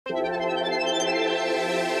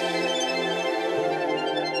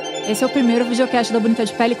Esse é o primeiro videocast da Bonita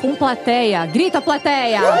de Pele com plateia. Grita,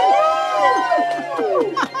 plateia!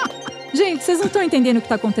 Gente, vocês não estão entendendo o que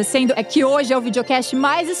está acontecendo? É que hoje é o videocast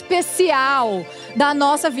mais especial da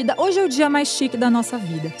nossa vida. Hoje é o dia mais chique da nossa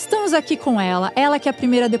vida. Estamos aqui com ela que é a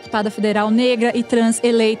primeira deputada federal negra e trans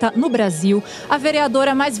eleita no Brasil, a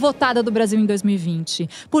vereadora mais votada do Brasil em 2020.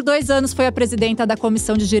 Por 2 anos foi a presidenta da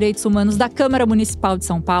Comissão de Direitos Humanos da Câmara Municipal de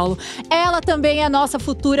São Paulo. Ela também é nossa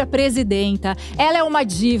futura presidenta. Ela é uma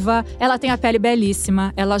diva, ela tem a pele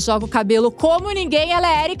belíssima, ela joga o cabelo como ninguém,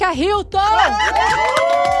 ela é Erika Hilton!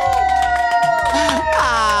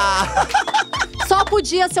 Só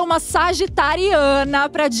podia ser uma sagitariana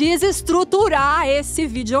pra desestruturar esse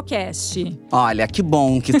videocast. Olha, que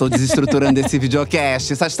bom que estou desestruturando esse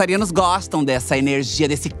videocast. Sagitarianos gostam dessa energia,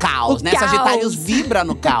 desse caos, né? Caos. Sagitários vibra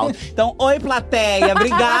no caos. Então, oi, plateia,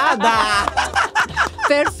 obrigada!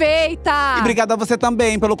 Perfeita! E obrigada a você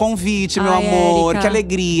também pelo convite, meu Ai, amor. Érica, que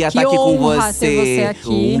alegria que estar aqui com honra você. ter você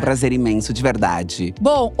aqui. Um prazer imenso, de verdade.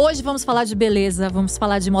 Bom, hoje vamos falar de beleza, vamos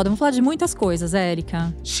falar de moda, vamos falar de muitas coisas,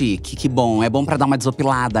 Érica. Chique, que bom. É bom pra dar uma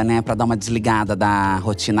desopilada, né? Pra dar uma desligada da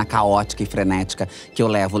rotina caótica e frenética que eu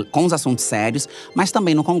levo com os assuntos sérios, mas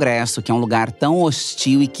também no Congresso, que é um lugar tão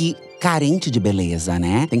hostil e que carente de beleza,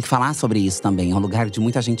 né? Tem que falar sobre isso também. É um lugar de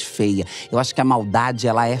muita gente feia. Eu acho que a maldade,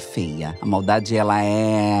 ela é feia. A maldade, ela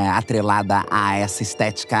é atrelada a essa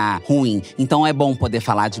estética ruim. Então é bom poder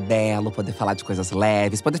falar de belo, poder falar de coisas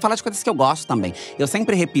leves, poder falar de coisas que eu gosto também. Eu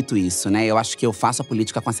sempre repito isso, né? Eu acho que eu faço a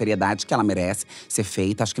política com a seriedade que ela merece ser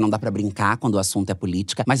feita. Acho que não dá pra brincar quando o assunto é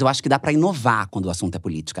política, mas eu acho que dá pra inovar quando o assunto é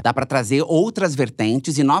política. Dá pra trazer outras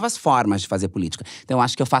vertentes e novas formas de fazer política. Então eu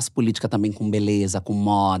acho que eu faço política também com beleza, com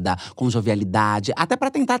moda, com jovialidade, até para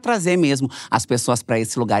tentar trazer mesmo as pessoas para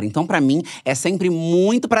esse lugar. Então, para mim, é sempre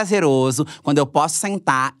muito prazeroso quando eu posso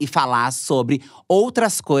sentar e falar sobre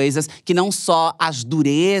outras coisas que não só as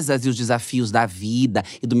durezas e os desafios da vida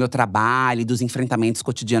e do meu trabalho e dos enfrentamentos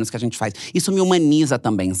cotidianos que a gente faz. Isso me humaniza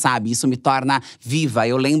também, sabe? Isso me torna viva.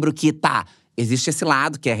 Eu lembro que, existe esse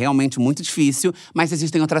lado que é realmente muito difícil, mas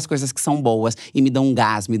existem outras coisas que são boas e me dão um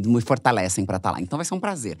gás, me fortalecem pra estar lá. Então vai ser um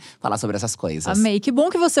prazer falar sobre essas coisas. Amei. Que bom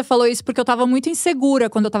que você falou isso, porque eu tava muito insegura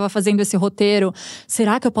quando eu tava fazendo esse roteiro.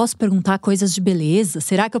 Será que eu posso perguntar coisas de beleza?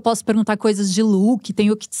 Será que eu posso perguntar coisas de look?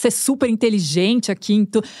 Tenho que ser super inteligente aqui.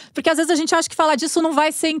 Porque às vezes a gente acha que falar disso não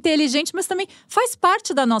vai ser inteligente, mas também faz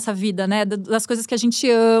parte da nossa vida, né? Das coisas que a gente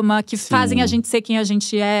ama, que fazem a gente ser quem a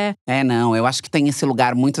gente é. Não, eu acho que tem esse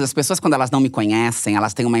lugar. Muitas das pessoas, quando elas não me conhecem,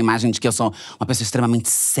 elas têm uma imagem de que eu sou uma pessoa extremamente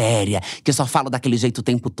séria, que eu só falo daquele jeito o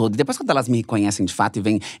tempo todo. E depois, quando elas me reconhecem de fato e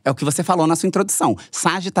vêm, é o que você falou na sua introdução.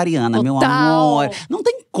 Sagitariana, Total. meu amor. Não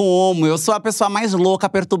tem como, eu sou a pessoa mais louca,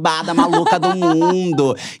 perturbada, maluca do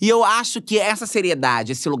mundo. E eu acho que essa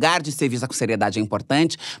seriedade, esse lugar de ser vista com seriedade é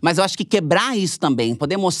importante, mas eu acho que quebrar isso também,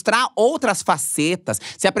 poder mostrar outras facetas,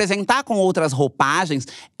 se apresentar com outras roupagens,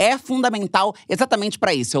 é fundamental exatamente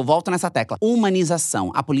para isso. Eu volto nessa tecla.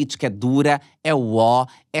 Humanização. A política é dura, é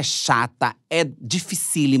é chata, é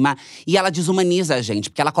dificílima. E ela desumaniza a gente,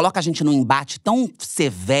 porque ela coloca a gente num embate tão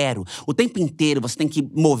severo. O tempo inteiro você tem que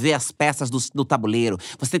mover as peças do tabuleiro.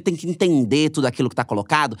 Você tem que entender tudo aquilo que tá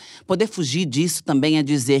colocado. Poder fugir disso também é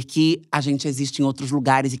dizer que a gente existe em outros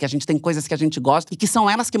lugares e que a gente tem coisas que a gente gosta e que são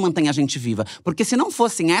elas que mantêm a gente viva. Porque se não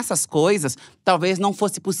fossem essas coisas, talvez não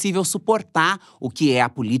fosse possível suportar o que é a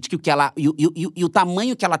política e o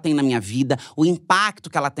tamanho que ela tem na minha vida, o impacto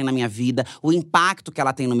que ela tem na minha vida, o impacto que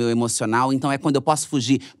ela tem no meu emocional. Então é quando eu posso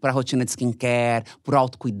fugir pra rotina de skincare, pro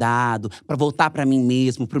autocuidado, pra voltar pra mim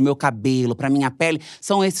mesmo, pro meu cabelo, pra minha pele.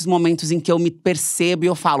 São esses momentos em que eu me percebo e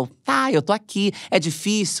eu falo, eu tô aqui, é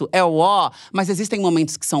difícil, mas existem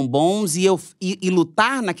momentos que são bons e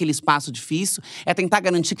lutar naquele espaço difícil é tentar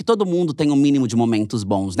garantir que todo mundo tem um mínimo de momentos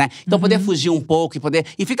bons, né? Então poder fugir um pouco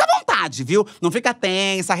e fica à vontade, viu? Não fica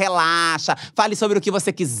tensa, relaxa, fale sobre o que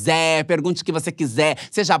você quiser, pergunte o que você quiser,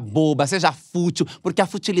 seja boba, seja fútil, porque a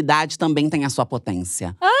futilidade também tem a sua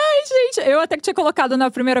potência. Ai, gente, eu até que tinha colocado na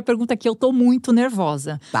primeira pergunta que eu tô muito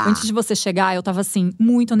nervosa. Antes de você chegar, eu tava assim,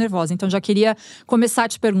 muito nervosa. Então já queria começar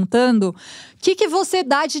te perguntando, o que você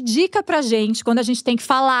dá de dica pra gente quando a gente tem que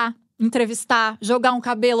falar, entrevistar, jogar um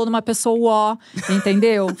cabelo numa pessoa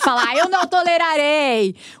entendeu? Falar, eu não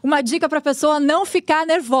tolerarei. Uma dica pra pessoa não ficar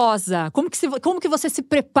nervosa. Como que você se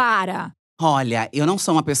prepara? Olha, eu não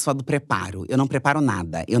sou uma pessoa do preparo. Eu não preparo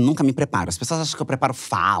nada. Eu nunca me preparo. As pessoas acham que eu preparo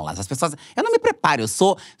falas. Eu não me preparo. Eu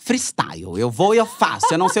sou freestyle. Eu vou e eu faço.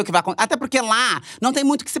 Eu não sei o que vai acontecer. Até porque lá não tem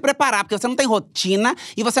muito o que se preparar. Porque você não tem rotina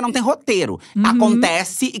e você não tem roteiro.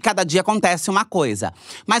 Acontece e cada dia acontece uma coisa.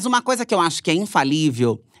 Mas uma coisa que eu acho que é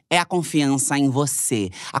infalível é a confiança em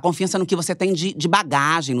você. A confiança no que você tem de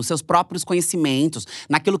bagagem, nos seus próprios conhecimentos,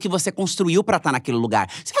 naquilo que você construiu pra estar naquele lugar.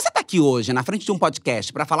 Se você tá aqui hoje, na frente de um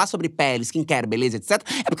podcast, pra falar sobre pele, skincare, beleza, etc.,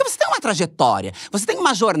 é porque você tem uma trajetória, você tem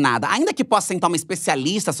uma jornada. Ainda que possa sentar uma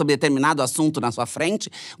especialista sobre determinado assunto na sua frente,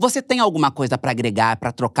 você tem alguma coisa pra agregar,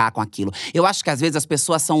 pra trocar com aquilo. Eu acho que às vezes as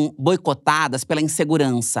pessoas são boicotadas pela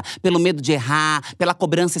insegurança, pelo medo de errar, pela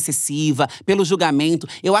cobrança excessiva, pelo julgamento.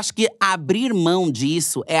 Eu acho que abrir mão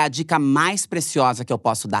disso é a dica mais preciosa que eu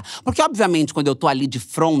posso dar. Porque, obviamente, quando eu tô ali de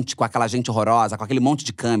frente com aquela gente horrorosa, com aquele monte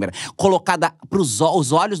de câmera, colocada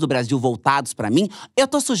os olhos do Brasil voltados pra mim, eu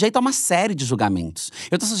tô sujeito a uma série de julgamentos.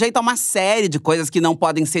 Eu tô sujeito a uma série de coisas que não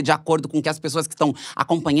podem ser de acordo com o que as pessoas que estão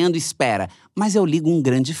acompanhando esperam. Mas eu ligo um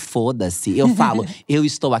grande foda-se. Eu falo, eu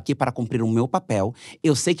estou aqui para cumprir o meu papel.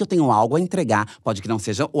 Eu sei que eu tenho algo a entregar. Pode que não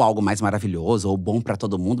seja o algo mais maravilhoso ou bom pra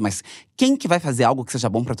todo mundo, mas quem que vai fazer algo que seja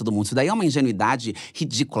bom pra todo mundo? Isso daí é uma ingenuidade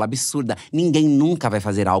ridícula, absurda. Ninguém nunca vai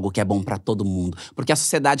fazer algo que é bom pra todo mundo. Porque a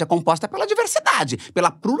sociedade é composta pela diversidade,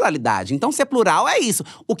 pela pluralidade. Então, ser plural é isso.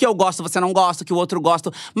 O que eu gosto, você não gosta, o que o outro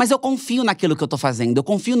gosta. Mas eu confio naquilo que eu tô fazendo. Eu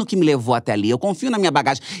confio no que me levou até ali. Eu confio na minha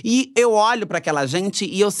bagagem. E eu olho pra aquela gente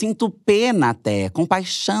e eu sinto pena até,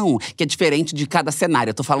 compaixão, que é diferente de cada cenário.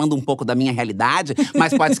 Eu tô falando um pouco da minha realidade,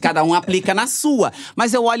 mas pode ser cada um aplica na sua.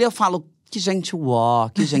 Mas eu olho e eu falo… Que gente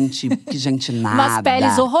que gente nada. Umas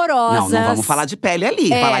peles horrorosas. Não vamos falar de pele ali.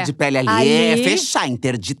 Falar de pele ali é fechar,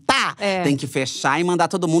 interditar. Tem que fechar e mandar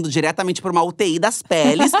todo mundo diretamente pra uma UTI das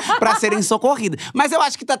peles pra serem socorridos. Mas eu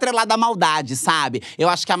acho que tá atrelada à maldade, sabe? Eu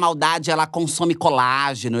acho que a maldade, ela consome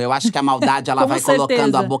colágeno. Eu acho que a maldade, ela vai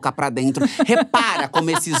colocando a boca pra dentro. Repara como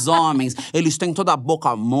esses homens, eles têm toda a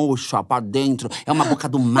boca murcha pra dentro. É uma boca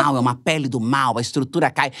do mal, é uma pele do mal, a estrutura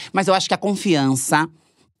cai. Mas eu acho que a confiança…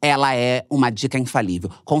 ela é uma dica infalível.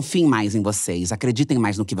 Confiem mais em vocês, acreditem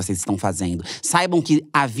mais no que vocês estão fazendo. Saibam que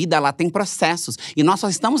a vida, ela tem processos. E nós só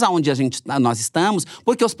estamos onde nós estamos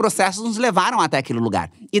porque os processos nos levaram até aquele lugar.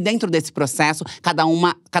 E dentro desse processo,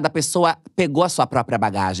 cada pessoa pegou a sua própria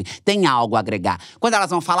bagagem. Tem algo a agregar. Quando elas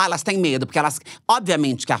vão falar, elas têm medo. Porque elas…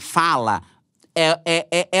 obviamente que a fala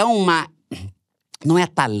é uma… não é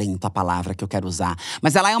talento a palavra que eu quero usar,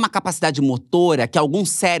 mas ela é uma capacidade motora que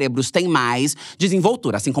alguns cérebros têm mais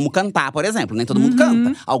desenvoltura. Assim como cantar, por exemplo. Nem todo mundo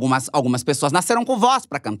canta. Algumas pessoas nasceram com voz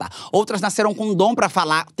pra cantar. Outras nasceram com dom pra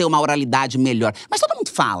falar, ter uma oralidade melhor. Mas todo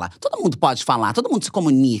mundo fala, todo mundo pode falar, todo mundo se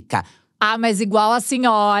comunica. Ah, mas igual a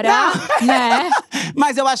senhora, né?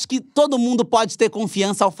 Mas eu acho que todo mundo pode ter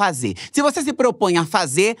confiança ao fazer. Se você se propõe a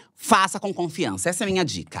fazer, faça com confiança. Essa é a minha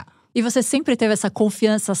dica. E você sempre teve essa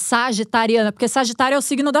confiança sagitariana? Porque Sagitário é o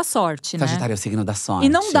signo da sorte, né? Sagitário é o signo da sorte. E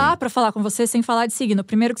não dá pra falar com você sem falar de signo.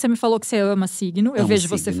 Primeiro que você me falou que você ama signo. Eu vejo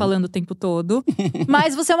você falando o tempo todo.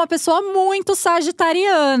 Mas você é uma pessoa muito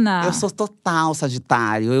sagitariana. Eu sou total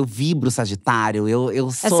Sagitário. Eu vibro Sagitário. Eu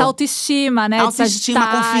sou… essa autoestima, né? Autoestima,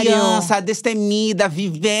 confiança, destemida,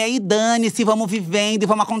 viver e dane-se. Vamos vivendo e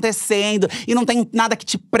vamos acontecendo. E não tem nada que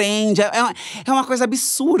te prende. É uma coisa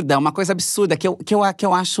absurda. Uma coisa absurda que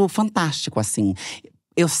eu acho fantástico, assim.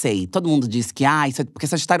 Eu sei, todo mundo diz que… isso é… porque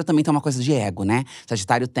Sagitário também tem uma coisa de ego, né?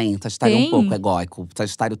 Sagitário é um pouco egóico.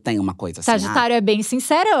 Sagitário tem uma coisa assim… Sagitário é bem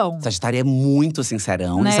sincerão. Sagitário é muito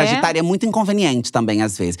sincerão. Né? E Sagitário é muito inconveniente também,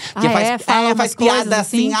 às vezes. Porque faz piada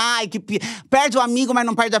assim… perde o amigo, mas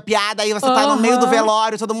não perde a piada. Aí você tá no meio do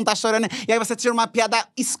velório, todo mundo tá chorando. E aí você tira uma piada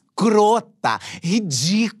escrota,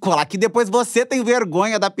 ridícula, que depois você tem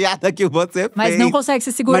vergonha da piada que você fez. Mas não consegue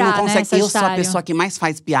se segurar, mas não consegue. né, Eu sou a pessoa que mais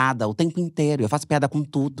faz piada o tempo inteiro. Eu faço piada com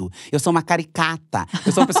tudo. Eu sou uma caricata.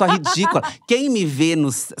 Eu sou uma pessoa ridícula. Quem me vê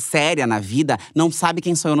séria na vida não sabe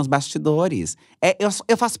quem sou eu nos bastidores.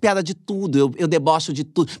 Eu faço piada de tudo, eu debocho de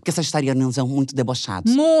tudo. Porque sagitarianos são muito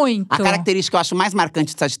debochados. Muito! A característica que eu acho mais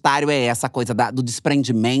marcante de Sagitário é essa coisa do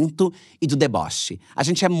desprendimento e do deboche. A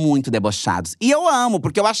gente é muito debochados. E eu amo,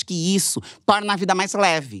 porque eu acho que isso torna a vida mais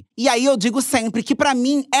leve. E aí eu digo sempre que pra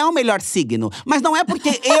mim é o melhor signo. Mas não é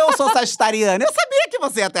porque eu sou sagitariana. Eu sabia que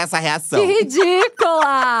você ia ter essa reação. Que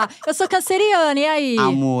ridícula! Eu sou canceriana, e aí?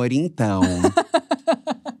 Amor, então…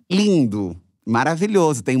 lindo.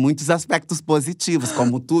 Maravilhoso, tem muitos aspectos positivos,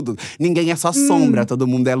 como tudo. Ninguém é só sombra, todo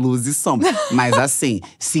mundo é luz e sombra. Mas assim,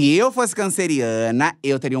 se eu fosse canceriana,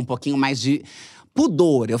 eu teria um pouquinho mais de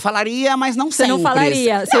pudor. Eu falaria, mas não sempre. Você não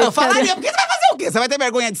falaria. Não, eu falaria, porque você vai fazer o quê? Você vai ter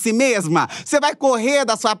vergonha de si mesma? Você vai correr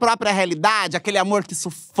da sua própria realidade? Aquele amor que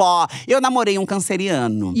sufoca. Eu namorei um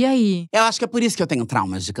canceriano. E aí? Eu acho que é por isso que eu tenho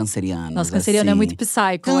traumas de canceriano. Nossa, canceriano é muito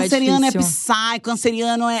psycho, Canceriano é difícil. psycho,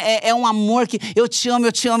 canceriano é um amor que eu te amo,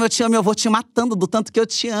 eu te amo, eu te amo. Eu vou te matando do tanto que eu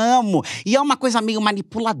te amo. E é uma coisa meio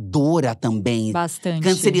manipuladora também. Bastante.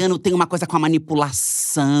 Canceriano tem uma coisa com a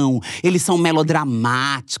manipulação. Eles são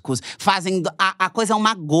melodramáticos. Fazem… A coisa é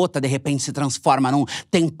uma gota, de repente se transforma num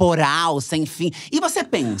temporal sem fim. E você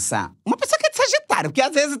pensa, uma pessoa que é de Sagitário, porque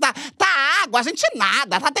às vezes tá água, a gente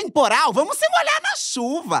nada, tá temporal, vamos se molhar na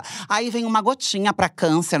chuva. Aí vem uma gotinha pra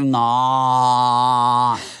Câncer,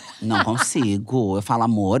 não consigo. Eu falo,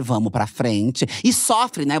 amor, vamos pra frente. E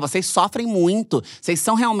sofre, né? Vocês sofrem muito. Vocês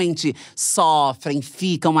sofrem,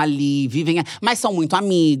 ficam ali, vivem… Mas são muito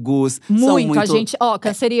amigos. Muito. A gente,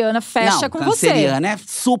 canceriana fecha com você. Canceriana é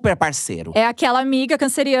super parceiro. É aquela amiga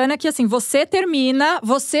canceriana que, assim, você termina,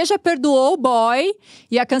 você já perdoou o boy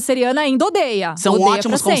e a canceriana ainda odeia. São odeia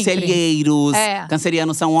ótimos conselheiros. É.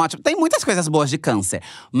 Cancerianos são ótimos. Tem muitas coisas boas de câncer.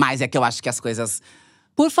 Mas é que eu acho que as coisas…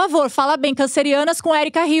 Por favor, fala bem, cancerianas com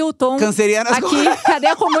Erika Hilton. Cancerianas aqui, cadê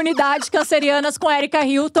a comunidade cancerianas com Erika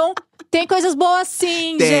Hilton? Tem coisas boas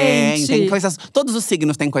sim, gente. Tem coisas… Todos os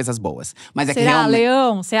signos têm coisas boas. Mas é que realmente…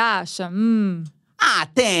 Leão, você acha? Ah,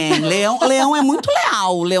 tem. Leão é muito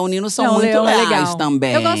leal. Leoninos são muito leais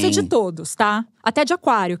também. Eu gosto de todos, tá? Até de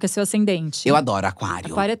aquário, que é seu ascendente. Eu adoro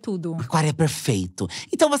aquário. Aquário é tudo. Aquário é perfeito.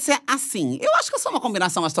 Então você, assim… Eu acho que eu sou uma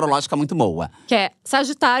combinação astrológica muito boa. Que é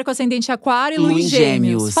Sagitário com ascendente aquário e Lua em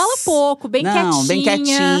Gêmeos. Fala pouco, bem quietinha. Bem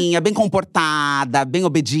quietinha, bem comportada, bem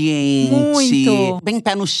obediente. Muito. Bem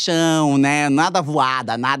pé no chão, né? Nada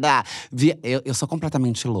voada, nada… Eu sou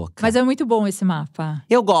completamente louca. Mas é muito bom esse mapa.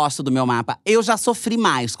 Eu gosto do meu mapa. Eu já sofri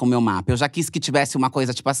mais com o meu mapa. Eu já quis que tivesse uma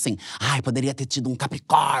coisa tipo assim… Ai, poderia ter tido um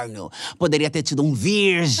Capricórnio. Poderia ter tido um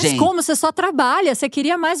Virgem. Mas como? Você só trabalha. Você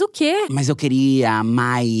queria mais o quê? Mas eu queria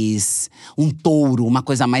mais um touro. Uma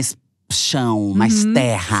coisa mais chão, mais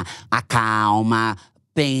terra. Acalma,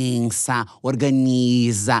 pensa,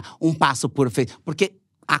 organiza. Um passo por vez. Porque…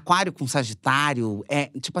 Aquário com Sagitário é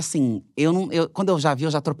tipo assim, quando eu já vi,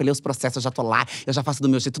 eu já atropelei os processos, eu já tô lá, eu já faço do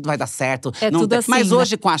meu jeito, tudo vai dar certo. Tudo assim, mas né?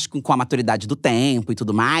 hoje, com a maturidade do tempo e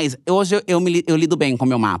tudo mais, hoje eu lido bem com o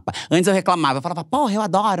meu mapa. Antes eu reclamava, eu falava, porra, eu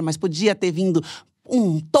adoro, mas podia ter vindo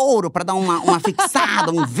um touro pra dar uma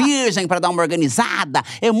fixada, um virgem pra dar uma organizada.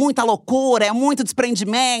 É muita loucura, é muito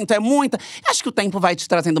desprendimento, é muita… Acho que o tempo vai te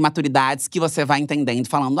trazendo maturidades que você vai entendendo,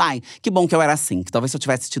 falando… Ai, que bom que eu era assim. Que talvez se eu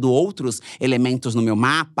tivesse tido outros elementos no meu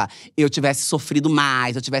mapa, eu tivesse sofrido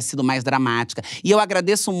mais, eu tivesse sido mais dramática. E eu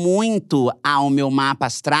agradeço muito ao meu mapa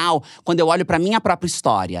astral quando eu olho pra minha própria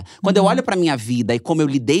história. Quando eu olho pra minha vida e como eu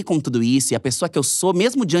lidei com tudo isso, e a pessoa que eu sou,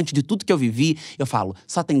 mesmo diante de tudo que eu vivi, eu falo,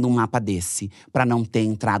 só tendo um mapa desse, pra não ter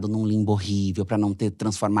entrado num limbo horrível, pra não ter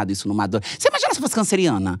transformado isso numa dor. Você imagina se fosse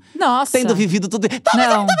canceriana? Nossa. Tendo vivido tudo…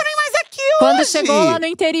 Talvez eu não tava nem mais aqui hoje. Quando chegou lá no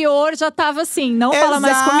interior, já tava assim, não fala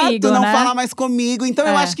mais comigo, não né? fala mais comigo. Então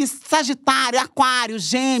eu acho que Sagitário, Aquário,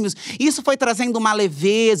 Gêmeos, isso foi trazendo uma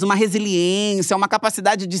leveza, uma resiliência, uma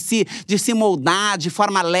capacidade de se moldar de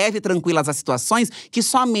forma leve e tranquila às situações que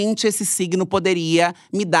somente esse signo poderia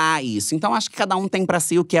me dar isso. Então acho que cada um tem pra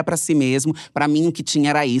si o que é pra si mesmo. Pra mim o que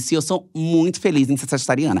tinha era isso. E eu sou muito feliz em ser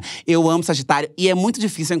sagitariana. Eu amo Sagitário e é muito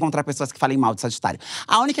difícil encontrar pessoas que falem mal de Sagitário.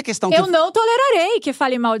 A única questão que… Eu não tolerarei que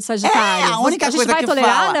falem mal de Sagitário. A única a gente coisa vai que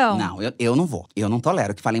tolerar, fala… não? Eu não vou. Eu não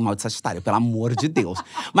tolero que falem mal de Sagitário, pelo amor de Deus.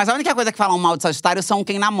 Mas a única coisa que falam mal de Sagitário são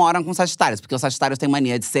quem namoram com Sagitários. Porque os Sagitários têm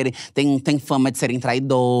mania de serem… Tem fama de serem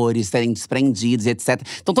traidores, serem desprendidos e etc.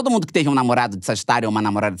 Então todo mundo que teve um namorado de Sagitário ou uma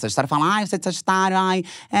namorada de Sagitário fala… Ai, você é de Sagitário,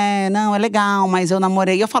 não, é legal, mas eu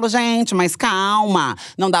namorei. E eu falo, gente, mas calma.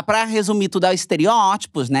 Não dá pra resumir tudo a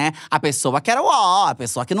estereótipos, né? A pessoa que era a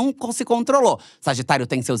pessoa que não se controlou. Sagitário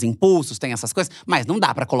tem seus impulsos, tem essas coisas, mas não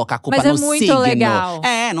dá pra colocar a culpa no signo. Mas é muito legal.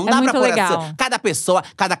 Não dá pra pôr legal. cada pessoa,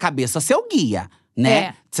 cada cabeça seu guia,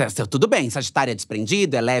 né? Tudo bem, Sagitário é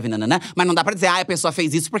desprendido, é leve, nananã. Mas não dá pra dizer, a pessoa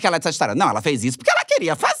fez isso porque ela é de Sagitário. Não, ela fez isso porque ela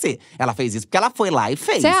queria fazer. Ela fez isso porque ela foi lá e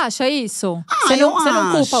fez. Você acha isso? Você não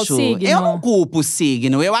culpa o signo? Eu não culpo o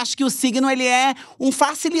signo. Eu acho que o signo, ele é um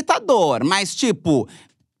facilitador. Mas, tipo,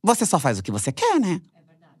 você só faz o que você quer, né?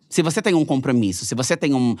 Se você tem um compromisso, se você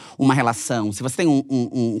tem uma relação, se você tem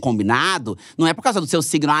um combinado, não é por causa do seu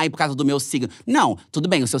signo, por causa do meu signo. Não, tudo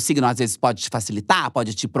bem, o seu signo às vezes pode te facilitar,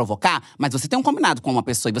 pode te provocar, mas você tem um combinado com uma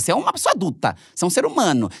pessoa e você é uma pessoa adulta, você é um ser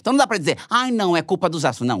humano. Então não dá pra dizer, não, é culpa dos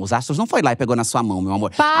astros. Não, os astros não foi lá e pegou na sua mão, meu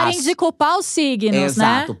amor. Parem de culpar os signos, né?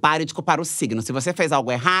 Exato, pare de culpar o signo. Se você fez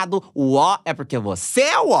algo errado, o O é porque você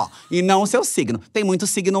é o O e não o seu signo. Tem muito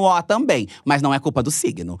signo O também, mas não é culpa do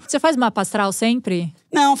signo. Você faz mapa astral sempre?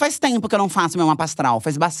 Não, faz tempo que eu não faço meu mapa astral.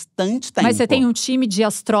 Faz bastante tempo. Mas você tem um time de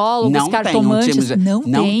astrólogos, não cartomantes? Tenho um time de...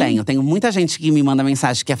 Não tenho. Tenho muita gente que me manda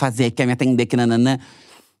mensagem, quer fazer, quer me atender, que nananã.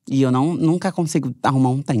 E eu nunca consigo arrumar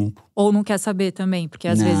um tempo. Ou não quer saber também, porque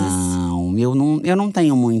às vezes… Eu não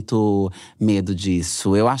tenho muito medo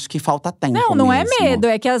disso. Eu acho que falta tempo Não é mesmo. medo.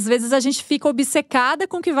 É que às vezes a gente fica obcecada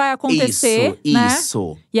com o que vai acontecer, né?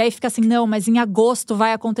 Isso. E aí fica assim, não, mas em agosto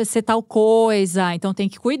vai acontecer tal coisa. Então tem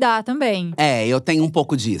que cuidar também. Eu tenho um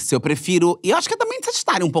pouco disso. Eu prefiro… E eu acho que é também de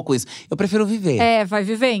Sagitário um pouco isso. Eu prefiro viver. Vai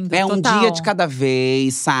vivendo, um total. dia de cada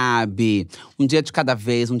vez, sabe? Um dia de cada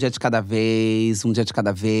vez, um dia de cada vez, um dia de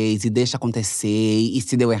cada vez. E deixa acontecer. E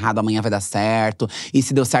se deu errado, amanhã vai dar certo. E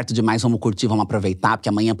se deu certo demais, vamos curtir, vamos aproveitar. Porque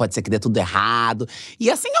amanhã pode ser que dê tudo errado. E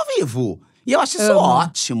assim eu vivo. E eu acho isso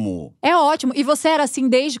ótimo. É ótimo. E você era assim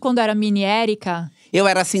desde quando era mini Erika? Eu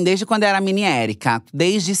era assim desde quando eu era mini Erika,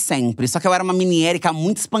 desde sempre. Só que eu era uma mini Erika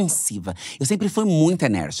muito expansiva. Eu sempre fui muito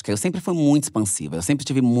enérgica, eu sempre fui muito expansiva. Eu sempre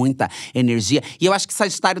tive muita energia. E eu acho que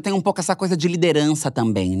Sagitário tem um pouco essa coisa de liderança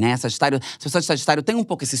também, né? As pessoas de Sagitário têm um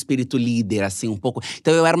pouco esse espírito líder, assim, um pouco.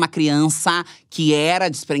 Então eu era uma criança que era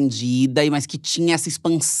desprendida, mas que tinha essa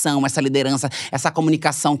expansão, essa liderança, essa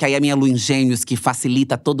comunicação. Que aí a minha lua em Gêmeos, que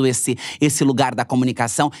facilita todo esse lugar da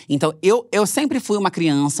comunicação. Então eu sempre fui uma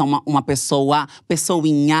criança, uma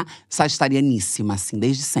pessoinha sagitarianíssima, assim,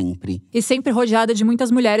 desde sempre. E sempre rodeada de muitas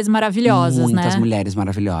mulheres maravilhosas, né? Muitas mulheres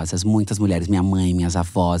maravilhosas, muitas mulheres. Minha mãe, minhas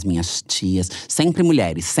avós, minhas tias. Sempre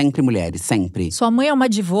mulheres, sempre. Sua mãe é uma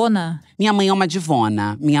divona? Minha mãe é uma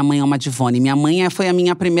divona. Minha mãe E minha mãe foi a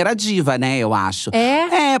minha primeira diva, né, eu acho.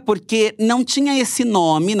 Porque não tinha esse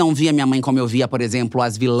nome. Não via minha mãe como eu via, por exemplo,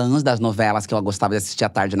 as vilãs das novelas que eu gostava de assistir à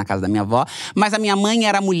tarde na casa da minha avó. Mas a minha mãe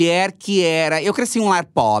era a mulher que era… Eu cresci em um lar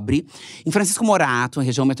pobre, em Francisco Morato,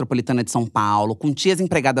 região metropolitana de São Paulo, com tias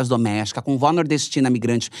empregadas domésticas, com vó nordestina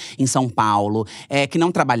migrante em São Paulo, que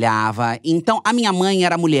não trabalhava. Então, a minha mãe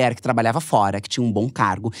era a mulher que trabalhava fora, que tinha um bom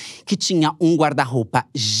cargo, que tinha um guarda-roupa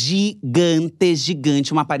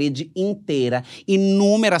gigante, uma parede inteira,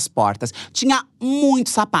 inúmeras portas. Tinha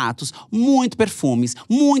muitos sapatos, muitos perfumes,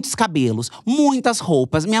 muitos cabelos, muitas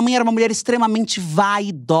roupas. Minha mãe era uma mulher extremamente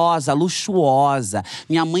vaidosa, luxuosa.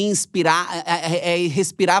 Minha mãe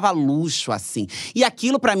respirava luxo, assim. E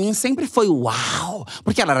aquilo pra mim sempre foi uau!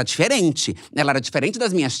 Porque ela era diferente. Ela era diferente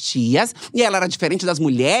das minhas tias e ela era diferente das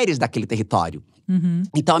mulheres daquele território.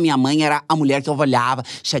 Então a minha mãe era a mulher que eu olhava,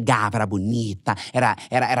 chegava, era bonita,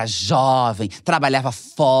 era jovem, trabalhava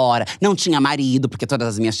fora, não tinha marido, porque todas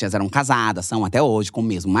as minhas tias eram casadas, são até hoje com o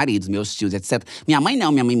mesmo marido, meus tios, etc. Minha mãe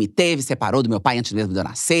não, minha mãe me teve, separou do meu pai antes mesmo de eu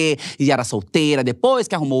nascer, e era solteira, depois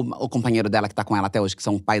que arrumou o companheiro dela que tá com ela até hoje, que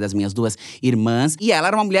são o pai das minhas duas irmãs. E ela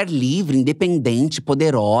era uma mulher livre, independente,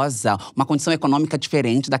 poderosa, uma condição econômica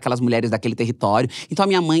diferente daquelas mulheres daquele território. Então a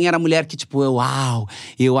minha mãe era a mulher que, tipo,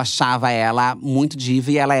 eu achava ela muito diva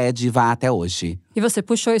e ela é diva até hoje. E você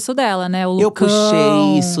puxou isso dela, né? O lookão. Eu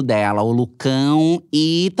puxei isso dela, o lookão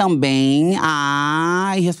e também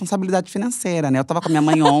a irresponsabilidade financeira, né? Eu tava com a minha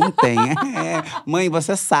mãe ontem. Mãe,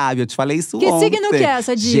 você sabe, eu te falei isso ontem. Que signo que é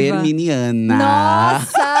essa diva? Geminiana.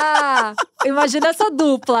 Nossa! Imagina essa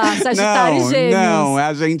dupla, Sagitário e Gêmeos. Não,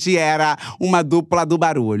 a gente era uma dupla do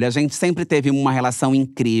barulho. A gente sempre teve uma relação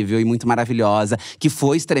incrível e muito maravilhosa, que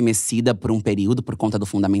foi estremecida por um período por conta do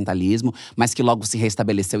fundamentalismo, mas que logo se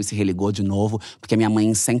restabeleceu e se religou de novo. Porque minha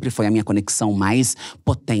mãe sempre foi a minha conexão mais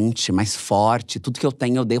potente, mais forte. Tudo que eu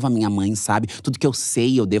tenho eu devo à minha mãe, sabe? Tudo que eu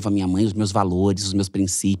sei eu devo à minha mãe. Os meus valores, os meus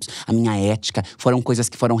princípios, a minha ética. Foram coisas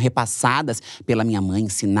que foram repassadas pela minha mãe,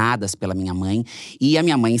 ensinadas pela minha mãe. E a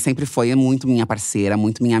minha mãe sempre foi muito minha parceira,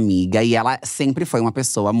 muito minha amiga. E ela sempre foi uma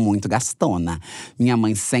pessoa muito gastona. Minha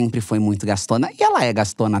mãe sempre foi muito gastona. E ela é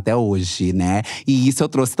gastona até hoje, né? E isso eu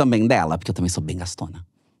trouxe também dela, porque eu também sou bem gastona.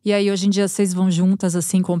 E aí, hoje em dia, vocês vão juntas,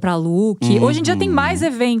 assim, comprar look. Hoje em dia tem mais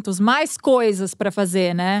eventos, mais coisas pra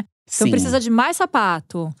fazer, né? Então precisa de mais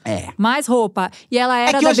sapato, mais roupa. E ela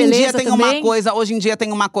era da beleza hoje em dia tem também. Hoje em dia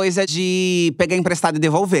tem uma coisa de pegar emprestado e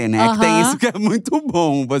devolver, né? Que tem isso que é muito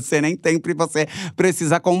bom. Você nem sempre você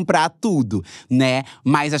precisa comprar tudo, né?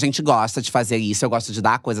 Mas a gente gosta de fazer isso. Eu gosto de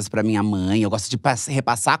dar coisas pra minha mãe. Eu gosto de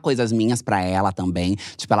repassar coisas minhas pra ela também.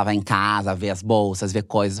 Tipo, ela vai em casa, vê as bolsas, vê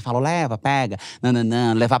coisas. Eu falo, leva, pega.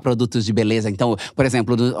 Nananã, levar produtos de beleza. Então, por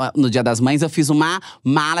exemplo, no Dia das Mães, eu fiz uma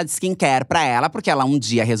mala de skincare pra ela. Porque ela um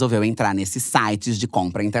dia resolveu entrar nesses sites de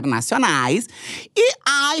compra internacionais.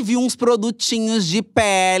 E, vi uns produtinhos de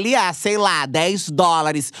pele, sei lá,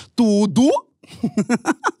 $10, tudo.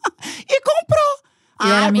 E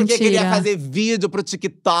comprou. Porque queria fazer vídeo pro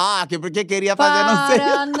TikTok, porque queria fazer não sei…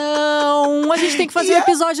 Não! A gente tem que fazer um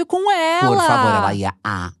episódio com ela! Por favor, ela ia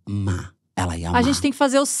amar. Ela ia amar. A gente tem que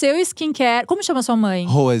fazer o seu skincare. Como chama sua mãe?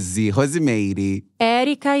 Rosemeire.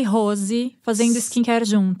 Erika e Rose fazendo skincare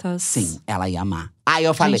juntas. Sim, ela ia amar. Aí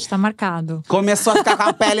eu falei… Gente, tá marcado. Começou a ficar com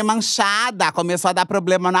a pele manchada, começou a dar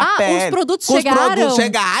problema na pele. Os produtos chegaram? Os produtos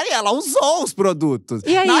chegaram e ela usou os produtos.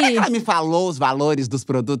 E aí? Na hora que ela me falou os valores dos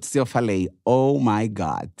produtos, eu falei, oh my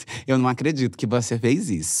God. Eu não acredito que você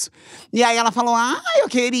fez isso. E aí ela falou, eu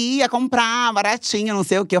queria comprar baratinho, não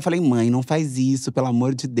sei o quê. Eu falei, mãe, não faz isso, pelo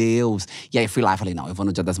amor de Deus. E aí fui lá e falei, não, eu vou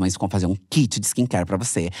no Dia das Mães fazer um kit de skincare pra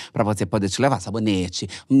você poder te levar sabonete,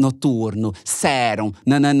 noturno, sérum,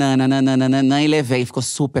 nananana, e levei. Ficou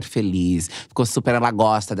super feliz, ela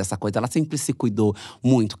gosta dessa coisa, ela sempre se cuidou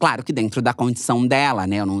muito. Claro que dentro da condição dela,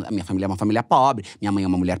 né? A minha família é uma família pobre, minha mãe é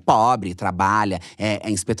uma mulher pobre, trabalha, é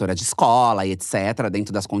inspetora de escola e etc.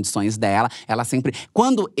 Dentro das condições dela, ela sempre…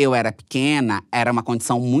 Quando eu era pequena, era uma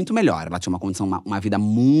condição muito melhor. Ela tinha uma condição, uma vida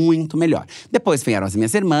muito melhor. Depois vieram as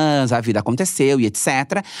minhas irmãs, a vida aconteceu e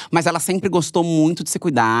etc. Mas ela sempre gostou muito de se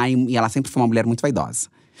cuidar e ela sempre foi uma mulher muito vaidosa.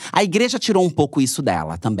 A igreja tirou um pouco isso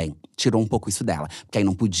dela também. Tirou um pouco isso dela. Porque aí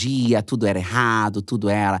não podia, tudo era errado, tudo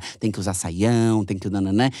era… Tem que usar saião, tem que…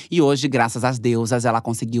 nananã. E hoje, graças às deusas, ela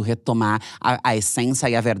conseguiu retomar a essência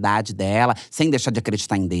e a verdade dela. Sem deixar de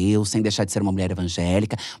acreditar em Deus, sem deixar de ser uma mulher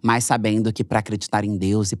evangélica. Mas sabendo que para acreditar em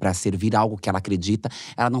Deus e para servir algo que ela acredita…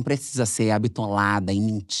 Ela não precisa ser habitolada em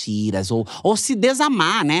mentiras ou se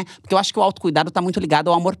desamar, né? Porque eu acho que o autocuidado tá muito ligado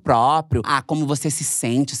ao amor próprio. A como você se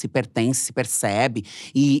sente, se pertence, se percebe.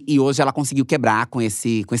 E hoje ela conseguiu quebrar com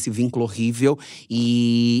esse vínculo horrível.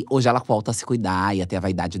 E hoje ela volta a se cuidar e a ter a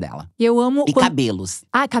vaidade dela. E eu amo… cabelos.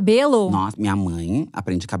 Ah, cabelo? Nossa, minha mãe…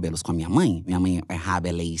 Aprendi cabelos com a minha mãe. Minha mãe é raba,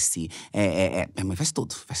 é lace. Minha mãe faz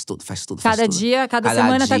tudo. Cada dia, cada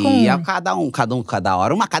semana tá com um. Cada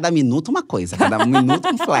hora, cada minuto uma coisa. Cada minuto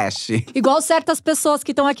um flash. Igual certas pessoas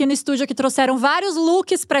que estão aqui no estúdio que trouxeram vários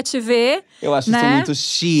looks pra te ver. Eu acho isso muito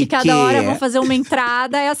chique. Que cada hora vão fazer uma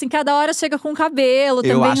entrada. É assim, cada hora chega com cabelo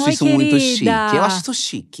também. Eu acho isso querida. muito chique. Eu acho isso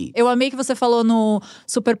chique. Eu amei que você falou no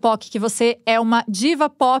Super Poc que você é uma diva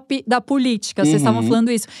pop da política. Vocês estavam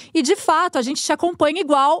falando isso. E de fato, a gente te acompanha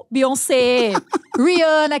igual Beyoncé,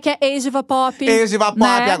 Rihanna, que é ex-diva pop. Ex-diva pop,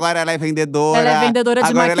 né? Agora ela é vendedora. Ela é vendedora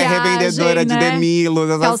de maquiagem, agora ela é revendedora de Demilos,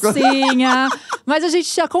 essas calcinha. Mas a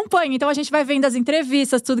gente te acompanha, então a gente vai vendo as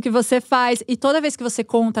entrevistas, tudo que você faz. E toda vez que você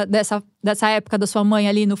conta dessa época da sua mãe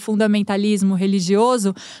ali no fundamentalismo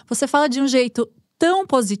religioso, você fala de um jeito tão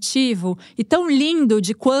positivo e tão lindo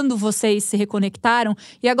de quando vocês se reconectaram.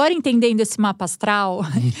 E agora entendendo esse mapa astral…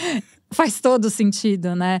 Faz todo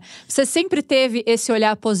sentido, né? Você sempre teve esse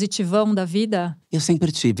olhar positivão da vida? Eu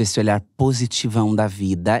sempre tive esse olhar positivão da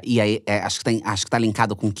vida. E aí, acho que tá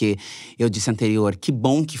linkado com o que eu disse anterior. Que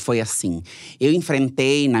bom que foi assim. Eu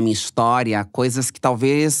enfrentei na minha história coisas que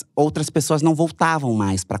talvez outras pessoas não voltavam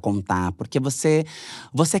mais pra contar. Porque você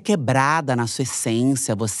é quebrada na sua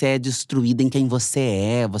essência. Você é destruída em quem você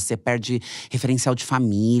é. Você perde referencial de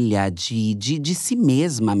família, de si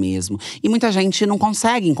mesma mesmo. E muita gente não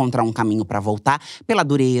consegue encontrar um caminho pra voltar pela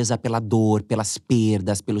dureza, pela dor, pelas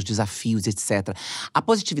perdas, pelos desafios, etc. A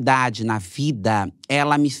positividade na vida,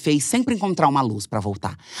 ela me fez sempre encontrar uma luz pra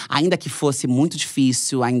voltar. Ainda que fosse muito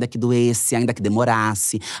difícil, ainda que doesse, ainda que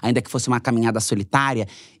demorasse, ainda que fosse uma caminhada solitária,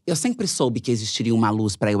 eu sempre soube que existiria uma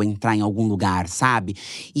luz pra eu entrar em algum lugar, sabe?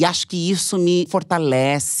 E acho que isso me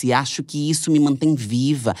fortalece, acho que isso me mantém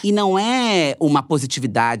viva. E não é uma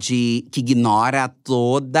positividade que ignora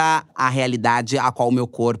toda a realidade a qual o meu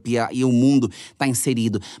corpo e o mundo tá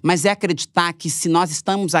inserido. Mas é acreditar que se nós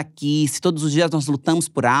estamos aqui, se todos os dias nós lutamos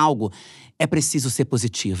por algo, é preciso ser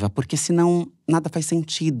positiva, porque senão nada faz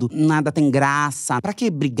sentido, nada tem graça. Pra que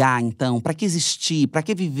brigar, então? Pra que existir? Pra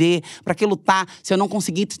que viver? Pra que lutar? Se eu não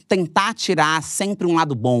conseguir tentar tirar sempre um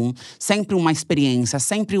lado bom, sempre uma experiência,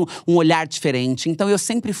 sempre um olhar diferente. Então eu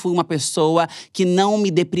sempre fui uma pessoa que não me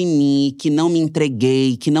deprimi, que não me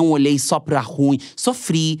entreguei, que não olhei só pra ruim.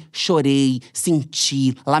 Sofri, chorei,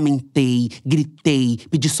 senti, lamentei, gritei,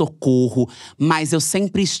 pedi socorro. Mas eu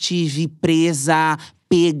sempre estive presa,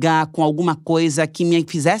 pega com alguma coisa que me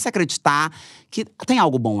fizesse acreditar que tem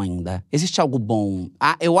algo bom ainda. Existe algo bom.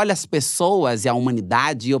 Eu olho as pessoas e a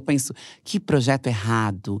humanidade e eu penso, que projeto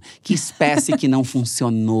errado, que espécie que não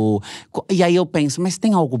funcionou. E aí eu penso, mas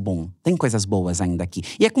tem algo bom, tem coisas boas ainda aqui.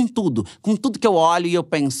 E é com tudo que eu olho e eu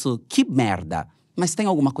penso, que merda. Mas tem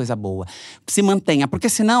alguma coisa boa. Se mantenha, porque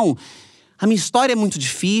senão… A minha história é muito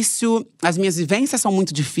difícil, as minhas vivências são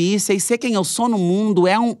muito difíceis. Ser quem eu sou no mundo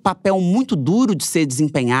é um papel muito duro de ser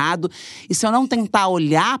desempenhado. E se eu não tentar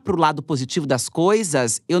olhar para o lado positivo das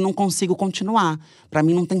coisas, eu não consigo continuar. Para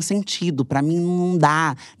mim não tem sentido, para mim não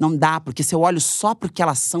dá. Porque se eu olho só porque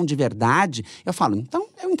elas são de verdade, eu falo, então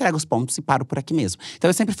eu entrego os pontos e paro por aqui mesmo. Então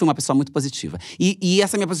eu sempre fui uma pessoa muito positiva. E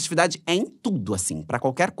essa minha positividade é em tudo, assim, pra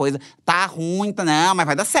qualquer coisa. Tá ruim, não, mas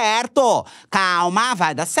vai dar certo! Calma,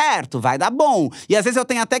 vai dar certo, vai dar bom. E às vezes eu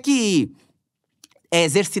tenho até que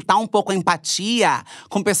exercitar um pouco a empatia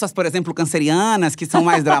com pessoas, por exemplo, cancerianas, que são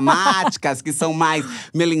mais dramáticas, que são mais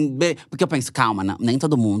porque eu penso, calma, não, nem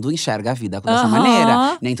todo mundo enxerga a vida dessa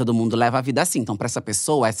maneira. Nem todo mundo leva a vida assim. Então, pra essa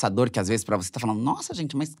pessoa, essa dor que às vezes pra você tá falando, nossa,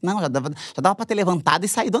 gente, mas não, já dava pra ter levantado e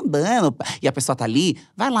saído andando. E a pessoa tá ali,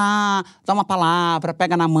 vai lá, dá uma palavra,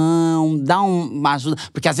 pega na mão, dá uma ajuda.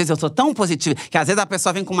 Porque às vezes eu sou tão positiva, que às vezes a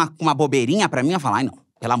pessoa vem com uma bobeirinha pra mim e fala, ai, não.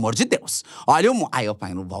 Pelo amor de Deus. Olha o… Aí eu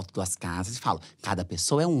volto duas casas e falo, cada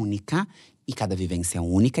pessoa é única. E cada vivência é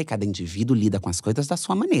única e cada indivíduo lida com as coisas da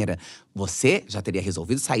sua maneira. Você já teria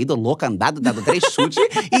resolvido, saído louca, andado, dado 3 chutes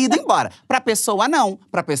e ido embora. Pra pessoa, não.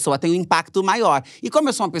 Pra pessoa tem um impacto maior. E como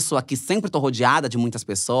eu sou uma pessoa que sempre tô rodeada de muitas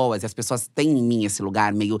pessoas, e as pessoas têm em mim esse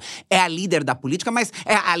lugar meio… É a líder da política, mas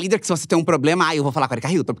é a líder que se você tem um problema… eu vou falar com a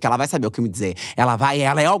Erika Hilton, porque ela vai saber o que me dizer. Ela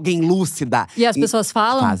é alguém lúcida. E as pessoas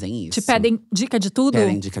falam? Fazem isso. Te pedem dica de tudo?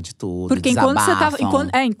 Pedem dica de tudo, porque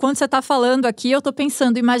enquanto você tá falando aqui, eu tô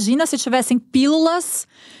pensando… Imagina se tivessem pílulas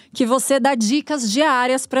que você dá dicas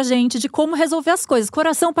diárias pra gente de como resolver as coisas.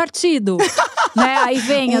 Coração partido, né? Aí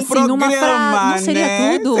vem assim, numa frase. Não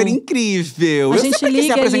seria tudo? Seria incrível. A gente sempre quis ser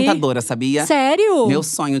liga apresentadora, sabia? Sério? Meu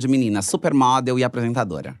sonho de menina, supermodel e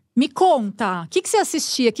apresentadora. Me conta, o que você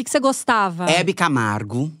assistia? O que você gostava? Hebe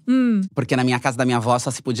Camargo, porque na minha casa da minha avó só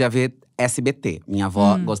se podia ver SBT. Minha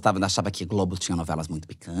avó achava que Globo tinha novelas muito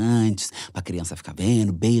picantes, pra criança ficar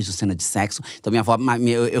vendo, beijo, cena de sexo. Então minha avó,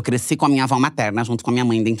 eu cresci com a minha avó materna, junto com a minha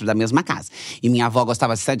mãe, dentro da mesma casa. E minha avó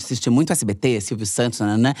gostava de assistir muito SBT, Silvio Santos,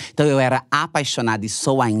 nananã. Então eu era apaixonada e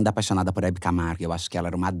sou ainda apaixonada por Hebe Camargo. Eu acho que ela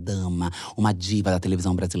era uma dama, uma diva da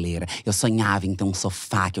televisão brasileira. Eu sonhava em ter um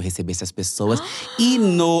sofá que eu recebesse as pessoas. E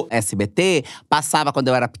no SBT, passava, quando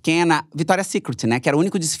eu era pequena, Victoria's Secret, né? Que era o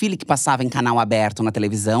único desfile que passava em canal aberto na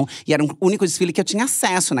televisão. E era o único desfile que eu tinha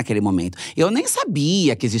acesso naquele momento. Eu nem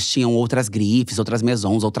sabia que existiam outras grifes, outras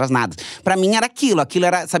maisons, outras nada. Pra mim era aquilo. Aquilo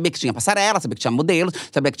era… Sabia que tinha passarela, sabia que tinha modelos,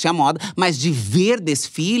 sabia que tinha moda. Mas de ver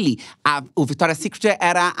desfile, o Victoria's Secret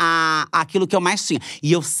era aquilo que eu mais tinha.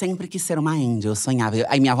 E eu sempre quis ser uma angel, eu sonhava.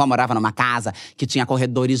 Aí minha avó morava numa casa que tinha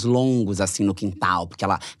corredores longos, assim, no quintal. Porque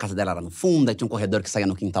a casa dela era no fundo, aí tinha um corredor que saía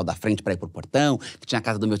no quintal da frente pra ir pro portão. Que tinha a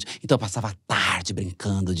casa do meu tio. Então eu passava a tarde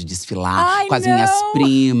brincando de desfilar com as minhas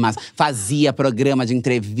primas. Fazia programa de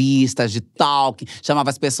entrevistas, de talk. Chamava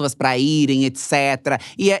as pessoas pra irem, etc.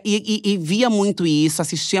 E via muito isso,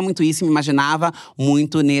 assistia muito isso. E me imaginava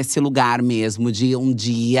muito nesse lugar mesmo. De um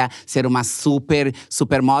dia ser uma super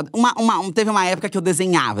moda. Teve uma época que eu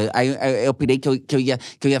desenhava. Aí eu pirei que eu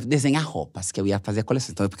ia desenhar roupas. Que eu ia fazer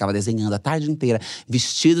coleção. Então eu ficava desenhando a tarde inteira.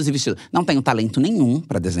 Vestidos e vestidos. Não tenho talento nenhum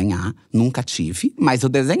pra desenhar. Nunca tive. Mas eu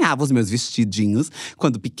desenhava os meus vestidinhos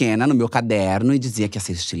quando pequena, no meu caderno. E dizia que ia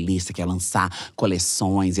ser estilista, que ia lançar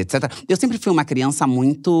coleções, etc. Eu sempre fui uma criança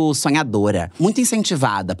muito sonhadora. Muito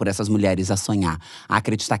incentivada por essas mulheres a sonhar. A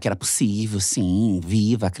acreditar que era possível, sim.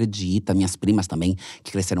 Viva, acredita. Minhas primas também,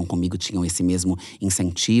 que cresceram comigo, tinham esse mesmo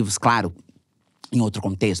incentivos. Claro, em outro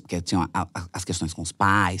contexto, porque tinham as questões com os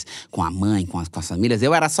pais, com a mãe, com as famílias.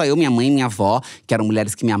 Era só eu, minha mãe e minha avó, que eram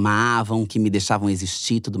mulheres que me amavam, que me deixavam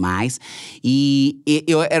existir e tudo mais. E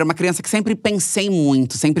eu era uma criança que sempre pensei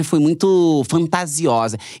muito, sempre fui muito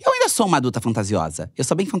fantasiosa. Eu ainda sou uma adulta fantasiosa, eu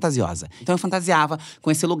sou bem fantasiosa. Então eu fantasiava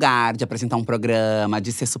com esse lugar de apresentar um programa,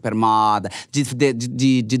 de ser super moda,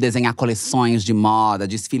 de desenhar coleções de moda,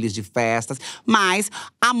 desfiles de festas. Mas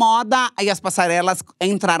a moda e as passarelas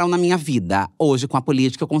entraram na minha vida. Hoje, com a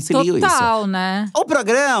política, eu concilio isso. Total, né? O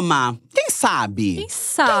programa, quem sabe? Quem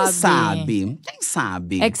sabe? Quem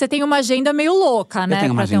sabe? É que você tem uma agenda meio louca, né? Eu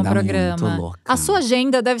tenho uma pra ter um agenda programa. muito louca. A sua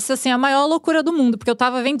agenda deve ser, assim, a maior loucura do mundo. Porque eu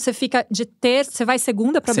tava vendo, você fica de terça… Você vai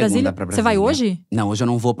segunda pra Brasília? Você vai hoje? Não, hoje eu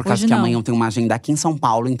não vou, por causa que amanhã eu tenho uma agenda aqui em São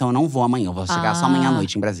Paulo. Então eu não vou amanhã, eu vou chegar só amanhã à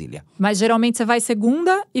noite em Brasília. Mas geralmente você vai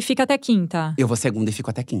segunda e fica até quinta? Eu vou segunda e fico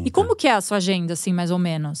até quinta. E como que é a sua agenda, assim, mais ou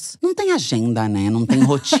menos? Não tem agenda, né? Não tem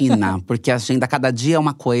rotina. Porque a agenda, cada dia é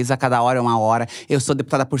uma coisa, cada hora é uma hora. Eu sou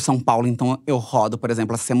deputada por São Paulo, então eu rodo, por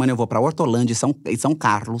exemplo, essa semana eu vou pra Hortolândia e São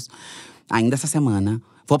Carlos. Ainda essa semana.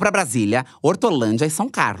 Vou pra Brasília, Hortolândia e São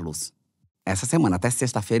Carlos. Essa semana, até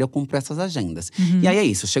sexta-feira, eu cumpro essas agendas. E aí é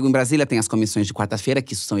isso, chego em Brasília, tem as comissões de quarta-feira,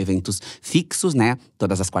 que são eventos fixos, né?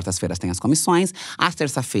 Todas as quartas-feiras tem as comissões. Às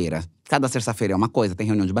terça-feira, Cada terça-feira é uma coisa, tem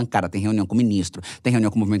reunião de bancada, tem reunião com o ministro, tem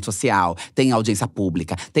reunião com o movimento social, tem audiência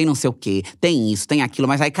pública, tem não sei o quê, tem isso, tem aquilo.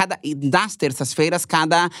 Mas aí das terças-feiras,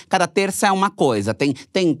 cada terça é uma coisa,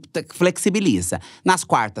 flexibiliza. Nas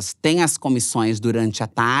quartas, tem as comissões durante a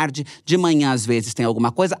tarde, de manhã às vezes tem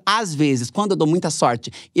alguma coisa. Às vezes, quando eu dou muita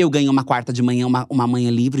sorte, eu ganho uma quarta de manhã, uma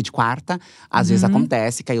manhã livre de quarta. Às vezes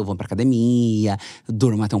acontece que aí eu vou pra academia,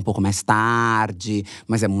 durmo até um pouco mais tarde.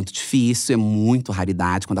 Mas é muito difícil, é muito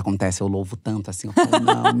raridade. Quando acontece, eu louvo tanto assim. Eu falo,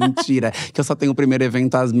 não, mentira. Que eu só tenho o primeiro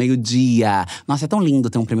evento às meio-dia. Nossa, é tão lindo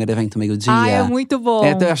ter um primeiro evento meio-dia. Ah, é muito bom.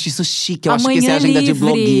 Eu acho isso chique. Eu acho que isso é agenda de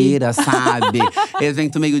blogueira, sabe?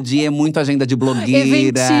 Evento meio-dia é muito agenda de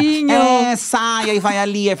blogueira. Eventinho. Sai, aí vai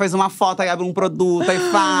ali, aí faz uma foto, aí abre um produto, aí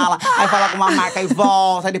fala com uma marca, aí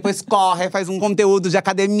volta, aí depois corre, aí faz um conteúdo de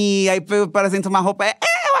academia, aí apresenta uma roupa.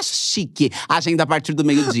 Eu acho chique a agenda a partir do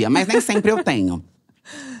meio-dia, mas nem sempre eu tenho.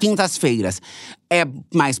 Quintas-feiras é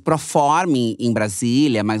mais proforme em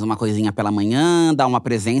Brasília, mais uma coisinha pela manhã, dá uma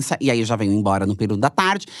presença. E aí eu já venho embora no período da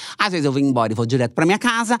tarde. Às vezes eu venho embora e vou direto pra minha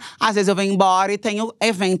casa. Às vezes eu venho embora e tenho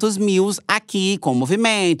eventos aqui, com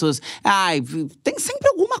movimentos. Tem sempre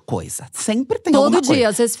alguma coisa. Sempre tem alguma coisa. Todo dia,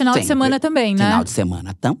 às vezes final de semana também, né? Final de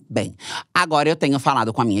semana também. Agora eu tenho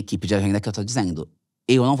falado com a minha equipe de agenda que eu tô dizendo.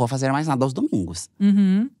 Eu não vou fazer mais nada aos domingos.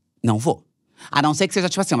 Não vou. A não ser que seja,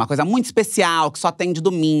 tipo assim, uma coisa muito especial, que só tem de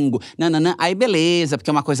domingo. Nananã. Aí beleza, porque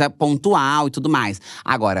é uma coisa pontual e tudo mais.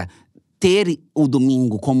 Agora, ter o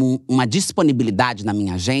domingo como uma disponibilidade na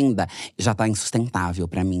minha agenda já tá insustentável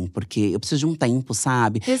pra mim. Porque eu preciso de um tempo,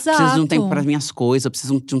 sabe? Exato. Eu preciso de um tempo para minhas coisas, eu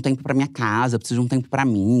preciso de um tempo pra minha casa, eu preciso de um tempo pra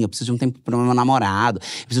mim, eu preciso de um tempo pro meu namorado,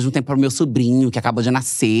 eu preciso de um tempo pro meu sobrinho que acabou de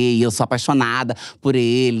nascer e eu sou apaixonada por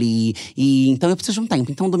ele. Então eu preciso de um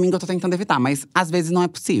tempo. Então domingo eu tô tentando evitar, mas às vezes não é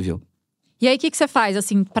possível. E aí, o que você faz,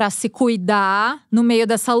 assim, pra se cuidar no meio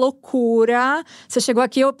dessa loucura? Você chegou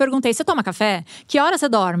aqui, eu perguntei, você toma café? Que hora você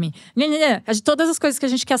dorme? Todas as coisas que a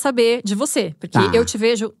gente quer saber de você. Porque eu te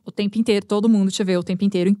vejo o tempo inteiro, todo mundo te vê o tempo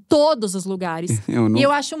inteiro, em todos os lugares. E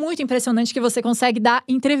eu acho muito impressionante que você consegue dar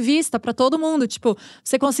entrevista pra todo mundo. Tipo,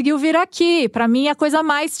 você conseguiu vir aqui. Pra mim, é a coisa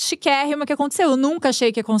mais chiquérrima que aconteceu. Eu nunca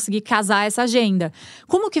achei que ia conseguir casar essa agenda.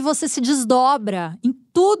 Como que você se desdobra em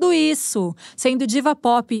tudo isso, sendo diva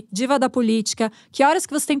pop, diva da política? Que horas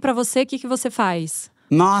que você tem pra você, o que você faz?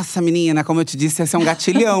 Nossa, menina, como eu te disse, esse é um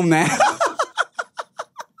gatilhão, né?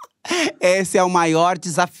 Esse é o maior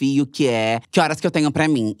desafio, que horas que eu tenho pra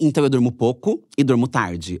mim. Então eu durmo pouco e durmo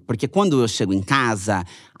tarde. Porque quando eu chego em casa,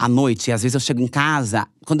 à noite, às vezes eu chego em casa…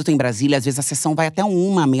 Quando eu tô em Brasília, às vezes a sessão vai até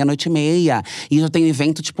 1h30. E eu tenho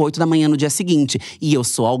evento tipo 8 da manhã no dia seguinte. E eu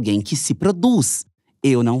sou alguém que se produz.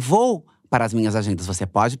 Eu não vou para as minhas agendas. Você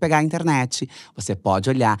pode pegar a internet, você pode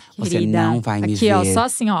olhar, Querida, você não vai me aqui, ver. Ó, só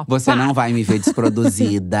assim, ó. Você não vai me ver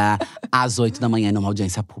desproduzida às 8 da manhã numa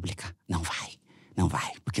audiência pública. Não vai. Não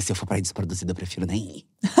vai. Porque se eu for pra ir desproduzida, eu prefiro nem ir.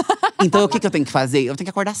 Então, o que eu tenho que fazer? Eu tenho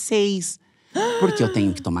que acordar às 6. Porque eu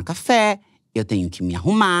tenho que tomar café, eu tenho que me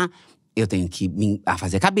arrumar, eu tenho que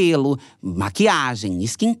fazer cabelo, maquiagem,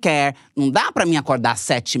 skincare. Não dá pra mim acordar às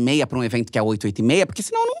 7h30 pra um evento que é 8, 8h30, porque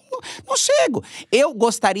senão eu não chego. Eu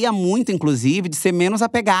gostaria muito, inclusive, de ser menos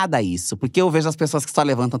apegada a isso. Porque eu vejo as pessoas que só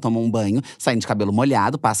levantam, tomam um banho, saem de cabelo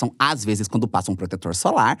molhado, passam, às vezes, quando passam um protetor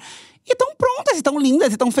solar. E tão prontas, e tão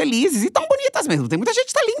lindas, e tão felizes, e tão bonitas mesmo. Tem muita gente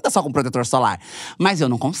que tá linda só com protetor solar. Mas eu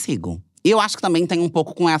não consigo. E eu acho que também tem um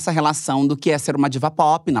pouco com essa relação do que é ser uma diva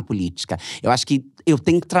pop na política. Eu acho que eu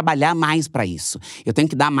tenho que trabalhar mais pra isso. Eu tenho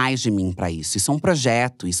que dar mais de mim pra isso. Isso é um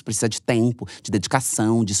projeto, isso precisa de tempo, de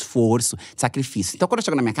dedicação, de esforço, de sacrifício. Então, quando eu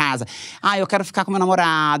chego na minha casa, eu quero ficar com meu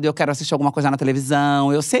namorado, eu quero assistir alguma coisa na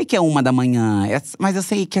televisão. Eu sei que é 1h, mas eu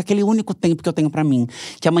sei que é aquele único tempo que eu tenho pra mim.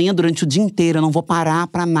 Que amanhã, durante o dia inteiro, eu não vou parar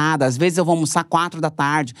pra nada. Às vezes eu vou almoçar 4 da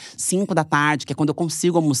tarde, 5 da tarde, que é quando eu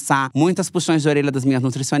consigo almoçar. Muitas puxões de orelha das minhas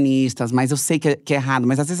nutricionistas, mas eu sei que é errado,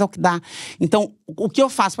 mas às vezes é o que dá. Então, o que eu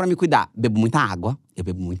faço pra me cuidar? Bebo muita água. Eu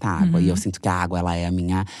bebo muita água. E eu sinto que a água, ela é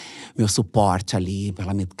meu suporte ali.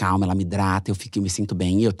 Ela me calma, ela me hidrata. Eu me sinto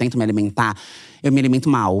bem. E eu tento me alimentar. Eu me alimento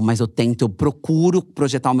mal, mas eu procuro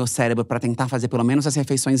projetar o meu cérebro pra tentar fazer pelo menos as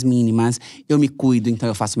refeições mínimas. Eu me cuido, então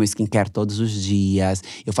eu faço meu skincare todos os dias.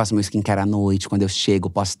 Eu faço meu skincare à noite. Quando eu chego,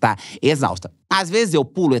 posso estar exausta. Às vezes eu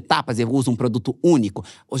pulo etapas e eu uso um produto único.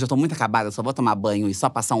 Hoje eu tô muito acabada, eu só vou tomar banho e só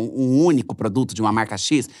passar um único produto de uma marca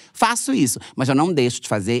X. Faço isso, mas eu não deixo de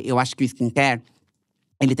fazer. Eu acho que o skincare,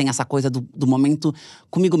 ele tem essa coisa do momento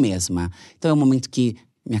comigo mesma. Então é um momento que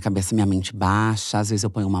minha cabeça, minha mente baixa. Às vezes eu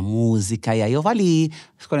ponho uma música e aí eu vou ali,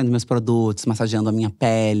 escolhendo meus produtos, massageando a minha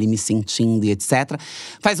pele, me sentindo e etc.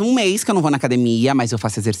 Faz 1 mês que eu não vou na academia, mas eu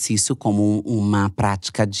faço exercício como uma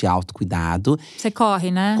prática de autocuidado. Você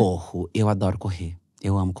corre, né? Corro. Eu adoro correr.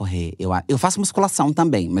 Eu amo correr. Eu faço musculação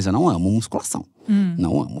também, mas eu não amo musculação.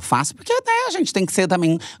 Não amo. Faço porque a gente tem que ser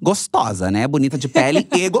também gostosa, né? Bonita de pele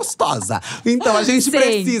e gostosa. Então a gente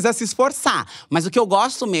precisa se esforçar. Mas o que eu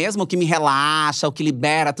gosto mesmo, o que me relaxa, o que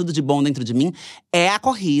libera tudo de bom dentro de mim, é a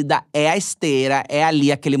corrida, é a esteira, é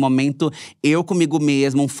ali aquele momento, eu comigo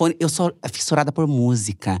mesmo, um fone. Eu sou fissurada por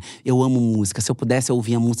música. Eu amo música. Se eu pudesse, eu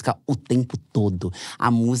ouvia música o tempo todo. A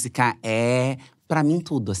música é… Pra mim,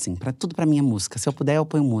 tudo, assim. Tudo pra mim é música. Se eu puder, eu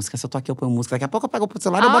ponho música. Se eu tô aqui, eu ponho música. Daqui a pouco eu pego o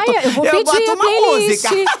celular e eu vou eu pedir boto a uma playlist.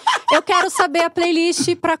 música. Eu quero saber a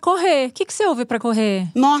playlist pra correr. O que você ouve pra correr?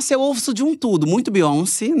 Nossa, eu ouço de um tudo. Muito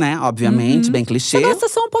Beyoncé, né? Obviamente, bem clichê. Você gosta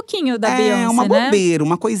só um pouquinho da Beyoncé, É, uma né? bobeira,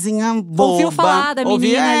 uma coisinha boba. Ouviu falar da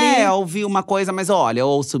menina ali? Ouvi uma coisa. Mas olha, eu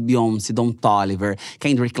ouço Beyoncé, Don Toliver,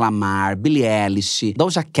 Kendrick Lamar, Billie Eilish,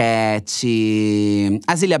 Doja Cat,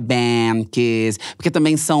 Azealia Banks. Porque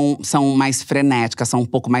também são mais frenéticas, são um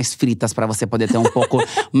pouco mais fritas pra você poder ter um pouco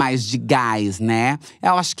mais de gás, né?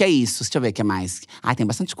 Eu acho que é isso. Deixa eu ver o que mais. Ai, tem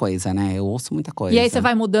bastante coisa, né? Eu ouço muita coisa. E aí você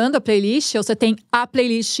vai mudando a playlist? Ou você tem a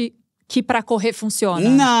playlist que pra correr funciona?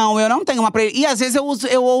 Não, eu não tenho uma playlist. E às vezes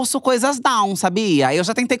eu ouço coisas down, sabia? Eu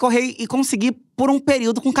já tentei correr e consegui por um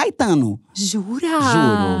período com Caetano. Jura?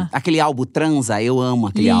 Juro. Aquele álbum Transa, eu amo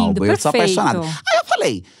aquele Lindo, álbum. Eu sou perfeito. apaixonada. Aí eu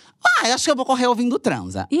falei… eu acho que eu vou correr ouvindo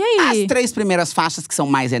Transa. E aí? As 3 primeiras faixas, que são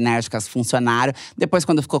mais enérgicas, funcionaram. Depois,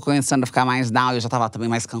 quando ficou começando a ficar mais down, eu já tava também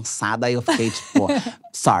mais cansada. Aí eu fiquei tipo…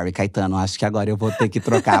 Sorry, Caetano, acho que agora eu vou ter que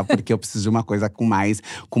trocar. Porque eu preciso de uma coisa com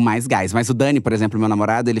mais gás. Mas o Dani, por exemplo, meu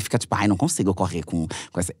namorado, ele fica tipo… Ai, não consigo correr com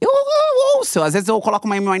essa… Eu ouço, às vezes eu coloco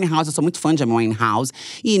uma Amy Winehouse. Eu sou muito fã de Amy Winehouse.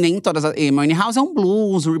 E nem todas… Amy Winehouse é um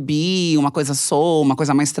blues, R&B, uma coisa soul, uma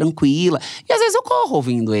coisa mais tranquila. E às vezes eu corro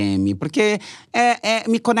ouvindo Amy. Porque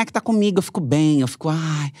me conecta comigo, eu fico bem, eu fico…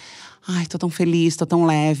 Ai, tô tão feliz, tô tão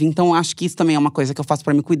leve. Então, acho que isso também é uma coisa que eu faço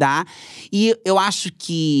pra me cuidar. E eu acho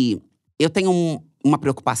que eu tenho uma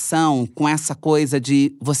preocupação com essa coisa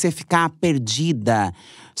de você ficar perdida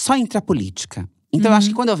só entre a política. Então, eu acho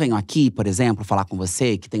que quando eu venho aqui, por exemplo, falar com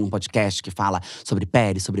você, que tem um podcast que fala sobre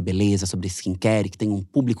pele, sobre beleza, sobre skincare, que tem um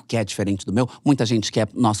público que é diferente do meu. Muita gente que é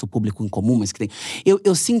nosso público em comum, mas que tem…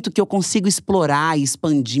 Eu sinto que eu consigo explorar e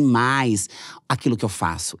expandir mais aquilo que eu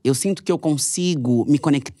faço. Eu sinto que eu consigo me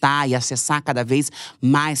conectar e acessar cada vez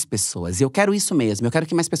mais pessoas. E eu quero isso mesmo. Eu quero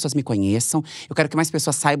que mais pessoas me conheçam. Eu quero que mais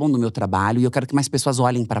pessoas saibam do meu trabalho. E eu quero que mais pessoas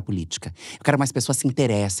olhem para a política. Eu quero que mais pessoas se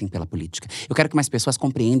interessem pela política. Eu quero que mais pessoas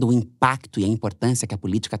compreendam o impacto e a importância que a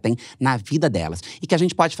política tem na vida delas. E que a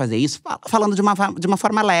gente pode fazer isso falando de uma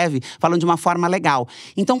forma leve, falando de uma forma legal.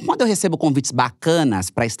 Então, quando eu recebo convites bacanas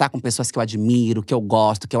para estar com pessoas que eu admiro, que eu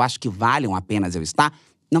gosto, que eu acho que valham a pena eu estar…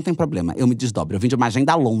 Não tem problema, eu me desdobro. Eu vim de uma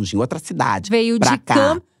agenda longe, em outra cidade. Veio pra de cá.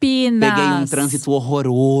 Campinas. Peguei um trânsito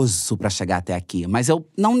horroroso pra chegar até aqui. Mas eu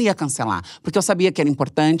não ia cancelar. Porque eu sabia que era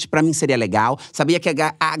importante, pra mim seria legal. Sabia que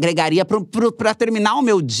agregaria pra terminar o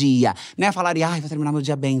meu dia. Né? Falaria, vou terminar meu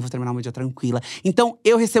dia bem, vou terminar meu dia tranquila. Então,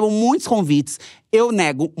 eu recebo muitos convites. Eu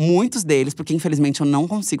nego muitos deles, porque infelizmente eu não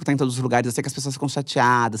consigo estar em todos os lugares. Eu sei que as pessoas ficam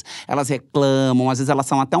chateadas, elas reclamam. Às vezes elas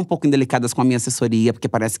são até um pouco indelicadas com a minha assessoria. Porque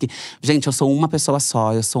parece que… Gente, eu sou uma pessoa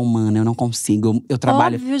só, eu sou humana, eu não consigo. Eu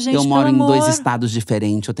trabalho… Óbvio, gente, eu moro em pelo 2 amor. estados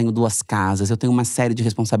diferentes, eu tenho 2 casas, eu tenho uma série de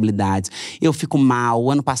responsabilidades. Eu fico mal.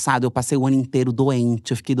 O ano passado eu passei o ano inteiro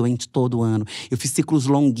doente, eu fiquei doente todo ano. Eu fiz ciclos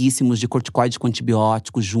longuíssimos de corticoide com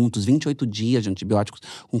antibióticos juntos, 28 dias de antibióticos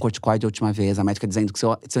com corticoide a última vez. A médica dizendo que se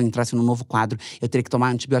eu entrasse num novo quadro, eu teria que tomar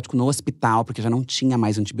antibiótico no hospital, porque já não tinha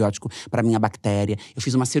mais antibiótico para minha bactéria. Eu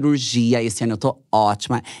fiz uma cirurgia, esse ano eu tô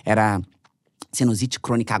ótima. Era sinusite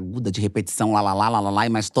crônica aguda de repetição, lá,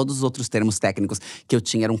 mas todos os outros termos técnicos que eu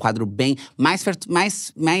tinha. Era um quadro bem… Mais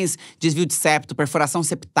desvio de septo, perfuração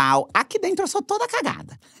septal. Aqui dentro eu sou toda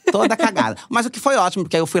cagada. Toda cagada. Mas o que foi ótimo,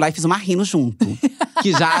 porque aí eu fui lá e fiz uma rino junto.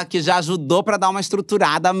 que já ajudou pra dar uma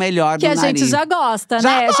estruturada melhor no nariz. Que a gente já gosta,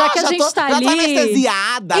 né? Já que a gente tá ali… Já tô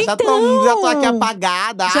anestesiada, Então, já tô aqui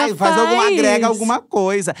apagada. já Agrega alguma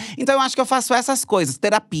coisa. Então eu acho que eu faço essas coisas.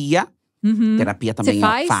 Terapia. Terapia também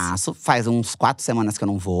eu faço. Faz uns 4 semanas que eu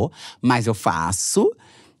não vou, mas eu faço.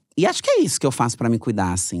 E acho que é isso que eu faço pra me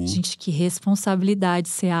cuidar, assim. Gente, que responsabilidade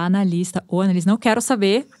ser a analista ou analista. Não quero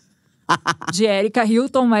saber de Erika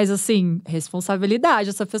Hilton, mas assim, responsabilidade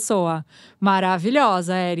essa pessoa.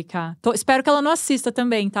 Maravilhosa, Erika. Espero que ela não assista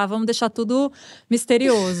também, tá? Vamos deixar tudo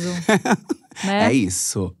misterioso. Né? É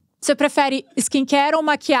isso. Você prefere skincare ou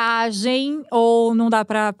maquiagem? Ou não dá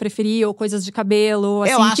pra preferir? Ou coisas de cabelo?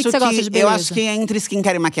 Assim, o que você gosta de beleza? Eu acho que entre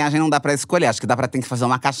skincare e maquiagem não dá pra escolher. Acho que dá pra ter que fazer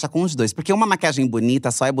uma caixa com os dois. Porque uma maquiagem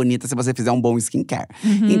bonita só é bonita se você fizer um bom skincare.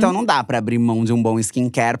 Então não dá pra abrir mão de um bom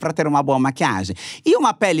skincare pra ter uma boa maquiagem. E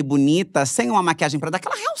uma pele bonita, sem uma maquiagem pra dar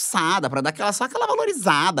aquela realçada, pra dar só aquela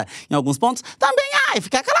valorizada em alguns pontos, também,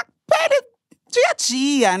 fica aquela pele dia a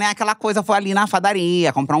dia, né? Aquela coisa, foi ali na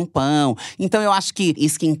padaria, comprar um pão. Então eu acho que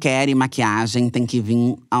skincare e maquiagem tem que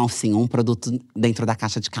vir, assim, um produto dentro da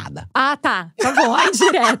caixa de cada. Ah, tá. Tá bom, aí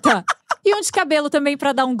direta. E um de cabelo também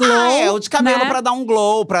pra dar um glow. O de cabelo, né? pra dar um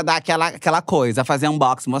glow, pra dar aquela coisa. Fazer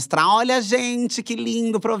unboxing, mostrar, olha gente, que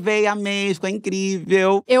lindo, provei, amei, ficou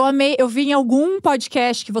incrível. Eu amei, eu vi em algum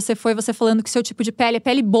podcast que você falando que seu tipo de pele é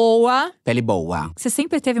pele boa. Pele boa. Você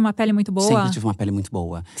sempre teve uma pele muito boa? Sempre tive uma pele muito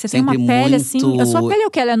boa. Você sempre tem uma pele assim… A sua pele é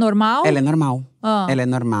o que? Ela é normal? Ela é normal. Ela é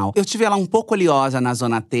normal. Eu tive ela um pouco oleosa na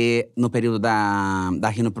zona T, no período da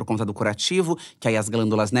rino por conta do curativo. Que aí as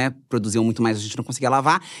glândulas, né, produziam muito mais, a gente não conseguia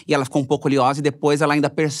lavar. E ela ficou um pouco oleosa e depois ela ainda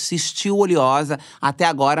persistiu oleosa até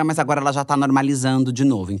agora. Mas agora ela já tá normalizando de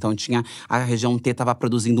novo. Então a região T tava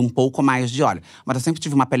produzindo um pouco mais de óleo. Mas eu sempre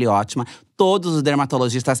tive uma pele ótima. Todos os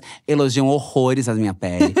dermatologistas elogiam horrores a minha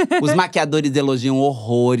pele. Os maquiadores elogiam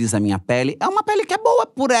horrores a minha pele. É uma pele que é boa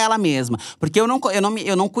por ela mesma. Porque eu não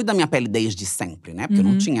cuido da minha pele desde sempre, né? Porque eu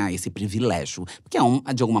não tinha esse privilégio. Porque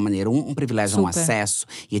é, de alguma maneira, um privilégio, um acesso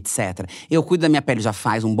e etc. Eu cuido da minha pele já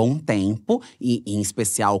faz um bom tempo. E em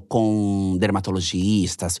especial com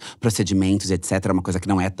dermatologistas, procedimentos, etc. É uma coisa que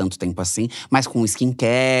não é tanto tempo assim. Mas com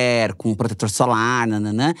skincare, com protetor solar,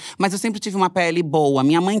 nananã. Mas eu sempre tive uma pele boa.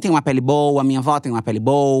 Minha mãe tem uma pele boa. A minha avó tem uma pele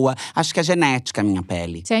boa. Acho que é genética a minha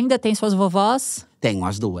pele. Você ainda tem suas vovós? Tenho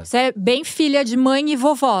as duas. Você é bem filha de mãe e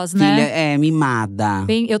vovós, né? Filha, mimada.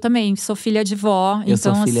 Eu também sou filha de vó. Eu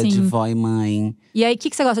então, sou filha assim… de vó e mãe. E aí, o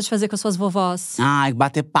que você gosta de fazer com as suas vovós? Ai,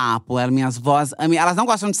 bater papo. Minhas vós, elas não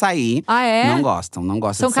gostam de sair. Ah, é? Não gostam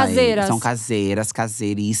de São sair. caseiras? São caseiras,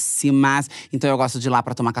 caseiríssimas. Então eu gosto de ir lá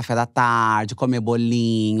pra tomar café da tarde, comer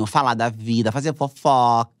bolinho, falar da vida, fazer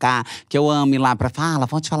fofoca. Que eu amo ir lá pra…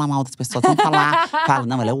 vamos te falar mal das pessoas, vamos falar. Fala,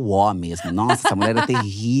 não, ela é o ó mesmo. Nossa, essa mulher é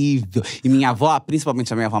terrível. E minha avó,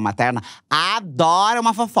 principalmente a minha avó materna, adora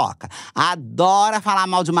uma fofoca. Adora falar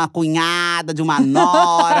mal de uma cunhada, de uma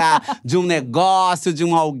nora, de um negócio, de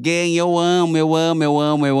um alguém. Eu amo.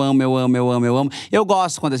 Eu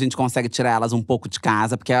gosto quando a gente consegue tirar elas um pouco de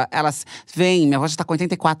casa, porque elas vêm. Minha avó já tá com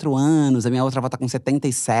 84 anos, a minha outra avó tá com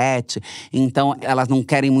 77. Então, elas não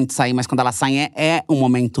querem muito sair, mas quando elas saem é um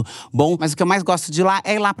momento bom. Mas o que eu mais gosto de ir lá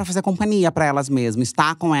é ir lá pra fazer companhia pra elas mesmo.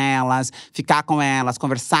 Estar com elas, ficar com elas,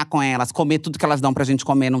 conversar com elas, comer tudo que elas dão pra gente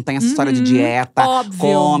comer. Não tem essa história de dieta. Óbvio.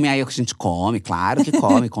 Come, aí a gente come, claro que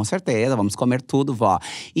come, com certeza. Vamos comer tudo, vó.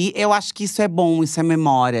 E eu acho que isso é bom, isso é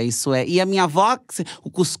memória, isso é… E a minha avó, o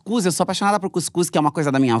cuscuz, eu sou apaixonada por cuscuz, que é uma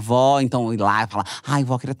coisa da minha avó. Então, ir lá e falar, ai,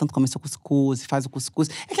 vó, queria tanto comer seu cuscuz, e faz o cuscuz.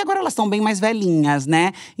 É que agora elas estão bem mais velhinhas,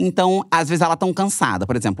 né? Então, às vezes ela tão cansada.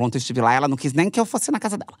 Por exemplo, ontem eu estive lá, ela não quis nem que eu fosse na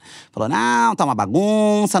casa dela. Falou, não, tá uma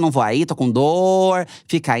bagunça, não vou aí, tô com dor.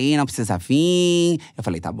 Fica aí, não precisa vir. Eu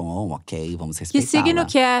falei, tá bom, ok, vamos respeitar. Que signo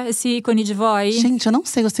que é esse ícone de vó aí? Gente, eu não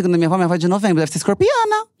sei o signo da minha avó. Minha avó é de novembro, deve ser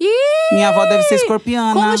escorpiana. Ih! Minha avó deve ser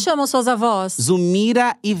escorpiana. Como chamam suas avós?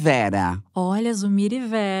 Zumira e Vera. Olha, Zumira e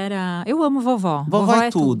Vera. Eu amo vovó. Vovó é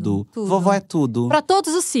tudo. Vovó é tudo. Pra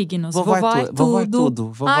todos os signos. Vovó é tudo. Vovó é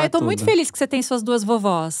tudo. Eu tô muito feliz que você tem suas duas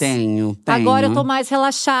vovós. Tenho. Agora eu tô mais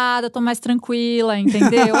relaxada, tô mais tranquila,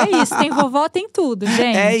 entendeu? É isso, tem vovó, tem tudo,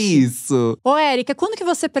 gente. É isso. Ô, Erika, quando que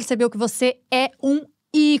você percebeu que você é um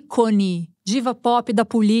ícone? Diva pop da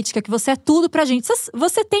política, que você é tudo pra gente.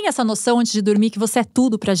 Você tem essa noção antes de dormir que você é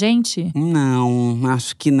tudo pra gente? Não,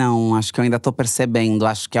 acho que não. Acho que eu ainda tô percebendo.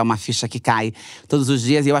 Acho que é uma ficha que cai todos os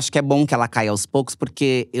dias. E eu acho que é bom que ela caia aos poucos.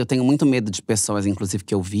 Porque eu tenho muito medo de pessoas, inclusive,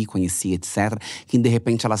 que eu vi, conheci, etc. Que de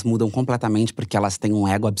repente elas mudam completamente porque elas têm um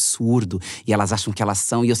ego absurdo. E elas acham que elas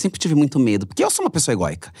são. E eu sempre tive muito medo. Porque eu sou uma pessoa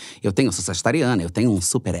egóica. Eu sou sagitariana, eu tenho um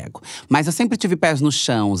super ego. Mas eu sempre tive pés no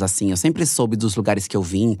chão, assim. Eu sempre soube dos lugares que eu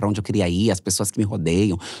vim, pra onde eu queria ir. As pessoas que me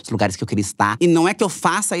rodeiam, os lugares que eu queria estar. E não é que eu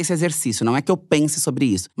faça esse exercício, não é que eu pense sobre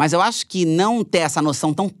isso. Mas eu acho que não ter essa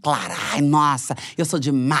noção tão clara, ai, nossa, eu sou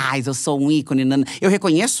demais, eu sou um ícone. Eu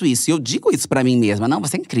reconheço isso e eu digo isso pra mim mesma. Não,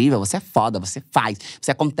 você é incrível, você é foda, você faz,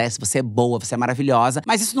 você acontece, você é boa, você é maravilhosa.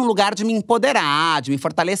 Mas isso num lugar de me empoderar, de me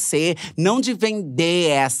fortalecer, não de vender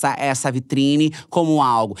essa vitrine como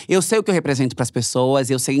algo. Eu sei o que eu represento pras pessoas,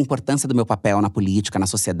 eu sei a importância do meu papel na política, na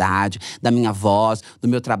sociedade, da minha voz, do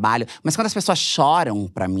meu trabalho. Mas quando as pessoas choram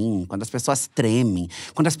pra mim, quando as pessoas tremem,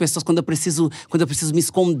 quando eu preciso me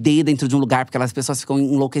esconder dentro de um lugar, porque as pessoas ficam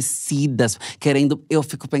enlouquecidas, querendo… Eu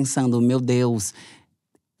fico pensando, meu Deus…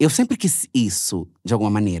 Eu sempre quis isso, de alguma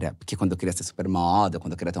maneira. Porque quando eu queria ser super moda,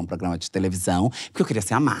 quando eu queria ter um programa de televisão, porque eu queria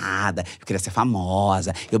ser amada, eu queria ser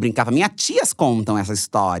famosa. Eu brincava, minhas tias contam essa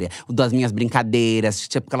história, das minhas brincadeiras,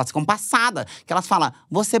 tipo, que elas ficam passadas. Que elas falam,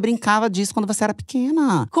 você brincava disso quando você era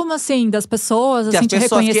pequena. Como assim? Das pessoas, assim, te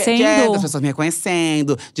pessoas reconhecendo? das pessoas me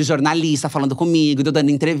reconhecendo, de jornalista falando comigo, de eu dando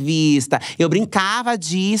entrevista. Eu brincava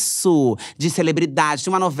disso, de celebridade.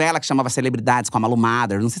 Tinha uma novela que chamava Celebridades, com a Malu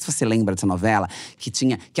Mader. Não sei se você lembra dessa novela,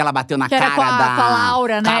 que ela bateu na cara com a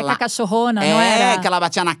Laura, né? Com a cachorrona, não era? Que ela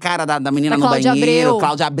batia na cara da menina Da no Cláudia banheiro. Abreu.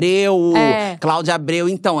 Cláudia Abreu. É. Cláudia Abreu,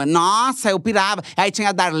 então. Nossa, eu pirava. Aí tinha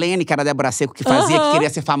a Darlene, que era a Débora Seco, que fazia, que queria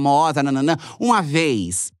ser famosa, nananã. Uma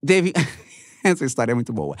vez, teve… Essa história é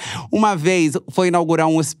muito boa. Uma vez, foi inaugurar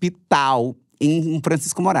um hospital em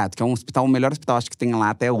Francisco Morato, que é um hospital, o melhor hospital, acho que tem lá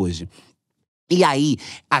até hoje. E aí,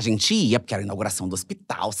 a gente ia, porque era a inauguração do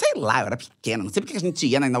hospital. Sei lá, eu era pequena, não sei porque a gente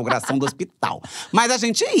ia na inauguração do hospital. Mas a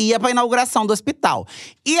gente ia pra inauguração do hospital.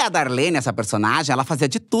 E a Darlene, essa personagem, ela fazia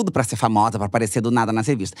de tudo pra ser famosa, pra aparecer do nada nas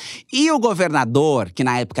revistas. E o governador, que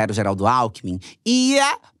na época era o Geraldo Alckmin,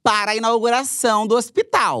 ia para a inauguração do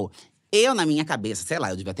hospital. Eu, na minha cabeça, sei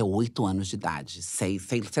lá, eu devia ter 8 anos de idade. Sei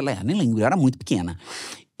lá, nem lembro, eu era muito pequena.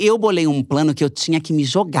 Eu bolei um plano que eu tinha que me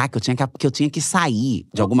jogar, que eu tinha que sair,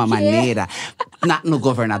 de alguma maneira, no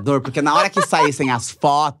governador. Porque na hora que saíssem as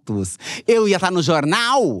fotos, eu ia estar no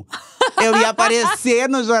jornal. Eu ia aparecer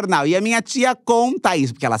no jornal. E a minha tia conta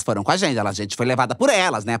isso, porque elas foram com a gente. A gente foi levada por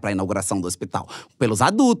elas, né, pra inauguração do hospital. Pelos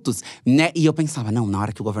adultos, né? E eu pensava, não, na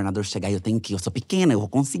hora que o governador chegar, eu sou pequena, eu vou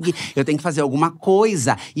conseguir. Eu tenho que fazer alguma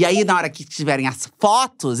coisa. E aí, na hora que tiverem as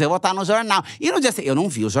fotos, eu vou estar no jornal. E no dia seguinte, eu não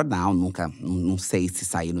vi o jornal, nunca. Não sei se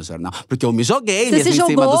saiu no jornal. Porque eu me joguei Você mesmo se em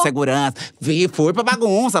cima jogou? do segurança. Fui pra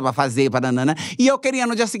bagunça, pra fazer, pra nanana. E eu queria,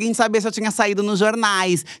 no dia seguinte, saber se eu tinha saído nos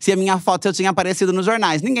jornais. Se a minha foto, se eu tinha aparecido nos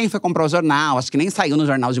jornais. Ninguém foi comprar o jornal. Acho que nem saiu no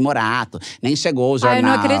jornal de Morato. Nem chegou o jornal. Ai,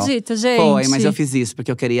 não acredito, gente. Foi, mas eu fiz isso porque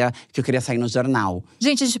eu queria sair no jornal.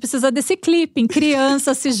 Gente, a gente precisa desse clipe.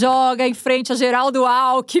 Criança se joga em frente a Geraldo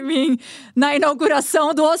Alckmin na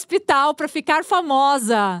inauguração do hospital pra ficar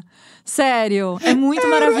famosa. Sério, é muito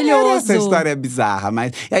maravilhoso. Essa história é bizarra,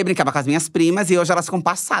 mas… E aí brincava com as minhas primas e hoje elas ficam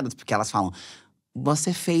passadas. Porque elas falam,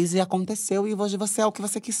 você fez e aconteceu e hoje você é o que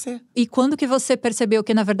você quis ser. E quando que você percebeu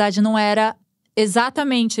que, na verdade, não era…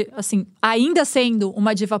 Exatamente, assim, ainda sendo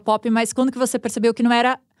uma diva pop, mas quando que você percebeu que não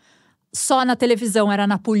era só na televisão, era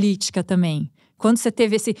na política também? Quando você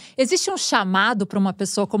teve esse… Existe um chamado para uma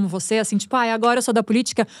pessoa como você, assim, tipo, agora eu sou da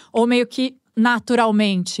política? Ou meio que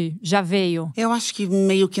naturalmente já veio? Eu acho que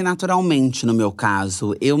meio que naturalmente, no meu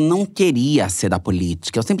caso. Eu não queria ser da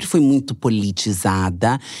política. Eu sempre fui muito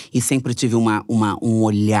politizada e sempre tive um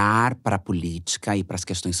olhar para a política e para as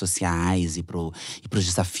questões sociais e para os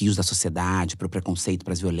desafios da sociedade, para o preconceito,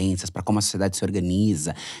 para as violências, para como a sociedade se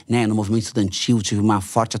organiza, né? No movimento estudantil tive uma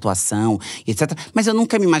forte atuação, etc. Mas eu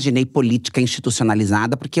nunca me imaginei política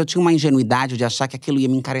institucionalizada, porque eu tinha uma ingenuidade de achar que aquilo ia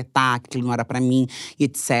me encaretar, que aquilo não era para mim,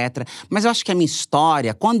 etc. Mas eu acho que a minha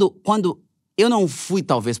história, quando eu não fui,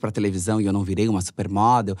 talvez, para televisão e eu não virei uma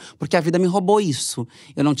supermodel, porque a vida me roubou isso.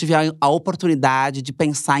 Eu não tive a oportunidade de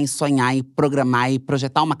pensar em sonhar, e programar e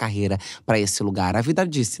projetar uma carreira para esse lugar. A vida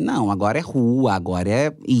disse, não, agora é rua, agora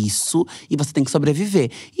é isso, e você tem que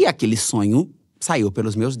sobreviver. E aquele sonho saiu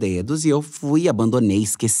pelos meus dedos e eu fui, abandonei,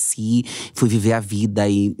 esqueci, fui viver a vida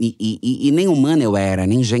e nem humana eu era,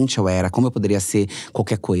 nem gente eu era, como eu poderia ser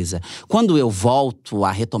qualquer coisa. Quando eu volto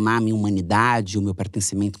a retomar a minha humanidade, o meu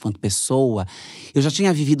pertencimento enquanto pessoa, eu já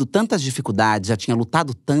tinha vivido tantas dificuldades, já tinha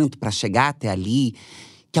lutado tanto para chegar até ali,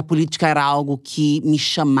 que a política era algo que me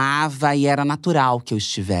chamava e era natural que eu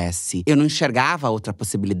estivesse. Eu não enxergava outra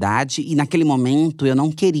possibilidade e naquele momento eu não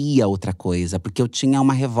queria outra coisa. Porque eu tinha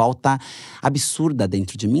uma revolta absurda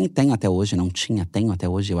dentro de mim. Tenho até hoje, tenho até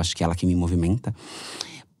hoje. Eu acho que é ela que me movimenta.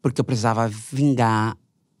 Porque eu precisava vingar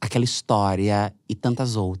aquela história e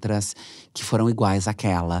tantas outras que foram iguais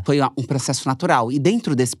àquela. Foi um processo natural. E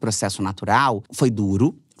dentro desse processo natural, foi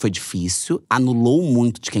duro, foi difícil. Anulou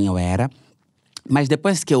muito de quem eu era. Mas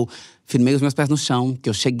depois que eu firmei os meus pés no chão, que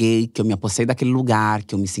eu cheguei, que eu me apossei daquele lugar,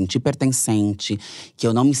 que eu me senti pertencente, que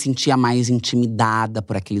eu não me sentia mais intimidada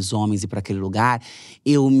por aqueles homens e por aquele lugar,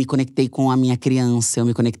 eu me conectei com a minha criança, eu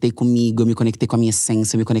me conectei comigo, eu me conectei com a minha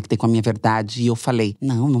essência, eu me conectei com a minha verdade. E eu falei,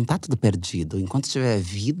 não tá tudo perdido. Enquanto tiver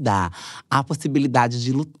vida, há a possibilidade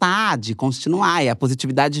de lutar, de continuar. E a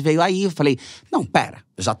positividade veio aí. Eu falei, não, pera.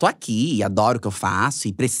 Eu já tô aqui e adoro o que eu faço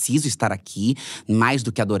e preciso estar aqui. Mais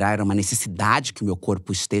do que adorar, era uma necessidade que o meu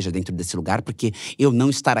corpo esteja dentro desse lugar, porque eu não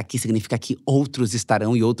estar aqui significa que outros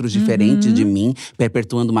estarão e outros diferentes de mim,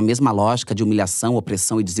 perpetuando uma mesma lógica de humilhação,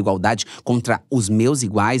 opressão e desigualdade contra os meus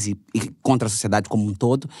iguais e contra a sociedade como um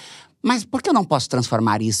todo. Mas por que eu não posso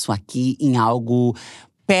transformar isso aqui em algo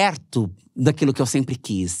perto daquilo que eu sempre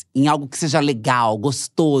quis? Em algo que seja legal,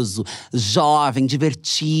 gostoso, jovem,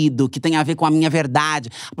 divertido, que tenha a ver com a minha verdade.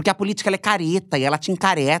 Porque a política, ela é careta e ela te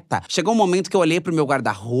encareta. Chegou um momento que eu olhei pro meu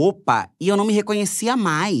guarda-roupa e eu não me reconhecia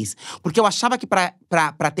mais. Porque eu achava que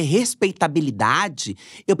pra ter respeitabilidade,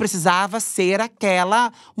 eu precisava ser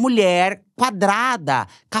aquela mulher quadrada,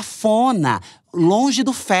 cafona, longe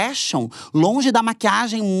do fashion, longe da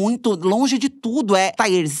maquiagem, muito longe de tudo. É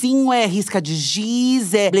taierzinho, é risca de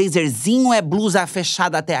giz, é blazerzinho, é blusa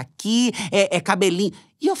fechada até aqui, é cabelinho.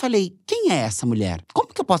 E eu falei, quem é essa mulher?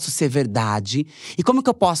 Como que eu posso ser verdade? E como que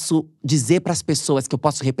eu posso dizer para as pessoas que eu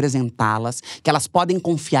posso representá-las, que elas podem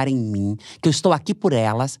confiar em mim, que eu estou aqui por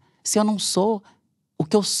elas, se eu não sou o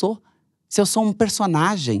que eu sou? Se eu sou um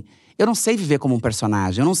personagem? Eu não sei viver como um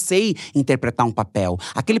personagem, eu não sei interpretar um papel.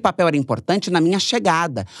 Aquele papel era importante na minha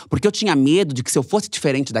chegada, porque eu tinha medo de que se eu fosse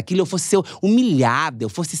diferente daquilo, eu fosse ser humilhada, eu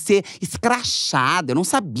fosse ser escrachada, eu não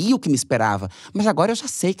sabia o que me esperava. Mas agora eu já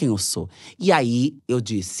sei quem eu sou. E aí eu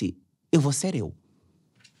disse, eu vou ser eu.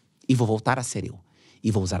 E vou voltar a ser eu. E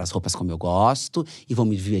vou usar as roupas como eu gosto, e vou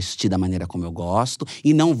me vestir da maneira como eu gosto,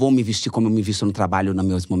 e não vou me vestir como eu me visto no trabalho, nos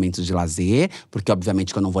meus momentos de lazer, porque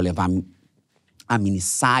obviamente que eu não vou levar a mini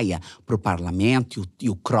saia pro parlamento e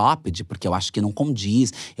o cropped, porque eu acho que não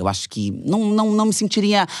condiz. Eu acho que não me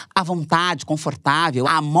sentiria à vontade, confortável.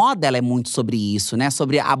 A moda, ela é muito sobre isso, né?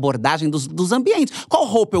 Sobre a abordagem dos ambientes. Qual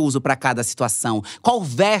roupa eu uso para cada situação? Qual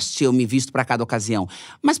veste eu me visto para cada ocasião?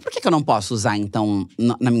 Mas por que eu não posso usar, então,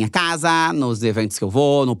 na minha casa, nos eventos que eu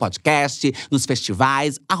vou, no podcast, nos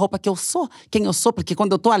festivais, a roupa que eu sou, quem eu sou? Porque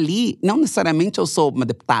quando eu tô ali, não necessariamente eu sou uma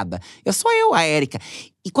deputada. Eu sou eu, a Erika.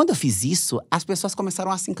 E quando eu fiz isso, as pessoas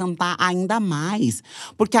começaram a se encantar ainda mais.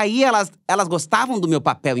 Porque aí elas gostavam do meu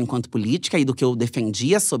papel enquanto política e do que eu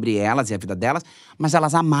defendia sobre elas e a vida delas. Mas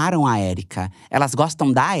elas amaram a Erika. Elas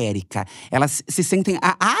gostam da Erika. Elas se sentem…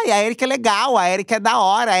 Ai, a Erika é legal, a Erika é da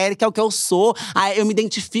hora, a Erika é o que eu sou. Eu me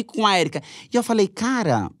identifico com a Erika. E eu falei,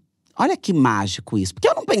 cara… Olha que mágico isso. Porque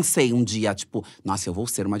eu não pensei um dia, tipo… Nossa, eu vou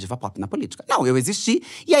ser uma diva pop na política. Não, eu existi.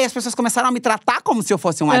 E aí as pessoas começaram a me tratar como se eu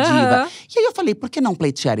fosse uma diva. E aí eu falei, por que não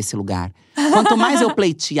pleitear esse lugar? Quanto mais eu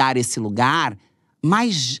pleitear esse lugar…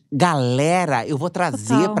 mais galera eu vou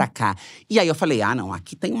trazer pra cá. E aí eu falei, não,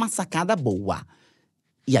 aqui tem uma sacada boa.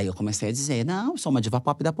 E aí eu comecei a dizer, não, eu sou uma diva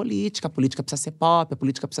pop da política. A política precisa ser pop, a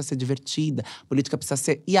política precisa ser divertida. A política precisa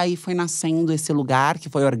ser… E aí foi nascendo esse lugar que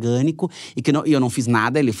foi orgânico. E eu não fiz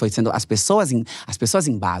nada, ele foi sendo… As pessoas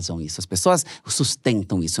embasam isso, as pessoas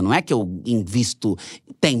sustentam isso. Não é que eu invisto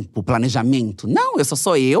tempo, planejamento. Não, eu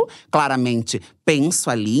sou eu, claramente penso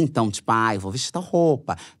ali. Então, tipo, eu vou vestir tal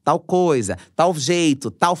roupa, tal coisa, tal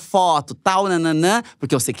jeito, tal foto, tal nananã.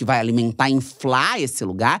 Porque eu sei que vai alimentar, inflar esse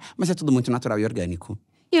lugar. Mas é tudo muito natural e orgânico.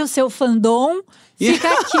 E o seu fandom fica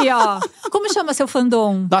aqui, ó. Como chama seu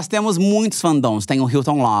fandom? Nós temos muitos fandoms. Tem o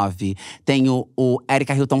Hilton Love, tem o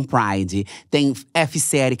Erika Hilton Pride, tem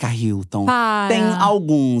FC Erika Hilton. Tem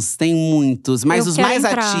alguns, tem muitos. Mas os mais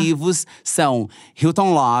ativos são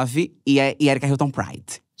Hilton Love e Erika Hilton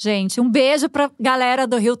Pride. Gente, um beijo pra galera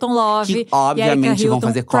do Hilton Love. Que obviamente vão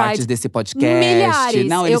fazer cortes desse podcast. Milhares.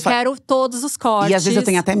 Não, eu quero todos os cortes. E às vezes eu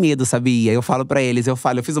tenho até medo, sabia? Eu falo pra eles, eu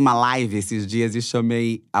fiz uma live esses dias e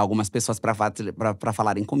chamei algumas pessoas pra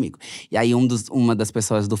falarem comigo. E aí uma das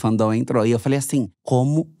pessoas do fandom entrou e eu falei assim,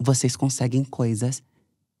 como vocês conseguem coisas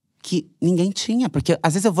que ninguém tinha? Porque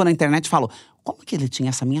às vezes eu vou na internet e falo, como que ele tinha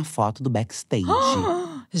essa minha foto do backstage?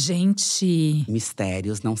 Gente…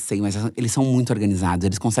 Mistérios, não sei, mas eles são muito organizados.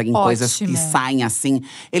 Eles conseguem coisas que saem assim.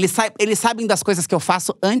 Eles sabem das coisas que eu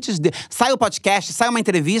faço antes de… Sai o podcast, sai uma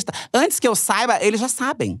entrevista. Antes que eu saiba, eles já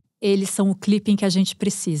sabem. Eles são o clipping que a gente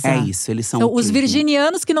precisa. É isso, eles são o os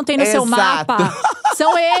virginianos que não tem no seu mapa.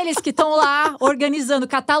 São eles que estão lá organizando,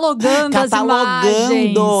 catalogando as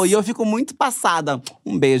imagens. E eu fico muito passada.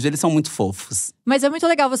 Um beijo, eles são muito fofos. Mas é muito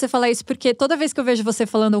legal você falar isso, porque toda vez que eu vejo você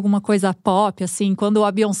falando alguma coisa pop, assim… Quando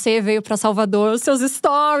a Beyoncé veio pra Salvador, os seus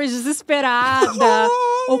stories, desesperada.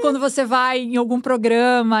 Ou quando você vai em algum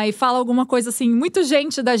programa e fala alguma coisa assim, muito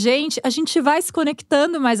gente da gente… A gente vai se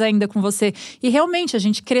conectando mais ainda com você. E realmente, a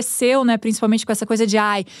gente cresceu, né? Principalmente com essa coisa de…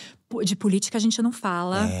 De política a gente não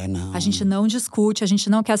fala, não. A gente não discute, a gente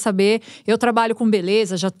não quer saber. Eu trabalho com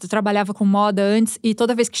beleza, já trabalhava com moda antes. E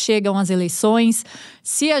toda vez que chegam as eleições,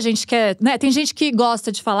 se a gente quer… né, tem gente que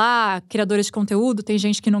gosta de falar, criadores de conteúdo, tem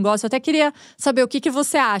gente que não gosta. Eu até queria saber o que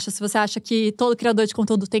você acha. Se você acha que todo criador de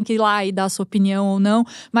conteúdo tem que ir lá e dar a sua opinião ou não.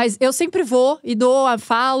 Mas eu sempre vou e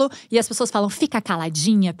falo. E as pessoas falam, fica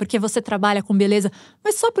caladinha, porque você trabalha com beleza.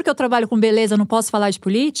 Mas só porque eu trabalho com beleza, eu não posso falar de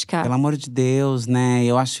política? Pelo amor de Deus, né?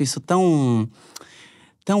 Eu acho isso tão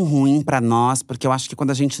ruim pra nós, porque eu acho que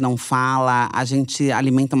quando a gente não fala, a gente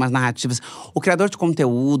alimenta umas narrativas. O criador de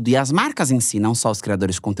conteúdo e as marcas em si, não só os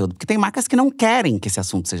criadores de conteúdo, porque tem marcas que não querem que esse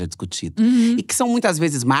assunto seja discutido. E que são muitas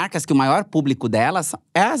vezes marcas que o maior público delas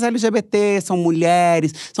é as LGBT, são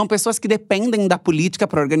mulheres, são pessoas que dependem da política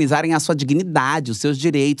para organizarem a sua dignidade, os seus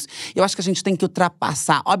direitos. Eu acho que a gente tem que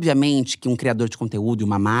ultrapassar. Obviamente que um criador de conteúdo e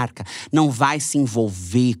uma marca não vai se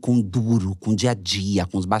envolver com o duro, com o dia a dia,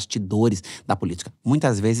 com os bastidores da política.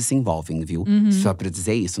 Muitas vezes se envolvem, viu? Só pra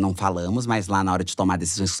dizer isso, não falamos, mas lá na hora de tomar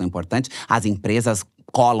decisões que são importantes, as empresas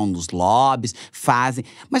colam nos lobbies, fazem.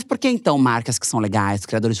 Mas por que então marcas que são legais,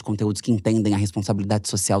 criadores de conteúdos que entendem a responsabilidade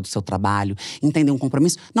social do seu trabalho, entendem um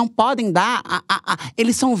compromisso, não podem dar…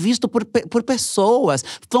 Eles são vistos por pessoas,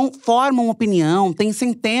 formam opinião, tem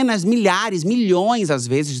centenas, milhares, milhões às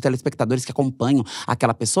vezes de telespectadores que acompanham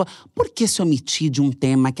aquela pessoa. Por que se omitir de um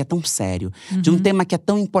tema que é tão sério, de um tema que é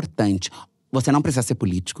tão importante? Você não precisa ser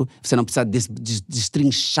político, você não precisa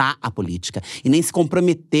destrinchar a política e nem se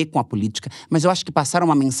comprometer com a política. Mas eu acho que passar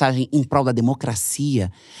uma mensagem em prol da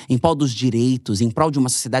democracia, em prol dos direitos, em prol de uma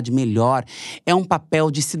sociedade melhor, é um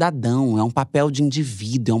papel de cidadão, é um papel de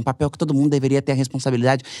indivíduo, é um papel que todo mundo deveria ter a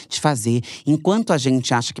responsabilidade de fazer. Enquanto a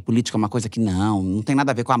gente acha que política é uma coisa que não tem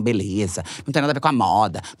nada a ver com a beleza, não tem nada a ver com a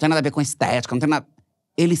moda, não tem nada a ver com a estética, não tem nada…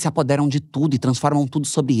 Eles se apoderam de tudo e transformam tudo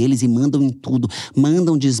sobre eles e mandam em tudo.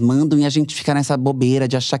 Mandam, desmandam e a gente fica nessa bobeira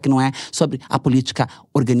de achar que não é sobre… A política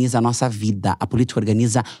organiza a nossa vida, a política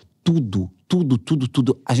organiza tudo.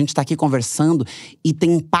 A gente tá aqui conversando e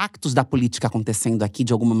tem impactos da política acontecendo aqui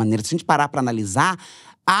de alguma maneira. Se a gente parar para analisar…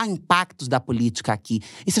 Há impactos da política aqui.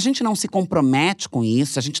 E se a gente não se compromete com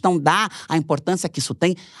isso, se a gente não dá a importância que isso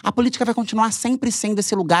tem, a política vai continuar sempre sendo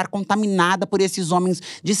esse lugar contaminada por esses homens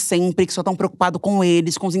de sempre, que só estão preocupados com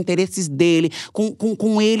eles, com os interesses dele,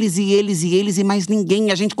 com eles e mais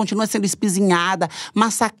ninguém. A gente continua sendo espizinhada,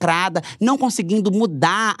 massacrada, não conseguindo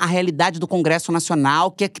mudar a realidade do Congresso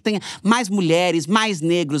Nacional, que é que tenha mais mulheres, mais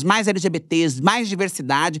negros, mais LGBTs, mais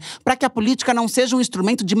diversidade, para que a política não seja um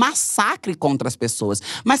instrumento de massacre contra as pessoas,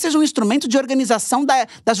 mas seja um instrumento de organização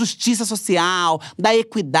da justiça social, da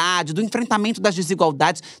equidade, do enfrentamento das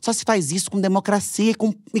desigualdades. Só se faz isso com democracia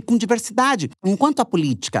e com diversidade. Enquanto a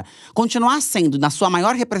política continuar sendo, na sua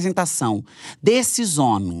maior representação, desses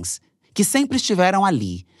homens que sempre estiveram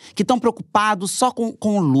ali, que estão preocupados só com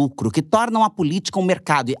o lucro, que tornam a política um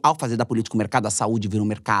mercado. E ao fazer da política um mercado, a saúde vira um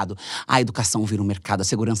mercado, a educação vira um mercado, a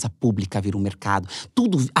segurança pública vira um mercado.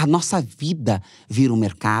 Tudo, a nossa vida vira um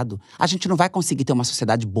mercado. A gente não vai conseguir ter uma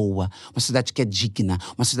sociedade boa, uma sociedade que é digna,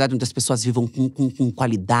 uma sociedade onde as pessoas vivam com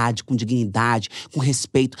qualidade, com dignidade, com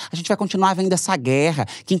respeito. A gente vai continuar vendo essa guerra,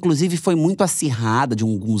 que inclusive foi muito acirrada de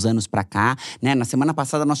alguns anos pra cá, né? Na semana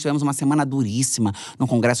passada nós tivemos uma semana duríssima no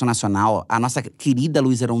Congresso Nacional. A nossa querida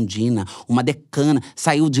Luísa Erundina, uma decana,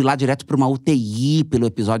 saiu de lá direto para uma UTI pelo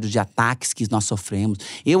episódio de ataques que nós sofremos.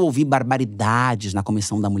 Eu ouvi barbaridades na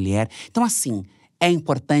Comissão da Mulher. Então, assim, é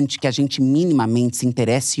importante que a gente minimamente se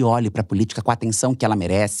interesse e olhe para a política com a atenção que ela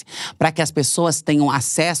merece, para que as pessoas tenham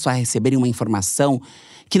acesso a receberem uma informação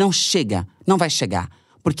que não vai chegar.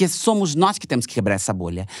 Porque somos nós que temos que quebrar essa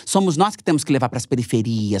bolha. Somos nós que temos que levar para as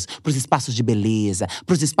periferias, para os espaços de beleza,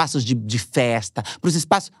 para os espaços de festa, para os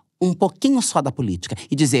espaços… um pouquinho só da política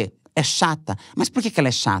e dizer… é chata. Mas por que ela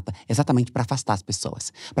é chata? Exatamente para afastar as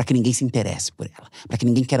pessoas. Para que ninguém se interesse por ela. Para que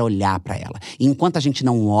ninguém queira olhar para ela. E enquanto a gente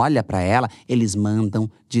não olha para ela, eles mandam,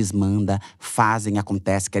 desmandam, fazem,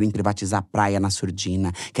 acontece. Querem privatizar a praia na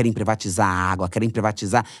surdina. Querem privatizar a água. Querem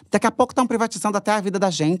privatizar… Daqui a pouco estão privatizando até a vida da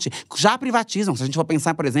gente. Já privatizam. Se a gente for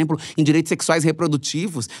pensar, por exemplo, em direitos sexuais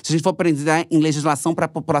reprodutivos. Se a gente for pensar em legislação para a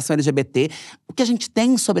população LGBT. O que a gente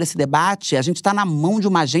tem sobre esse debate? A gente está na mão de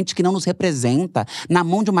uma gente que não nos representa. Na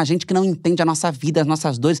mão de uma gente que não entende a nossa vida, as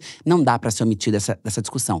nossas dores. Não dá para se omitir dessa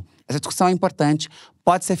discussão. Essa discussão é importante,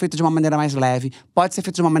 pode ser feita de uma maneira mais leve, pode ser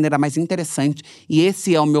feita de uma maneira mais interessante. E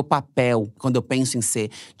esse é o meu papel quando eu penso em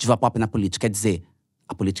ser diva pop na política. É dizer,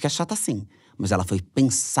 a política é chata sim, mas ela foi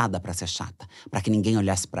pensada para ser chata. Para que ninguém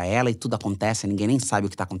olhasse para ela e tudo acontece, ninguém nem sabe o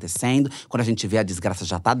que tá acontecendo. Quando a gente vê, a desgraça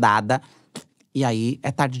já tá dada. E aí,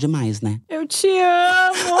 é tarde demais, né? Eu te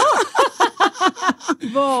amo!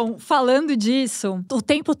 Bom, falando disso, o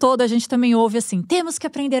tempo todo a gente também ouve assim, temos que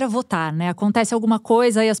aprender a votar, né? Acontece alguma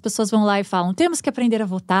coisa e as pessoas vão lá e falam, temos que aprender a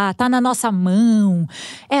votar, tá na nossa mão,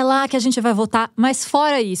 é lá que a gente vai votar. Mas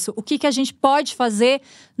fora isso, o que a gente pode fazer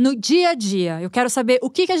no dia a dia? Eu quero saber o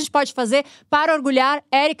que a gente pode fazer para orgulhar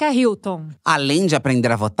Erika Hilton. Além de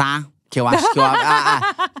aprender a votar, que eu acho que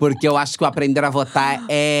porque eu acho que o aprender a votar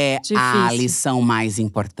é a lição mais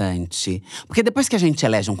importante. Porque depois que a gente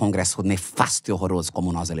elege um congresso nefasto e horroroso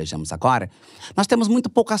como nós elegemos agora, nós temos muito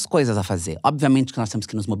poucas coisas a fazer. Obviamente que nós temos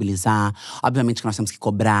que nos mobilizar, obviamente que nós temos que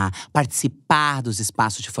cobrar, participar dos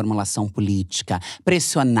espaços de formulação política,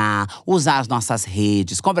 pressionar, usar as nossas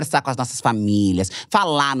redes, conversar com as nossas famílias,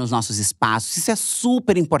 falar nos nossos espaços. Isso é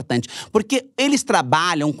super importante, porque eles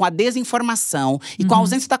trabalham com a desinformação e com a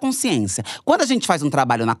ausência da consciência. Quando a gente faz um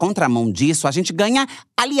trabalho na contramão disso, a gente ganha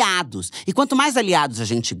aliados. E quanto mais aliados a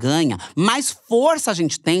gente ganha, mais força a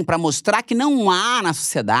gente tem para mostrar que não há na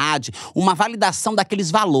sociedade uma validação daqueles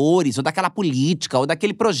valores, ou daquela política, ou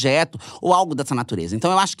daquele projeto, ou algo dessa natureza.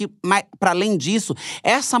 Então eu acho que, para além disso,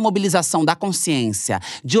 essa mobilização da consciência,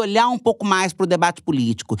 de olhar um pouco mais para o debate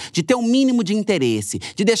político, de ter um mínimo de interesse,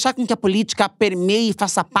 de deixar com que a política permeie e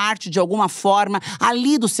faça parte de alguma forma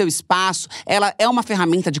ali do seu espaço, ela é uma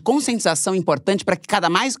ferramenta de conscientização importante para que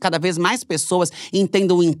cada vez mais pessoas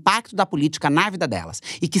entendam o impacto da política na vida delas.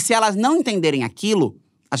 E que se elas não entenderem aquilo,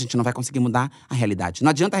 a gente não vai conseguir mudar a realidade. Não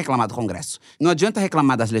adianta reclamar do Congresso. Não adianta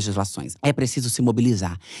reclamar das legislações. É preciso se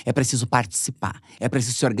mobilizar. É preciso participar. É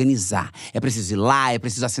preciso se organizar. É preciso ir lá. É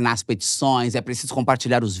preciso assinar as petições. É preciso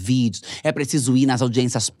compartilhar os vídeos. É preciso ir nas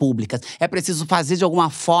audiências públicas. É preciso fazer, de alguma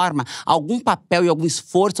forma, algum papel e algum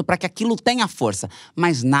esforço para que aquilo tenha força.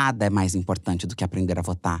 Mas nada é mais importante do que aprender a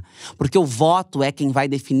votar. Porque o voto é quem vai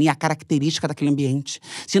definir a característica daquele ambiente.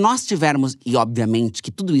 Se nós tivermos… E, obviamente,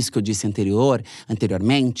 que tudo isso que eu disse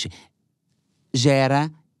anteriormente,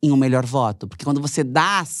 gera em um melhor voto. Porque quando você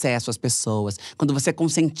dá acesso às pessoas, quando você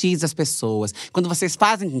conscientiza as pessoas, quando vocês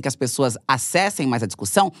fazem com que as pessoas acessem mais a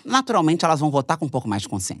discussão, naturalmente elas vão votar com um pouco mais de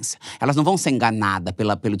consciência. Elas não vão ser enganadas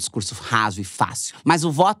pelo discurso raso e fácil. Mas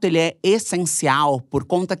o voto, ele é essencial por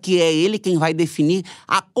conta que é ele quem vai definir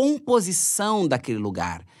a composição daquele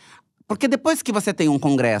lugar. Porque depois que você tem um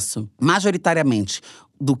congresso, majoritariamente,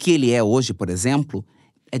 do que ele é hoje, por exemplo,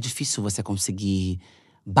 é difícil você conseguir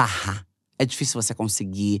barrar. É difícil você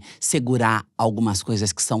conseguir segurar algumas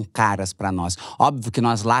coisas que são caras para nós. Óbvio que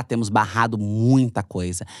nós lá temos barrado muita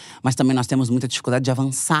coisa. Mas também nós temos muita dificuldade de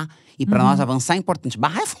avançar. E para nós avançar é importante.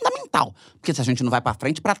 Barrar é fundamental. Porque se a gente não vai para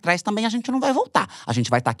frente, para trás também a gente não vai voltar. A gente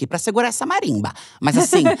vai estar aqui para segurar essa marimba. Mas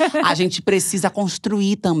assim, a gente precisa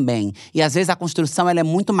construir também. E às vezes a construção ela é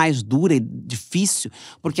muito mais dura e difícil.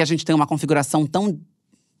 Porque a gente tem uma configuração tão…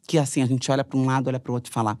 que assim, a gente olha para um lado, olha para o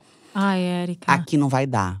outro e fala… Ai, Erika. Aqui não vai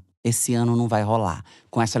dar. Esse ano não vai rolar.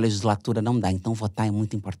 Com essa legislatura não dá. Então votar é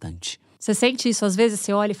muito importante. Você sente isso? Às vezes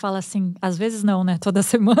você olha e fala assim… Às vezes não, né? Toda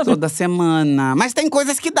semana. Toda semana. Mas tem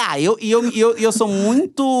coisas que dá. Eu sou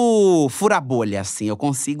muito fura-bolha, assim. Eu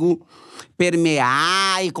consigo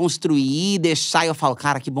permear e construir, deixar. E eu falo,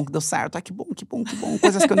 cara, que bom que deu certo. Ai, que bom, que bom, que bom.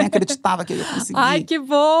 Coisas que eu nem acreditava que eu ia conseguir. Ai, que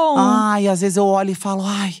bom! Ai, às vezes eu olho e falo,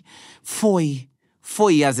 ai, foi.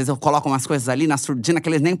 E às vezes eu coloco umas coisas ali na surdina que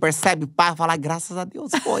eles nem percebem. Pá, falar, graças a Deus,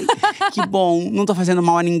 foi. Que bom, não tô fazendo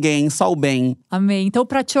mal a ninguém, só o bem. Amém. Então,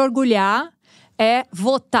 pra te orgulhar, é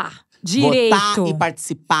votar. Direito. Votar e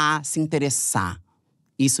participar, se interessar.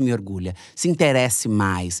 Isso me orgulha. Se interesse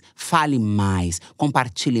mais, fale mais,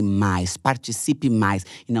 compartilhe mais, participe mais.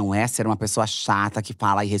 E não é ser uma pessoa chata que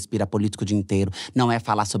fala e respira político o dia inteiro. Não é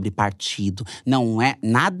falar sobre partido. Não é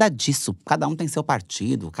nada disso. Cada um tem seu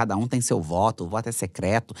partido, cada um tem seu voto. O voto é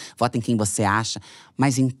secreto, vota em quem você acha.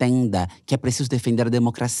 Mas entenda que é preciso defender a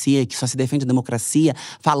democracia e que só se defende a democracia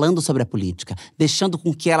falando sobre a política. Deixando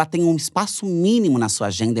com que ela tenha um espaço mínimo na sua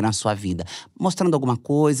agenda e na sua vida. Mostrando alguma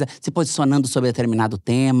coisa, se posicionando sobre determinado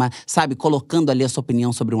tema, sabe? Colocando ali a sua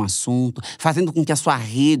opinião sobre um assunto, fazendo com que a sua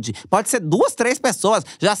rede… Pode ser 2, 3 pessoas,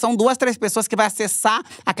 já são 2, 3 pessoas que vai acessar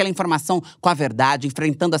aquela informação com a verdade,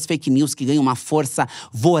 enfrentando as fake news que ganham uma força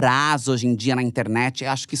voraz hoje em dia na internet.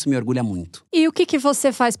 Eu acho que isso me orgulha muito. E o que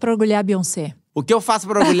você faz pra orgulhar a Beyoncé? O que eu faço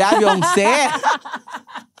pra orgulhar a Beyoncé?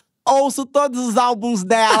 Ouço todos os álbuns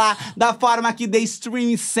dela, da forma que dê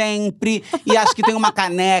stream sempre. E acho que tem uma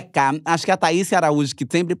caneca. Acho que a Thaís Araújo, que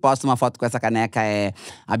sempre posta uma foto com essa caneca, é…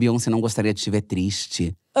 A Beyoncé não gostaria de te ver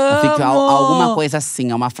triste. Fica alguma coisa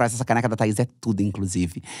assim, é uma frase. Essa caneca da Thaís é tudo,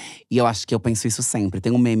 inclusive. E eu acho que eu penso isso sempre.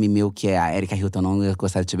 Tem um meme meu que é a Erika Hilton não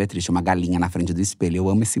gostaria de te ver triste. Uma galinha na frente do espelho. Eu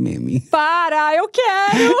amo esse meme. Para, eu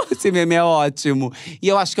quero! Esse meme é ótimo. E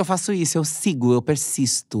eu acho que eu faço isso. Eu sigo, eu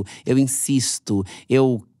persisto, eu insisto.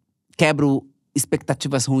 Eu quebro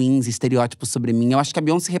expectativas ruins, estereótipos sobre mim. Eu acho que a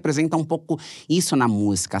Beyoncé representa um pouco isso na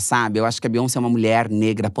música, sabe? Eu acho que a Beyoncé é uma mulher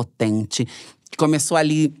negra, potente, que começou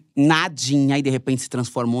ali nadinha e de repente se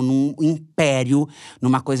transformou num império,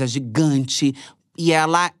 numa coisa gigante. E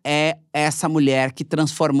ela é essa mulher que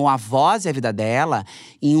transformou a voz e a vida dela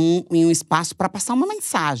em um espaço para passar uma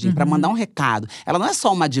mensagem, para mandar um recado. Ela não é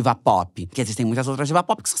só uma diva pop, que existem muitas outras diva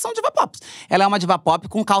pop que só são diva pop. Ela é uma diva pop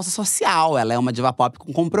com causa social, ela é uma diva pop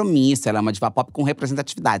com compromisso, ela é uma diva pop com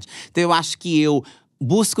representatividade. Então eu acho que eu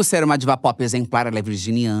busco ser uma diva pop exemplar, ela é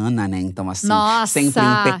virginiana, né? Então, assim, Nossa, sempre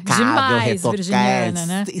impecável, demais retocada, virginiana,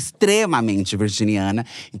 né? Extremamente virginiana.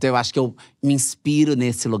 Então, eu acho que eu me inspiro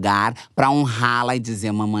nesse lugar pra honrá-la e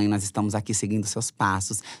dizer: mamãe, nós estamos aqui seguindo seus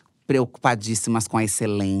passos. Preocupadíssimas com a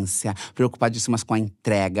excelência, preocupadíssimas com a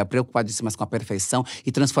entrega, preocupadíssimas com a perfeição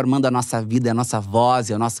e transformando a nossa vida, a nossa voz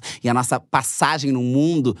e a nossa passagem no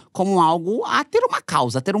mundo como algo a ter uma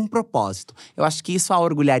causa, a ter um propósito. Eu acho que isso a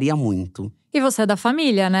orgulharia muito. E você é da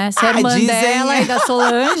família, né? Você é irmã dela e da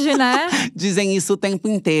Solange, né? Dizem isso o tempo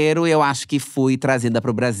inteiro. Eu acho que fui trazida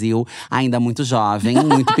pro Brasil ainda muito jovem,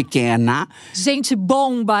 muito pequena. Gente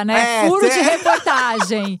bomba, né? Furo de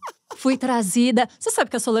reportagem. Fui trazida… Você sabe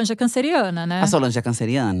que a Solange é canceriana, né? A Solange é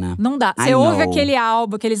canceriana. Não dá. Você ouve aqueles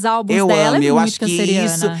álbuns eu dela, amo. é Eu muito acho que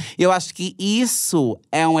canceriana. eu acho que isso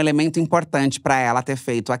é um elemento importante pra ela ter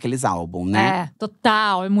feito aqueles álbuns, né? É,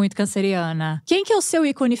 total. É muito canceriana. Quem que é o seu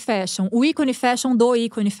ícone fashion? O ícone fashion do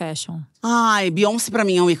ícone fashion? Ai, Beyoncé pra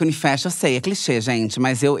mim é um ícone fashion. Eu sei, é clichê, gente.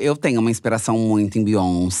 Mas eu tenho uma inspiração muito em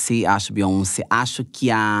Beyoncé. Acho que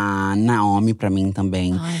a Naomi, pra mim,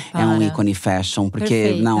 também é um ícone fashion. Porque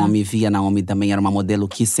Perfeita. Naomi também era uma modelo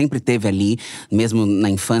que sempre teve ali. Mesmo na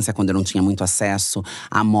infância, quando eu não tinha muito acesso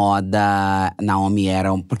à moda. Naomi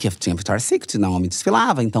era… Porque tinha Victoria's Secret, Naomi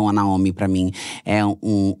desfilava. Então a Naomi, pra mim, é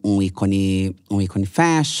um ícone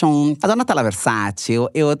fashion. A Donatella Versace,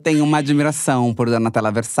 eu tenho uma admiração por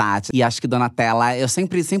Donatella Versace. E acho que Donatella, eu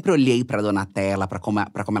sempre olhei pra Donatella, pra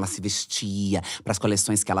como ela se vestia, pras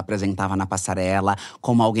coleções que ela apresentava na passarela,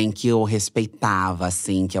 como alguém que eu respeitava,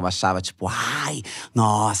 assim, que eu achava tipo, ai,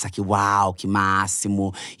 nossa, que uau, que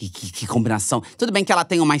máximo, e que combinação. Tudo bem que ela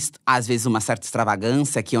tem às vezes uma certa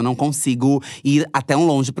extravagância que eu não consigo ir até um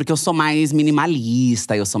longe, porque eu sou mais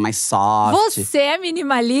minimalista, eu sou mais soft. Você é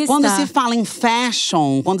minimalista? Quando se fala em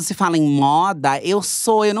fashion, quando se fala em moda, eu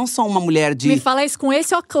não sou uma mulher de… Me fala isso com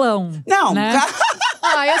esse oclão. Não, né?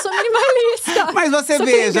 Eu sou minimalista. Mas você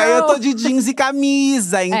veja, eu tô de jeans e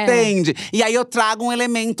camisa, entende? E aí eu trago um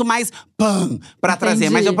elemento mais pra trazer.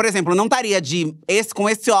 Mas eu, por exemplo, não estaria com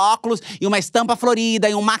esse óculos e uma estampa florida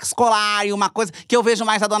e um max colar e uma coisa que eu vejo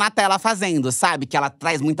mais a Donatella fazendo, sabe? Que ela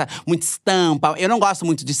traz muita estampa. Eu não gosto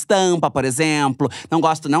muito de estampa, por exemplo.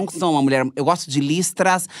 Não sou uma mulher… Eu gosto de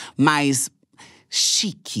listras mais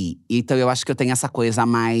chique. Então eu acho que eu tenho essa coisa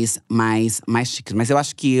mais chique. Mas eu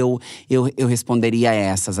acho que eu responderia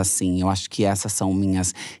essas, assim. Eu acho que essas são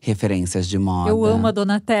minhas referências de moda. Eu amo a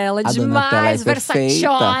Donatella demais. Donatella é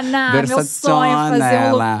versachona. Meu sonho é fazer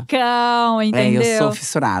um lookão, entendeu? Eu sou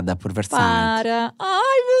fissurada por Versace.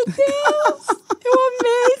 Ai, meu Deus! Eu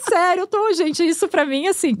amei, sério. Gente, isso pra mim,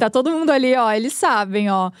 assim, tá todo mundo ali, ó. Eles sabem,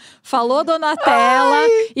 ó. Falou Donatella.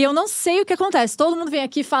 E eu não sei o que acontece. Todo mundo vem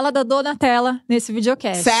aqui e fala da Donatella nesse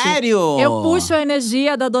videocast. Sério? Eu puxo a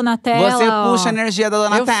energia da Donatella. Você puxa a energia da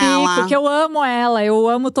Donatella. Eu fico, porque eu amo ela. Eu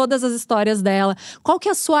amo todas as histórias dela. Qual que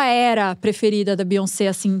é a sua era preferida da Beyoncé,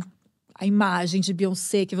 assim… A imagem de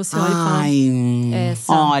Beyoncé que você olha e fala…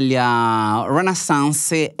 essa. Olha,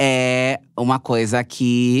 Renaissance é uma coisa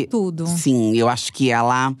que… Tudo. Sim, eu acho que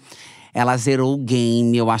ela zerou o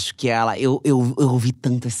game. Eu acho que eu ouvi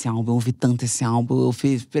tanto esse álbum, eu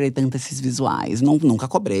esperei tanto esses visuais. Nunca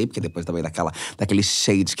cobrei, porque depois também daquele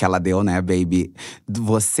shade que ela deu, né, baby?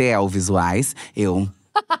 Você é o visuais, eu…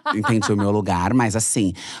 entendi o meu lugar, mas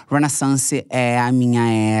assim, Renaissance é a minha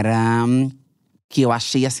era… que eu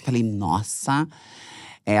achei assim, falei, nossa,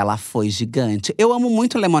 ela foi gigante. Eu amo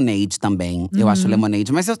muito Lemonade também. Eu acho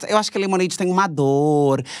Lemonade, mas eu acho que Lemonade tem uma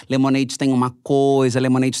dor, Lemonade tem uma coisa,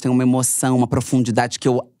 Lemonade tem uma emoção, uma profundidade que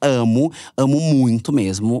eu amo muito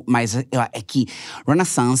mesmo. Mas é que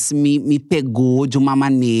Renaissance me pegou de uma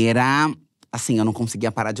maneira… Assim, eu não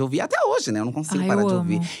conseguia parar de ouvir até hoje, né? Eu não consigo parar de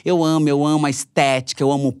ouvir. Eu amo a estética,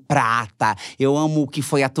 eu amo o prata, eu amo o que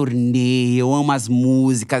foi a turnê, eu amo as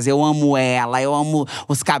músicas, eu amo ela, eu amo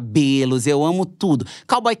os cabelos, eu amo tudo.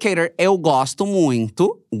 Cowboy Carter, eu gosto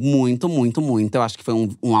muito. Eu acho que foi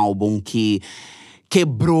um álbum que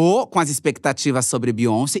quebrou com as expectativas sobre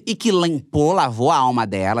Beyoncé e que lavou a alma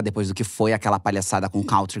dela depois do que foi aquela palhaçada com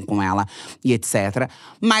country com ela e etc.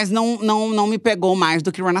 Mas não me pegou mais do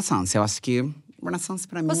que Renaissance. Eu acho que Renaissance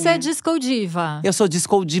pra mim Você é disco diva. Eu sou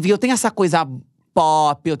disco diva e eu tenho essa coisa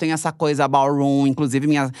pop, eu tenho essa coisa ballroom. Inclusive,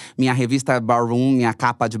 minha revista Ballroom, minha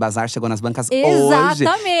capa de bazar, chegou nas bancas hoje.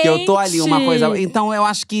 Exatamente. Que eu tô ali, uma coisa… Então, eu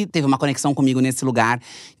acho que teve uma conexão comigo nesse lugar.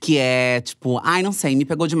 Que é, tipo… Ai, não sei, me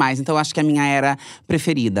pegou demais. Então, eu acho que é a minha era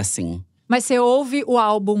preferida, assim. Mas você ouve o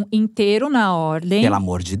álbum inteiro na ordem. Pelo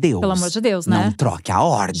amor de Deus. Pelo amor de Deus, né? Não troque a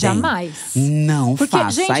ordem. Jamais. Não Porque,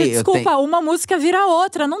 faça. gente, desculpa, uma música vira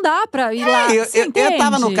outra. Não dá pra ir lá, eu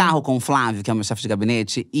tava no carro com o Flávio, que é o meu chefe de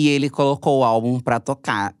gabinete. E ele colocou o álbum pra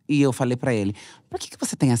tocar. E eu falei pra ele, por que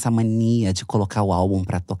você tem essa mania de colocar o álbum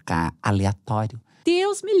pra tocar aleatório?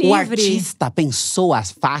 Deus me livre. O artista pensou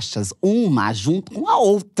as faixas uma junto com a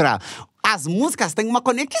outra. As músicas têm uma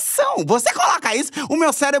conexão. Você coloca isso, o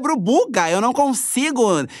meu cérebro buga. Eu não consigo.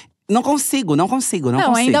 Não consigo.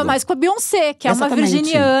 Ainda mais com a Beyoncé, que é Exatamente. uma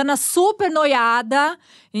virginiana super noiada.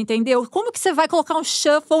 Entendeu? Como que você vai colocar um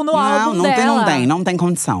shuffle no álbum dela? Não tem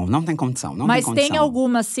condição. Mas tem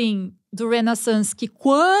alguma, assim, do Renaissance que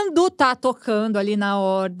quando tá tocando ali na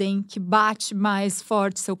ordem, que bate mais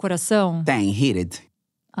forte seu coração? Tem, Hit It.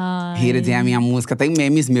 Ai. Hit It é a minha música. Tem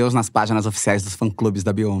memes meus nas páginas oficiais dos fã-clubes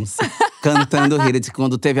da Beyoncé. Cantando Hit It.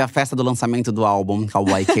 Quando teve a festa do lançamento do álbum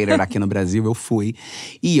Cowboy Cater aqui no Brasil, eu fui.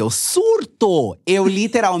 E eu surto! Eu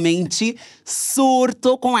literalmente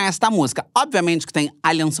surto com esta música. Obviamente que tem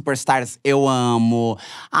Alien Superstars, eu amo.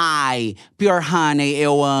 Ai, Pure Honey,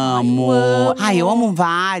 eu amo. Eu amo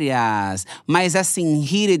várias. Mas assim,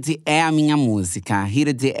 Hit It é a minha música. Hit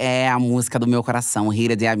It é a música do meu coração.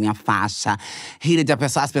 Hit It é a minha faixa. Hit It,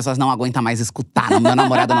 as pessoas não aguentam mais escutar. Meu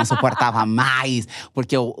namorado não suportava mais.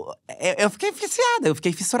 Porque eu fiquei viciada, eu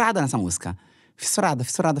fiquei fissurada nessa música. Fissurada.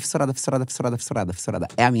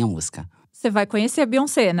 É a minha música. Você vai conhecer a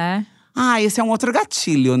Beyoncé, né? Esse é um outro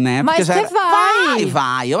gatilho, né? Mas você vai!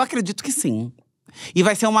 Vai, eu acredito que sim. E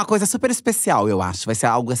vai ser uma coisa super especial, eu acho. Vai ser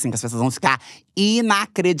algo assim que as pessoas vão ficar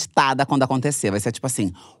inacreditadas quando acontecer. Vai ser tipo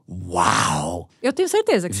assim, uau! Eu tenho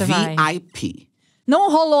certeza que você vai. VIP.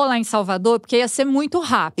 Não rolou lá em Salvador, porque ia ser muito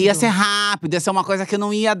rápido. Ia ser rápido, ia ser uma coisa que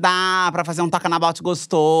não ia dar pra fazer um toca-na-bote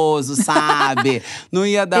gostoso, sabe? Não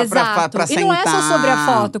ia dar pra sentar. E não é só sobre a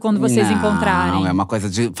foto, quando vocês encontrarem. Não, é uma coisa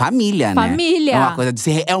de família, né? Família. É uma coisa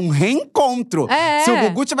de… É um reencontro. É. Se o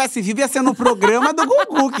Gugu tivesse vivo, ia ser no programa do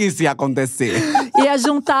Gugu que isso ia acontecer. Ia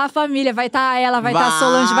juntar a família. Vai estar ela, vai estar a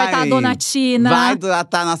Solange, vai estar a Dona Tina. Vai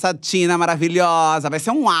estar a nossa Tina maravilhosa. Vai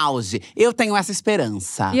ser um auge. Eu tenho essa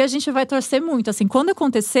esperança. E a gente vai torcer muito, assim. Quando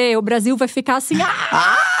acontecer, o Brasil vai ficar assim…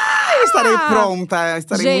 Eu estarei pronta,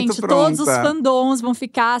 estarei muito pronta. Gente, todos os fandoms vão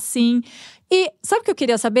ficar assim. E sabe o que eu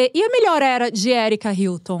queria saber? E a melhor era de Erika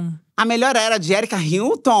Hilton? A melhor era de Erika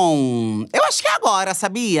Hilton? Eu acho que é agora,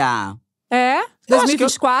 sabia? É?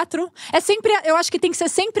 2024? É sempre… Eu acho que tem que ser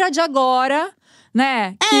sempre a de agora…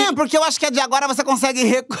 Né? Porque eu acho que a de agora você consegue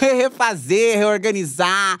refazer,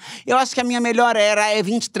 reorganizar. Eu acho que a minha melhor era é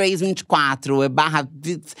 23, 24,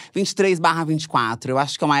 23/24. Eu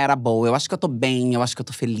acho que é uma era boa, eu acho que eu tô bem, eu acho que eu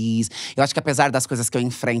tô feliz. Eu acho que apesar das coisas que eu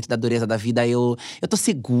enfrento, da dureza da vida, eu tô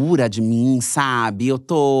segura de mim, sabe? Eu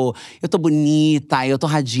tô bonita, eu tô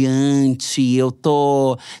radiante, eu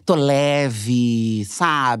tô leve,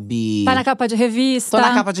 sabe? Tá na capa de revista. Tô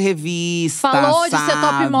na capa de revista, Falou sabe? de ser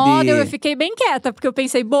top model, eu fiquei bem quieta. Porque eu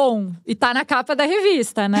pensei, bom, e tá na capa da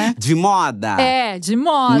revista, né? De moda? É, de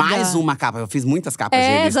moda. Mais uma capa. Eu fiz muitas capas de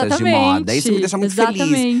revistas de moda. Isso me deixa muito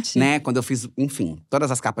feliz, né? Quando eu fiz, enfim, todas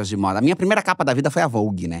as capas de moda. A minha primeira capa da vida foi a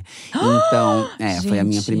Vogue, né? Então, foi a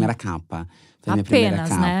minha primeira capa. Foi a minha primeira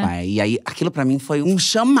capa. Né? E aí, aquilo pra mim foi um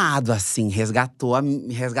chamado, assim.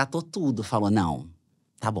 Resgatou tudo. Falou, não,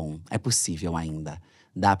 tá bom, é possível ainda.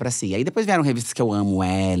 Dá pra si. Aí depois vieram revistas que eu amo,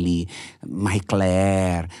 Elle, Marie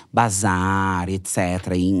Claire, Bazar, etc.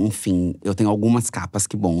 E, enfim, eu tenho algumas capas,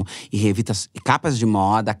 que bom. E revistas, capas de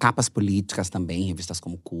moda, capas políticas também. Revistas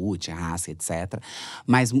como Cut, Raça, etc.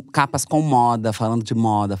 Mas capas com moda, falando de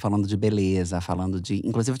beleza, falando de…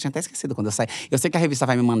 Inclusive, eu tinha até esquecido quando eu saí. Eu sei que a revista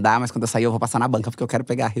vai me mandar, mas quando eu sair eu vou passar na banca. Porque eu quero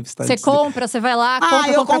pegar a revista Você compra, você vai lá,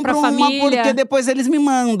 compra pra família. Porque depois eles me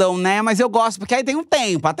mandam, né? Mas eu gosto, porque aí tem um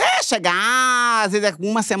tempo. Até chegar, às vezes é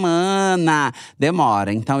uma semana,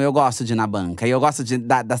 demora. Então eu gosto de ir na banca. E eu gosto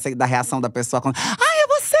da reação da pessoa quando… é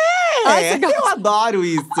você! Eu adoro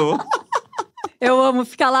isso. Eu amo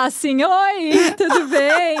ficar lá assim, oi, tudo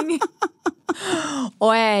bem?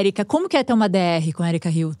 Ô, Erika, como que é ter uma DR com a Erika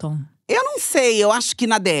Hilton? Eu não sei, eu acho que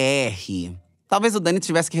na DR… Talvez o Dani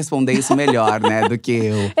tivesse que responder isso melhor, né, do que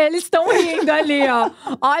eu. Eles estão rindo ali, ó.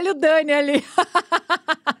 Olha o Dani ali.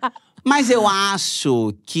 Mas eu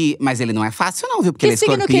acho que… Mas ele não é fácil não, viu? Porque Que ele é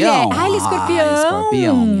signo que ele é? escorpião. Ah, ele é escorpião.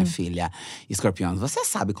 Escorpião, minha filha. Escorpião, você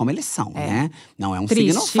sabe como eles são, né? Não é um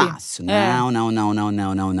Triste. signo fácil. Não.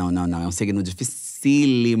 É um signo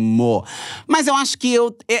dificílimo. Mas eu acho que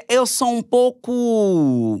eu sou um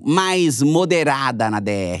pouco mais moderada na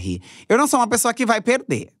DR. Eu não sou uma pessoa que vai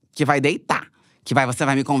perder, que vai deitar. Você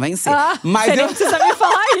vai me convencer. Mas você nem precisa me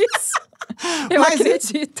falar isso. Eu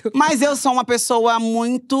acredito. Mas eu sou uma pessoa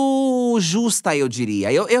muito justa, eu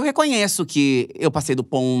diria. Eu reconheço que eu passei do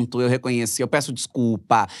ponto, eu reconheço que eu peço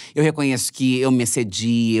desculpa, eu reconheço que eu me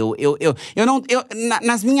excedi,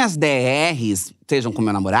 nas minhas DRs, sejam com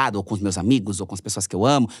meu namorado, ou com os meus amigos, ou com as pessoas que eu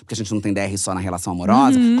amo, porque a gente não tem DR só na relação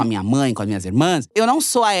amorosa, com a minha mãe, com as minhas irmãs. Eu não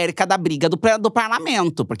sou a Erika da briga do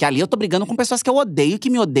parlamento, porque ali eu tô brigando com pessoas que eu odeio, que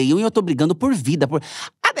me odeiam, e eu tô brigando por vida.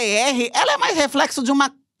 A DR, ela é mais reflexo de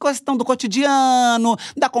uma questão do cotidiano,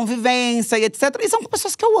 da convivência e etc. E são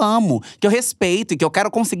pessoas que eu amo, que eu respeito e que eu quero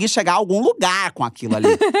conseguir chegar a algum lugar com aquilo ali.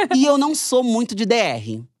 E eu não sou muito de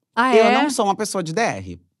DR. Eu não sou uma pessoa de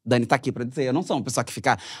DR. Dani tá aqui pra dizer, eu não sou uma pessoa que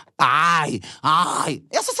fica… Ai,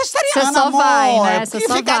 eu sou sagitariana, você só amor. Vai, né? Você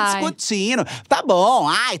só ficar vai. discutindo. Tá bom,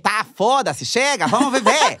 foda-se, chega, vamos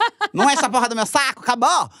viver. Não enche a porra do meu saco,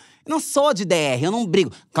 acabou. Eu não sou de DR, eu não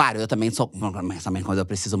brigo. Claro, eu também sou… Mas também quando eu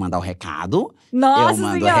preciso mandar o recado… Nossa eu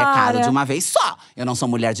mando o senhora. recado de uma vez só. Eu não sou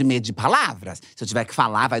mulher de medo de palavras. Se eu tiver que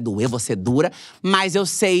falar, vai doer, vou ser dura. Mas eu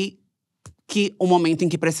sei que o momento em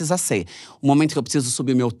que precisa ser. O momento que eu preciso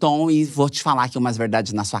subir o meu tom e vou te falar aqui umas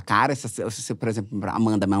verdades na sua cara. Se, por exemplo,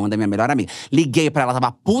 Amanda é minha melhor amiga. Liguei pra ela,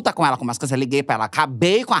 tava puta com ela com umas coisas. Liguei pra ela,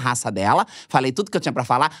 acabei com a raça dela. Falei tudo que eu tinha pra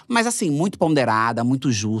falar. Mas assim, muito ponderada,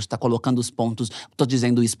 muito justa, colocando os pontos. Tô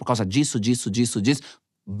dizendo isso por causa disso.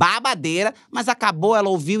 Babadeira, mas acabou, ela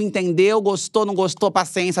ouviu, entendeu, gostou, não gostou,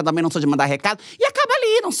 paciência, também não sou de mandar recado. E acaba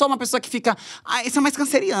ali, não sou uma pessoa que fica… isso é mais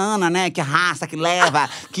canceriana, né? Que arrasta, que leva,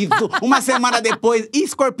 que uma semana depois… E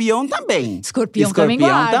escorpião também. Escorpião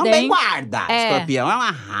também guarda. Escorpião é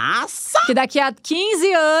uma raça. Que daqui a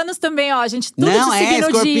 15 anos também, ó, a gente… Tudo não, de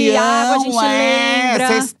signo de água, a gente lembra.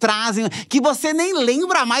 Vocês trazem… Que você nem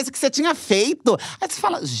lembra mais o que você tinha feito. Aí você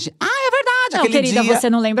fala… é verdade, não, aquele querida, dia… você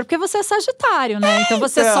não lembra porque você é sagitário, né? Então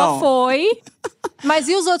você só foi… Mas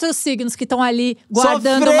e os outros signos que estão ali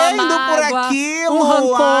guardando sofrendo uma mágoa, por aquilo? um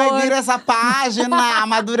rancor? Ai, vira essa página,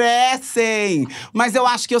 amadurecem. Mas eu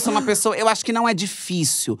acho que eu sou uma pessoa… Eu acho que não é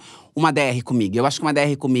difícil uma DR comigo. Eu acho que uma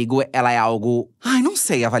DR comigo, ela é algo… Ai, não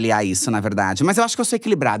sei avaliar isso, na verdade. Mas eu acho que eu sou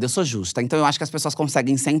equilibrada, eu sou justa. Então eu acho que as pessoas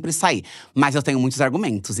conseguem sempre sair. Mas eu tenho muitos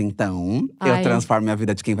argumentos, então… Eu transformo a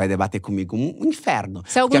vida de quem vai debater comigo um inferno.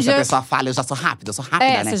 Porque se a pessoa fala, eu já sou rápida,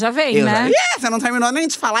 né? Você já vem, né? Você não terminou nem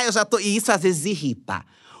de falar, eu já tô… E isso às vezes irrita.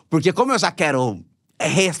 Porque como eu já quero…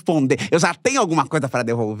 responder, eu já tenho alguma coisa pra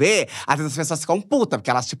devolver, às vezes as pessoas ficam putas, porque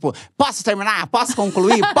elas tipo, posso terminar? Posso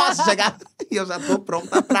concluir? Posso chegar? E eu já tô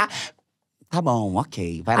pronta pra… Tá bom,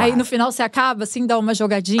 ok, vai lá. Aí no final você acaba assim, dá uma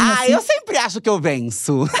jogadinha assim? Eu sempre acho que eu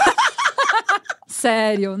venço.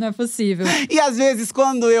 Sério, não é possível. E às vezes,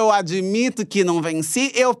 quando eu admito que não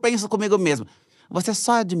venci, eu penso comigo mesmo. Você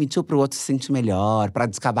só admitiu pro outro se sentir melhor, pra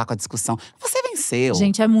acabar com a discussão. Você venceu.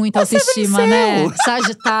 Gente, é muita autoestima, né?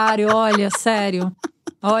 Sagitário, olha, sério.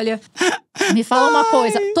 Olha, me fala uma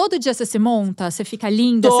coisa. Todo dia você se monta? Você fica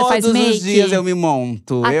linda? Você faz make? Todos os dias eu me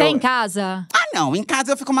monto. Até em casa? Não. Em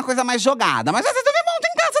casa eu fico uma coisa mais jogada. Mas às vezes eu me monto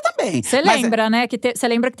em casa também. Você lembra, né? Você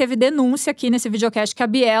lembra que teve denúncia aqui nesse videocast que a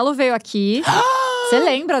Bielo veio aqui. Você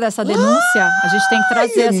lembra dessa denúncia? A gente tem que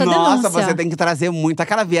trazer essa denúncia. Nossa, você tem que trazer muito.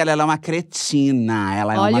 Aquela Bielo, ela é uma cretina.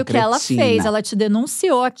 Ela é uma cretina. Olha o que ela fez. Ela te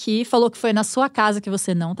denunciou aqui. Falou que foi na sua casa que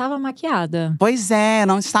você não estava maquiada. Pois é,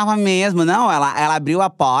 não estava mesmo. Não, ela abriu a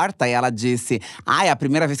porta e ela disse… Ai, é a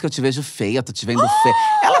primeira vez que eu te vejo feia, eu tô te vendo feia.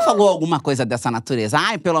 Ela falou alguma coisa dessa natureza.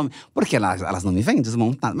 Ai, porque elas não me veem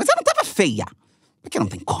desmontada. Mas eu não tava feia. Porque não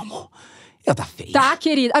tem como. Eu tá feia. Tá,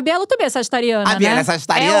 querida. A Bielo também é sagitariana, né? A Bielo é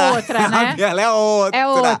sagitariana. É outra, né? A Bielo é outra. É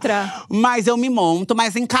outra. Mas eu me monto,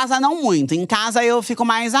 mas em casa não muito. Em casa eu fico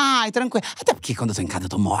mais, tranquila. Até porque quando eu tô em casa eu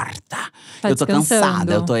tô morta. Eu tô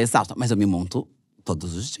cansada, eu tô exausta. Mas eu me monto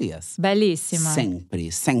todos os dias. Belíssima.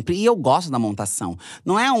 Sempre, sempre. E eu gosto da montação.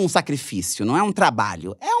 Não é um sacrifício, não é um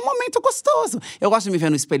trabalho. É um momento gostoso. Eu gosto de me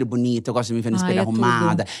ver no espelho bonito, eu gosto de me ver no espelho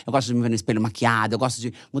arrumada. Tudo. Eu gosto de me ver no espelho maquiada. Eu gosto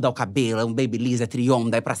de mudar o cabelo, é um babyliss, é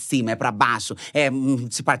trionda, é pra cima, é pra baixo. É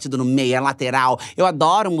esse partido no meio, é lateral. Eu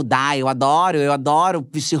adoro mudar, eu adoro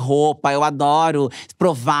vestir roupa. Eu adoro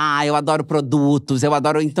provar, eu adoro produtos. Eu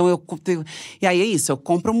adoro… Então E aí é isso, eu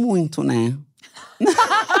compro muito, né?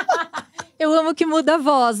 Eu amo que muda a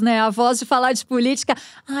voz, né? A voz de falar de política.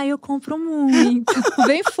 Eu compro muito.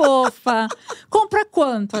 Bem fofa. Compra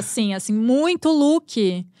quanto, assim? Muito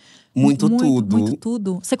look? Muito tudo. Muito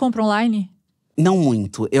tudo. Você compra online? Não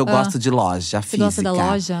muito. Eu gosto de loja física. Você gosta da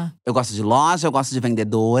loja? Eu gosto de loja, eu gosto de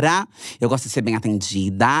vendedora. Eu gosto de ser bem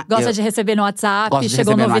atendida. Gosta de receber no WhatsApp, Gosto de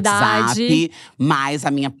chegou receber novidade. no WhatsApp. Mas a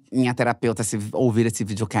minha terapeuta, se ouvir esse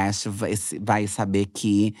videocast, vai saber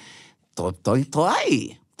que tô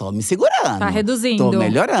aí. Tô me segurando. Tá reduzindo.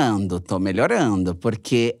 Tô melhorando.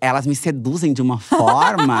 Porque elas me seduzem de uma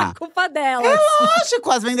forma… Culpa delas. É lógico,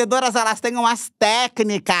 as vendedoras, elas têm umas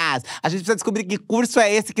técnicas. A gente precisa descobrir que curso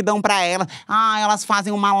é esse que dão pra elas. Elas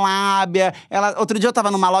fazem uma lábia. Outro dia eu tava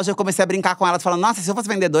numa loja e eu comecei a brincar com elas. Falando, nossa, se eu fosse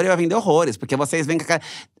vendedora, eu ia vender horrores. Porque vocês vêm com aquela…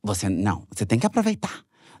 Você tem que aproveitar.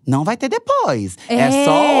 Não vai ter depois. É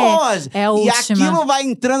só hoje. É a e última. aquilo vai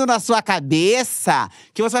entrando na sua cabeça,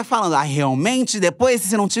 que você vai falando, realmente, depois,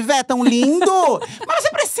 se não tiver tão lindo… Mas você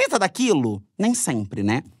precisa daquilo? Nem sempre,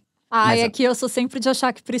 né? É que eu sou sempre de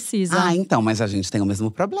achar que precisa. Então, mas a gente tem o mesmo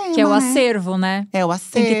problema, que é o acervo, né? É o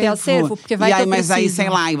acervo. Tem que ter acervo, porque vai ter Mas aí, precisa. sei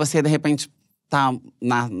lá, e você, de repente… tá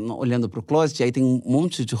olhando pro closet, aí tem um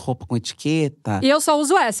monte de roupa com etiqueta. E eu só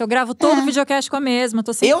uso essa, eu gravo todo o videocast com a mesma,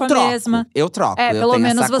 tô sempre com a mesma. Eu troco. Eu pelo tenho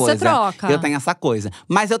menos essa você coisa. troca. Eu tenho essa coisa.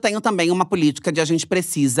 Mas eu tenho também uma política de a gente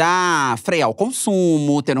precisa frear o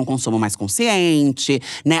consumo, ter um consumo mais consciente,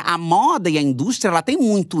 né? A moda e a indústria, ela tem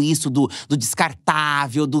muito isso do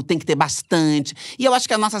descartável, do tem que ter bastante. E eu acho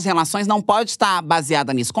que as nossas relações não podem estar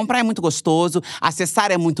baseadas nisso. Comprar é muito gostoso, acessar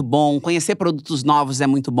é muito bom, conhecer produtos novos é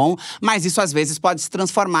muito bom, mas isso às vezes pode se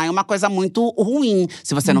transformar em uma coisa muito ruim,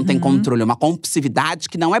 se você não tem controle, uma compulsividade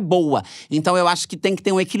que não é boa. Então eu acho que tem que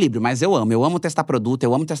ter um equilíbrio, mas eu amo testar produto,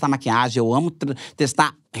 eu amo testar maquiagem, eu amo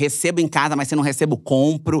testar, recebo em casa, mas se não recebo,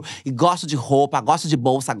 compro. E gosto de roupa, gosto de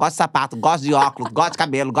bolsa, gosto de sapato, gosto de óculos, gosto de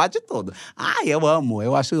cabelo, gosto de tudo. Eu amo,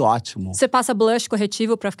 eu acho ótimo. Você passa blush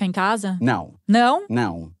corretivo pra ficar em casa? Não. Não?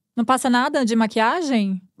 Não. Não passa nada de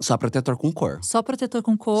maquiagem? Só protetor com cor. Só protetor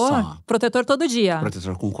com cor? Só. Protetor todo dia?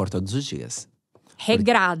 Protetor com cor todos os dias.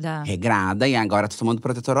 Regrada. Regrada, e agora tô tomando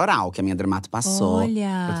protetor oral, que a minha dermato passou.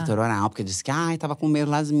 Olha. Protetor oral, porque disse que tava com meio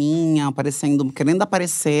lasminha, querendo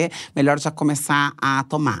aparecer, melhor já começar a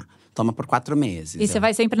tomar. Toma por 4 meses. E você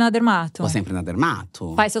vai sempre na dermato? Vou sempre na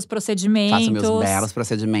dermato. Faz seus procedimentos. Faço meus belos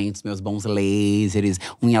procedimentos, meus bons lasers,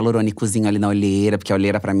 um hialurônicozinho ali na olheira, porque a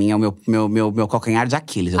olheira pra mim é o meu calcanhar de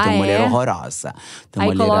Aquiles. Eu tenho uma olheira horrorosa.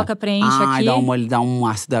 Aí coloca, preenche aqui. Dá um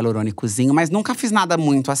ácido hialurônicozinho, mas nunca fiz nada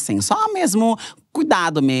muito assim. Só mesmo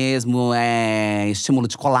cuidado mesmo, estímulo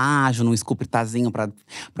de colágeno, um sculptazinho pra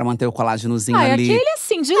manter o colágenozinho ali. Aquele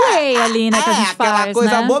assim, de lei ali, né, que a gente faz, aquela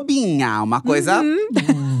coisa né? bobinha, uma coisa…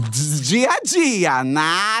 dia a dia,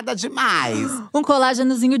 nada demais. Um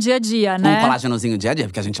colágenozinho dia a dia, né? Um colágenozinho dia a dia,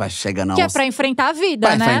 porque a gente vai chegando… Que é pra enfrentar a vida,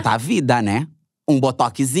 né? Pra enfrentar a vida, né? Um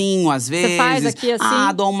botoquezinho, às vezes. Você faz aqui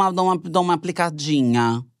assim? Dou uma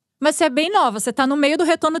aplicadinha. Mas você é bem nova, você tá no meio do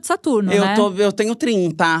retorno de Saturno, né? Eu tenho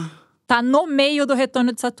 30. Tá no meio do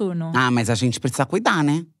retorno de Saturno. Mas a gente precisa cuidar,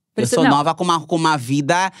 né? Eu sou nova com uma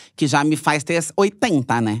vida que já me faz ter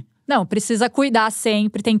 80, né? Não, precisa cuidar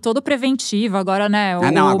sempre, tem todo o preventivo agora, né?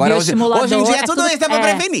 Agora hoje em dia tudo isso é pra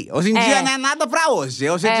prevenir. Hoje em dia não é nada pra hoje,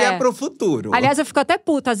 hoje em dia é pro futuro. Aliás, eu fico até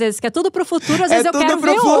puta às vezes, que é tudo pro futuro, às vezes eu quero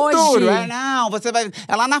ver futuro. hoje. Você vai…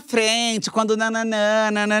 É lá na frente, quando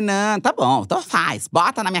nananã. Tá bom, então faz,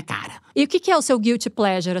 bota na minha cara. E o que é o seu guilty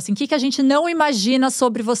pleasure, assim? O que a gente não imagina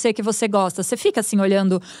sobre você que você gosta? Você fica, assim,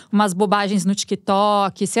 olhando umas bobagens no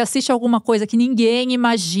TikTok? Você assiste alguma coisa que ninguém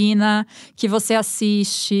imagina que você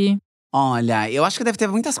assiste? Olha, eu acho que deve ter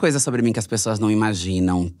muitas coisas sobre mim que as pessoas não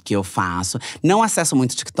imaginam que eu faço. Não acesso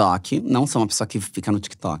muito TikTok, não sou uma pessoa que fica no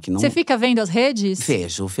TikTok. Não… Você fica vendo as redes?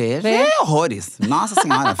 Vejo. Horrores. Nossa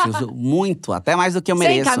senhora, vejo muito, até mais do que eu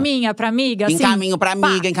mereço. Você encaminha pra amiga, assim? Encaminho pra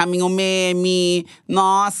amiga, encaminho meme.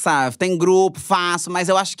 Nossa, tem grupo, faço. Mas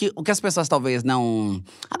eu acho que o que as pessoas talvez não…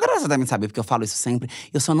 Agora você devem saber, porque eu falo isso sempre.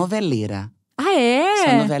 Eu sou noveleira. Ah, é?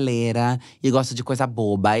 Sou noveleira e gosto de coisa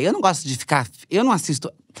boba. Eu não gosto de ficar… Eu não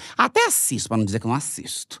assisto… Até assisto, pra não dizer que eu não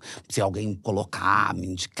assisto. Se alguém colocar, me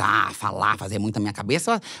indicar, falar, fazer muito na minha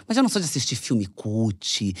cabeça… Mas eu não sou de assistir filme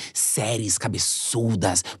cult, séries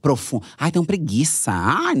cabeçudas, profundas. Tenho preguiça.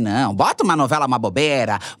 Não. Bota uma novela, uma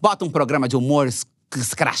bobeira. Bota um programa de humor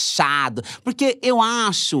escrachado. Porque eu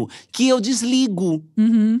acho que eu desligo.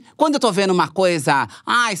 Quando eu tô vendo uma coisa,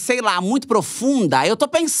 sei lá, muito profunda, eu tô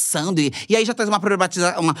pensando. E aí já traz uma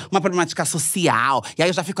problemática social. E aí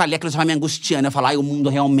eu já fico ali, aquilo já vai me angustiando. Eu falo, o mundo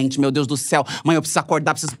realmente, meu Deus do céu. Amanhã eu preciso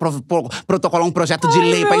acordar, preciso protocolar um projeto de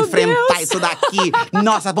lei pra enfrentar isso daqui.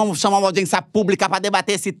 Nossa, vamos chamar uma audiência pública pra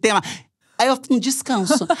debater esse tema. Aí eu fico um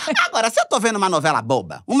descanso. Agora, se eu tô vendo uma novela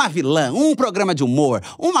boba, uma vilã, um programa de humor,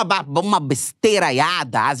 uma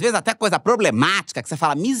besteiraiada, às vezes até coisa problemática, que você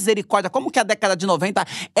fala, misericórdia, como que a década de 90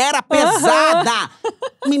 era pesada!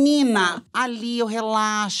 Menina, ali eu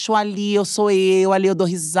relaxo, ali eu sou eu, ali eu dou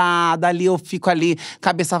risada, ali eu fico ali,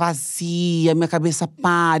 cabeça vazia, minha cabeça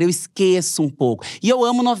para, eu esqueço um pouco. E eu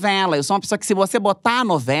amo novela, eu sou uma pessoa que se você botar a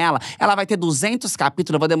novela, ela vai ter 200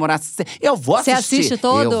 capítulos, eu vou demorar… Eu vou assistir. Você assiste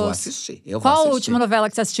todos? Eu vou assistir, Qual a última novela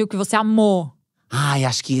que você assistiu que você amou? Ai,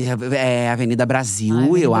 acho que é Avenida Brasil,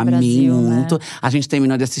 Avenida eu amei Brasil, muito. né? A gente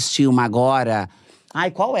terminou de assistir uma agora… Ai,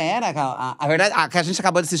 qual era? A verdade, a que a gente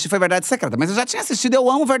acabou de assistir foi Verdade Secreta. Mas eu já tinha assistido, eu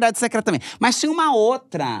amo Verdade Secreta também. Mas tinha uma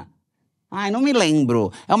outra. Ai, não me lembro.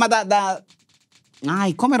 É uma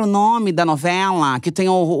Ai, como era o nome da novela? Que tem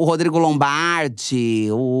o Rodrigo Lombardi,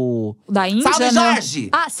 o… Da Índia, Salve né? Jorge!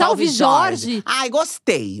 Ah, Salve Jorge! Ai,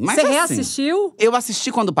 gostei. Mas você assim, reassistiu? eu assisti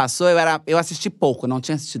quando passou, eu assisti pouco, não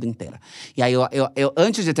tinha assistido inteira. E aí, eu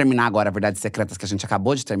antes de terminar agora Verdades Secretas, que a gente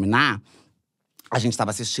acabou de terminar… A gente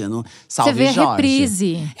tava assistindo Salve Jorge. Você vê a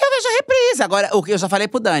reprise. Eu vejo a reprise. Agora, o que eu já falei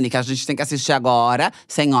pro Dani, que a gente tem que assistir agora,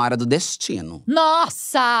 Senhora do Destino.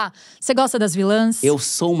 Nossa! Você gosta das vilãs? Eu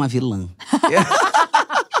sou uma vilã.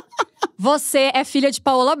 Você é filha de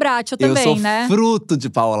Paola Bracho também, né? Eu sou fruto de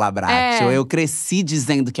Paola Bracho. É. Eu cresci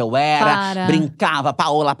dizendo que eu era, brincava,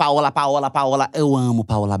 Paola. Eu amo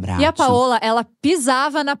Paola Bracho. E a Paola, ela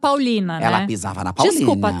pisava na Paulina, né? Ela pisava na Paulina.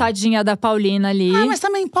 Desculpa, tadinha da Paulina ali. Ah, mas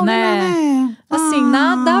também Paulina, né? Assim,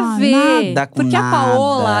 nada a ver. Nada com Porque nada. a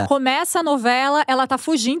Paola começa a novela, ela tá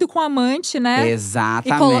fugindo com o amante, né?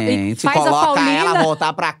 Exatamente. E faz coloca a Paulina ela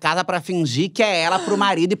voltar pra casa pra fingir que é ela pro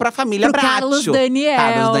marido e pra família pro Bracho. Carlos Daniel.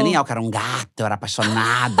 Carlos Daniel, que era um gato, eu era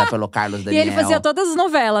apaixonada pelo Carlos Daniel. E ele fazia todas as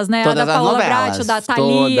novelas, né? Todas a da as Paola novelas. Bracho, da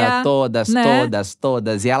Thalia.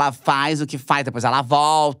 Todas. E ela faz o que faz, depois ela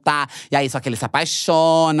volta. E aí, só que eles se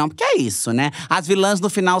apaixonam. Porque é isso, né? As vilãs, no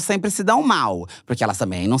final, sempre se dão mal. Porque elas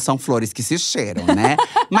também não são flores que se cheiram, né?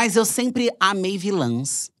 Mas eu sempre amei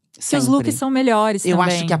vilãs. Que os looks são melhores também. Eu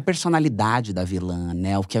acho que a personalidade da vilã,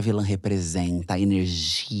 né? O que a vilã representa, a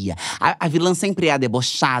energia. A vilã sempre é a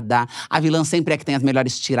debochada. A vilã sempre é que tem as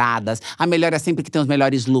melhores tiradas. A melhor é sempre que tem os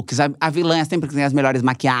melhores looks. A vilã é sempre que tem as melhores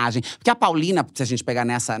maquiagens. Porque a Paulina, se a gente pegar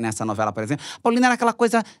nessa novela, por exemplo… A Paulina era aquela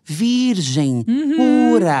coisa virgem,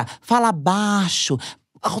 pura, fala baixo…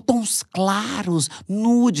 Tons claros,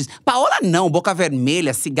 nudes. Paola não, boca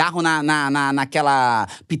vermelha, cigarro naquela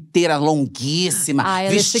piteira longuíssima.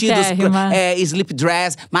 Vestidos, slip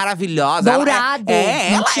dress, maravilhosa. Dourado.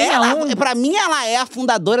 Pra mim, ela é a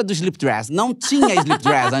fundadora do slip dress. Não tinha slip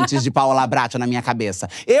dress antes de Paola Bracho na minha cabeça.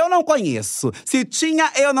 Eu não conheço. Se tinha,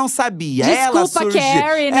 eu não sabia. Desculpa, ela surgiu.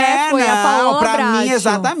 Carrie, né? Foi a Paola Bracho. Mim,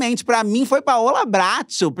 exatamente. Pra mim, foi Paola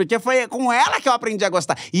Bracho. Porque foi com ela que eu aprendi a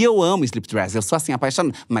gostar. E eu amo slip dress. Eu sou assim,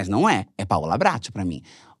 apaixonada. Mas não é Paola Bracho pra mim.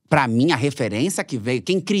 Pra mim, a referência que veio,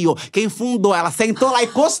 quem criou, quem fundou, ela sentou lá e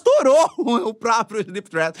costurou o próprio slip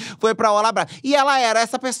dress, foi pra Paola Bracho. E ela era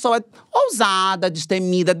essa pessoa ousada,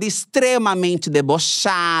 destemida, extremamente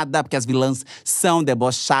debochada, porque as vilãs são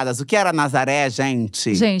debochadas. O que era Nazaré,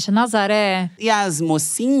 gente? Gente, Nazaré… E as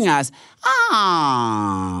mocinhas…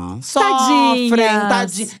 sofrem,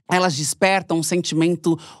 tadinhas. Elas despertam um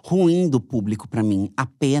sentimento ruim do público pra mim. A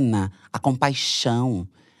pena, a compaixão.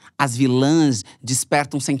 As vilãs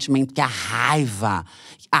despertam um sentimento que é a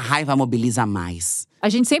raiva mobiliza mais. A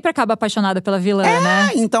gente sempre acaba apaixonada pela vilã,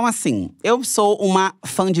 né? Então assim, eu sou uma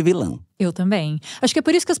fã de vilã. Eu também. Acho que é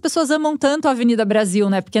por isso que as pessoas amam tanto a Avenida Brasil,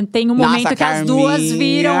 né? Porque tem um momento que as duas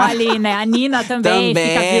viram ali, né? A Nina também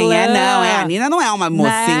fica vilã. A Nina não é uma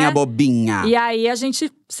mocinha bobinha. E aí,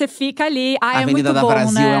 você fica ali. A é Avenida muito da bom,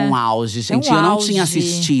 Brasil né? é um auge, gente. Eu não tinha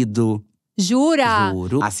assistido. Jura?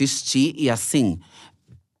 Juro. Assisti e assim…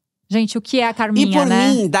 Gente, o que é a Carminha, E por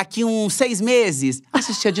né? mim, daqui uns 6 meses,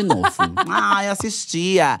 assistia de novo. Eu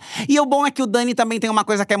assistia. E o bom é que o Dani também tem uma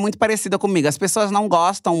coisa que é muito parecida comigo. As pessoas não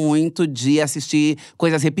gostam muito de assistir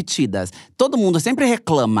coisas repetidas. Todo mundo sempre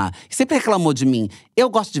reclama. Sempre reclamou de mim. Eu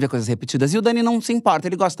gosto de ver coisas repetidas. E o Dani não se importa.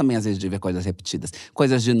 Ele gosta também, às vezes, de ver coisas repetidas.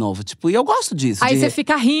 Coisas de novo. Tipo, e eu gosto disso. Aí você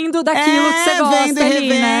fica rindo daquilo que você gosta vendo e ali,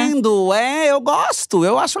 revendo. né? Eu gosto.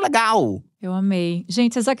 Eu acho legal. Eu amei.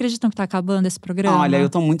 Gente, vocês acreditam que tá acabando esse programa? Olha, eu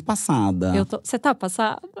tô muito passada. Você tá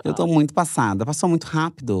passada? Eu tô muito passada. Passou muito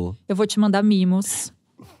rápido. Eu vou te mandar mimos.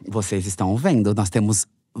 Vocês estão vendo, nós temos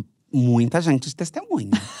muita gente de testemunha.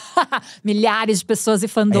 Milhares de pessoas e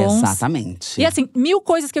fandoms. Exatamente. E assim, 1000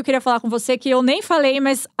 coisas que eu queria falar com você que eu nem falei,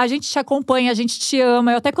 mas a gente te acompanha, a gente te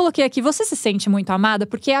ama. Eu até coloquei aqui, você se sente muito amada?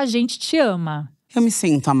 Porque a gente te ama. Eu me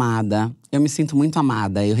sinto amada. Eu me sinto muito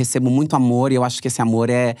amada. Eu recebo muito amor e eu acho que esse amor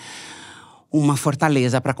é… uma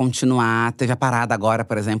fortaleza pra continuar. Teve a parada agora,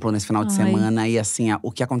 por exemplo, nesse final de semana. E assim,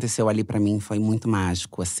 o que aconteceu ali pra mim foi muito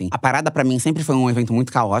mágico, assim. A parada pra mim sempre foi um evento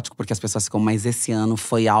muito caótico, porque as pessoas ficam… Mas esse ano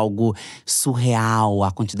foi algo surreal.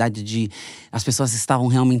 A quantidade de… As pessoas estavam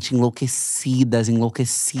realmente enlouquecidas.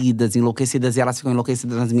 E elas ficam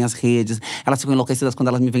enlouquecidas nas minhas redes. Elas ficam enlouquecidas quando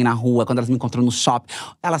elas me veem na rua, quando elas me encontram no shopping.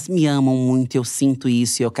 Elas me amam muito, eu sinto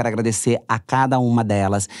isso. E eu quero agradecer a cada uma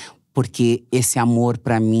delas. Porque esse amor,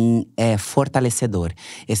 pra mim, é fortalecedor.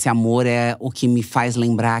 Esse amor é o que me faz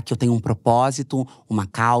lembrar que eu tenho um propósito, uma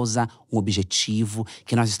causa, um objetivo.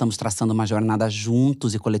 Que nós estamos traçando uma jornada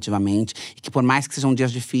juntos e coletivamente. E que por mais que sejam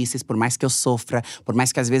dias difíceis, por mais que eu sofra, por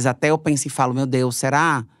mais que às vezes até eu pense e falo, meu Deus,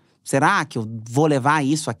 será que eu vou levar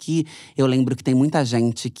isso aqui? Eu lembro que tem muita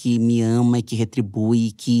gente que me ama e que retribui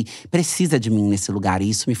e que precisa de mim nesse lugar. E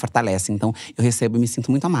isso me fortalece. Então, eu recebo e me sinto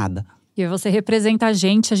muito amada. E você representa a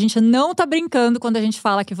gente não tá brincando quando a gente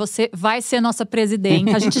fala que você vai ser nossa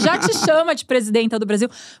presidenta. A gente já te chama de presidenta do Brasil,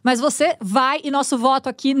 mas você vai e nosso voto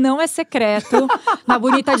aqui não é secreto. Na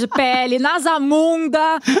Bonita de Pele, na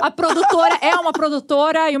Zamunda. A produtora é uma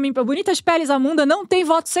produtora e uma Bonita de Pele e Zamunda não tem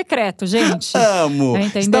voto secreto, gente. Amo!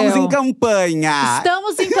 Estamos em campanha!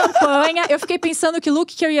 Estamos em campanha. Eu fiquei pensando que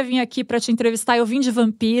look que eu ia vir aqui pra te entrevistar, eu vim de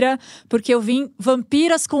vampira, porque eu vim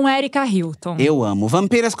vampiras com Erika Hilton. Eu amo.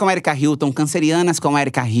 Vampiras com Erika Hilton, cancerianas com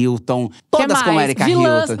Erika Hilton, todas com Erika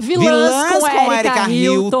Hilton. Vilãs com Erika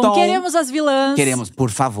Hilton. Queremos as vilãs. Queremos, por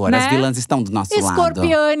favor. Né? As vilãs estão do nosso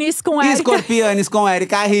Escorpianes lado. Com Erika. Escorpianes com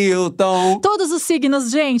Erika Hilton. Todos os signos,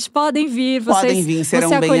 gente, podem vir. Podem vir,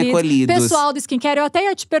 serão bem acolhidos. Pessoal do skincare, eu até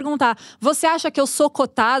ia te perguntar. Você acha que eu sou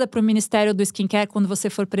cotada pro Ministério do Skincare quando você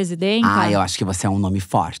for presidenta? Eu acho que você é um nome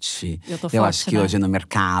forte. Eu acho que hoje no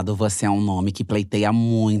mercado você é um nome que pleiteia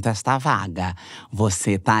muito esta vaga.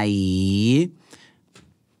 Você tá aí.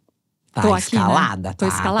 Tá Tô escalada, aqui, né?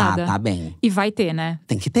 Tô escalada. Tá bem. E vai ter, né?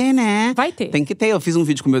 Tem que ter, né? Vai ter. Tem que ter. Eu fiz um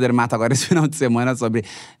vídeo com o meu dermato agora esse final de semana sobre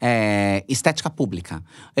estética pública.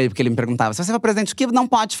 Porque ele me perguntava, se você for presidente, o que não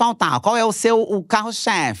pode faltar? Qual é o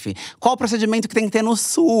carro-chefe? Qual o procedimento que tem que ter no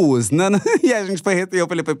SUS? E a gente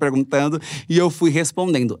ele foi perguntando e eu fui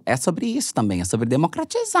respondendo. É sobre isso também, é sobre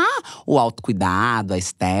democratizar o autocuidado, a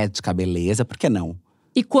estética, a beleza, por que não?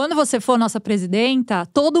 E quando você for nossa presidenta,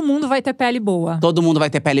 todo mundo vai ter pele boa. Todo mundo vai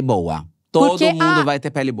ter pele boa. Todo mundo vai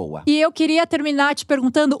ter pele boa. E eu queria terminar te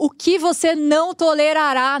perguntando o que você não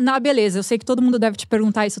tolerará na beleza. Eu sei que todo mundo deve te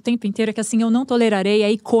perguntar isso o tempo inteiro, que assim, eu não tolerarei,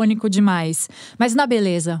 é icônico demais. Mas na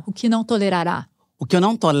beleza, o que não tolerará? O que eu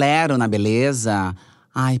não tolero na beleza…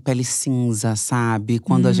 Ai, pele cinza, sabe?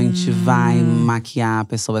 Quando a gente vai maquiar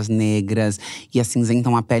pessoas negras e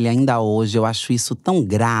acinzentam a pele ainda hoje, eu acho isso tão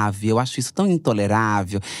grave, eu acho isso tão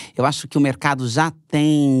intolerável. Eu acho que o mercado já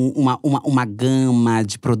tem uma gama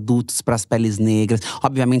de produtos para as peles negras.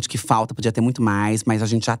 Obviamente que falta, podia ter muito mais, mas a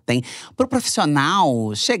gente já tem. Pro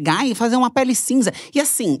profissional chegar e fazer uma pele cinza. E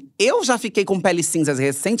assim, eu já fiquei com pele cinzas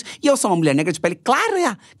recente e eu sou uma mulher negra de pele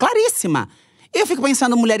clara, claríssima. Eu fico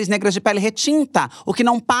pensando em mulheres negras de pele retinta, o que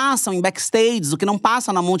não passam em backstage, o que não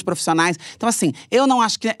passam na mão de profissionais. Então assim, eu não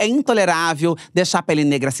acho que é intolerável deixar a pele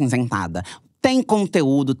negra acinzentada. Tem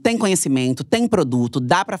conteúdo, tem conhecimento, tem produto,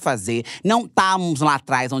 dá pra fazer. Não estamos lá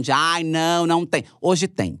atrás onde, não tem. Hoje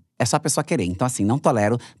tem. É só a pessoa querer. Então assim, não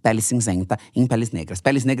tolero pele cinzenta em peles negras.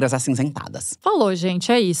 Peles negras acinzentadas. Falou, gente,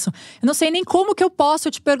 é isso. Eu não sei nem como que eu posso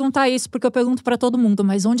te perguntar isso, porque eu pergunto pra todo mundo.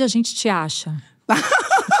 Mas onde a gente te acha?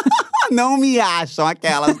 Não me acham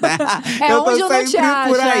aquelas, né? Eu tô sempre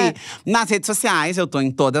por aí. Nas redes sociais, eu tô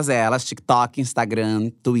em todas elas. TikTok, Instagram,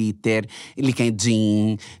 Twitter,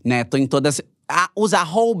 LinkedIn, né? Tô em todas… Os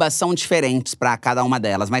arrobas são diferentes pra cada uma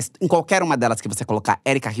delas. Mas em qualquer uma delas que você colocar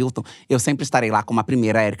Erika Hilton, eu sempre estarei lá como a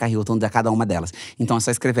primeira Erika Hilton de cada uma delas. Então é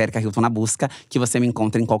só escrever Erika Hilton na busca, que você me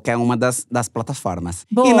encontra em qualquer uma das plataformas.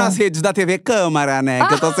 Bom. E nas redes da TV Câmara, né?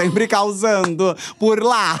 Que eu tô sempre causando por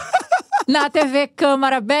lá. Na TV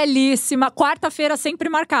Câmara, belíssima. Quarta-feira sempre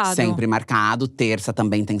marcado. Sempre marcado. Terça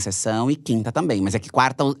também tem sessão e quinta também. Mas é que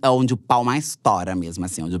quarta é onde o pau mais tora mesmo,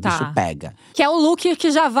 assim. Onde o bicho pega. Que é o look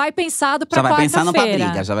que já vai pensado pra quarta-feira. Já vai pensando pra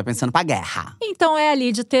briga, já vai pensando pra guerra. Então é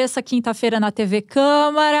ali de terça, quinta-feira na TV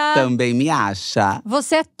Câmara. Também me acha.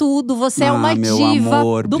 Você é tudo, você é uma meu diva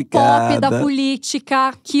amor, do obrigada. pop, da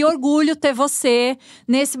política. Que orgulho ter você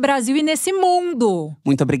nesse Brasil e nesse mundo.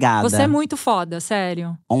 Muito obrigada. Você é muito foda,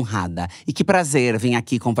 sério. Honrada. E que prazer vir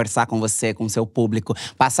aqui conversar com você, com o seu público.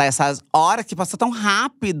 Passar essas horas que passou tão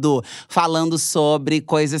rápido, falando sobre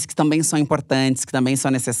coisas que também são importantes, que também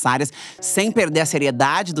são necessárias. Sem perder a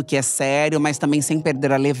seriedade do que é sério, mas também sem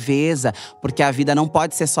perder a leveza. Porque a vida não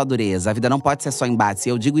pode ser só dureza, a vida não pode ser só embates. E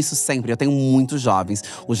eu digo isso sempre, eu tenho muitos jovens.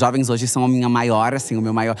 Os jovens hoje são a minha maior, assim, o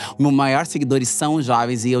meu maior seguidores são os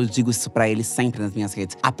jovens. E eu digo isso pra eles sempre nas minhas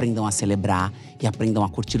redes. Aprendam a celebrar e aprendam a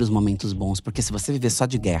curtir os momentos bons. Porque se você viver só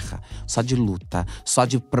de guerra, só de luta, só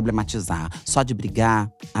de problematizar, só de brigar,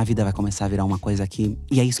 a vida vai começar a virar uma coisa que…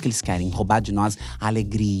 E é isso que eles querem, roubar de nós a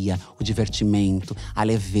alegria, o divertimento, a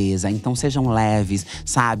leveza. Então sejam leves,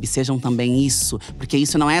 sabe? Sejam também isso. Porque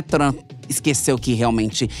isso não é esquecer o que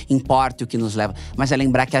realmente importa e o que nos leva. Mas é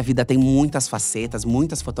lembrar que a vida tem muitas facetas,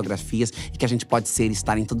 muitas fotografias. E que a gente pode ser e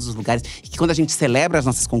estar em todos os lugares. E que quando a gente celebra as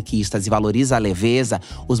nossas conquistas e valoriza a leveza,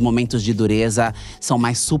 os momentos de dureza são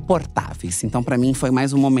mais suportáveis. Então pra mim foi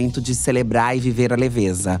mais um momento de celebrar e viver a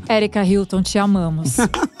leveza. Erika Hilton, te amamos.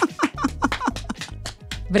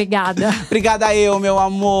 Obrigada. Obrigada eu, meu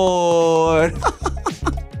amor.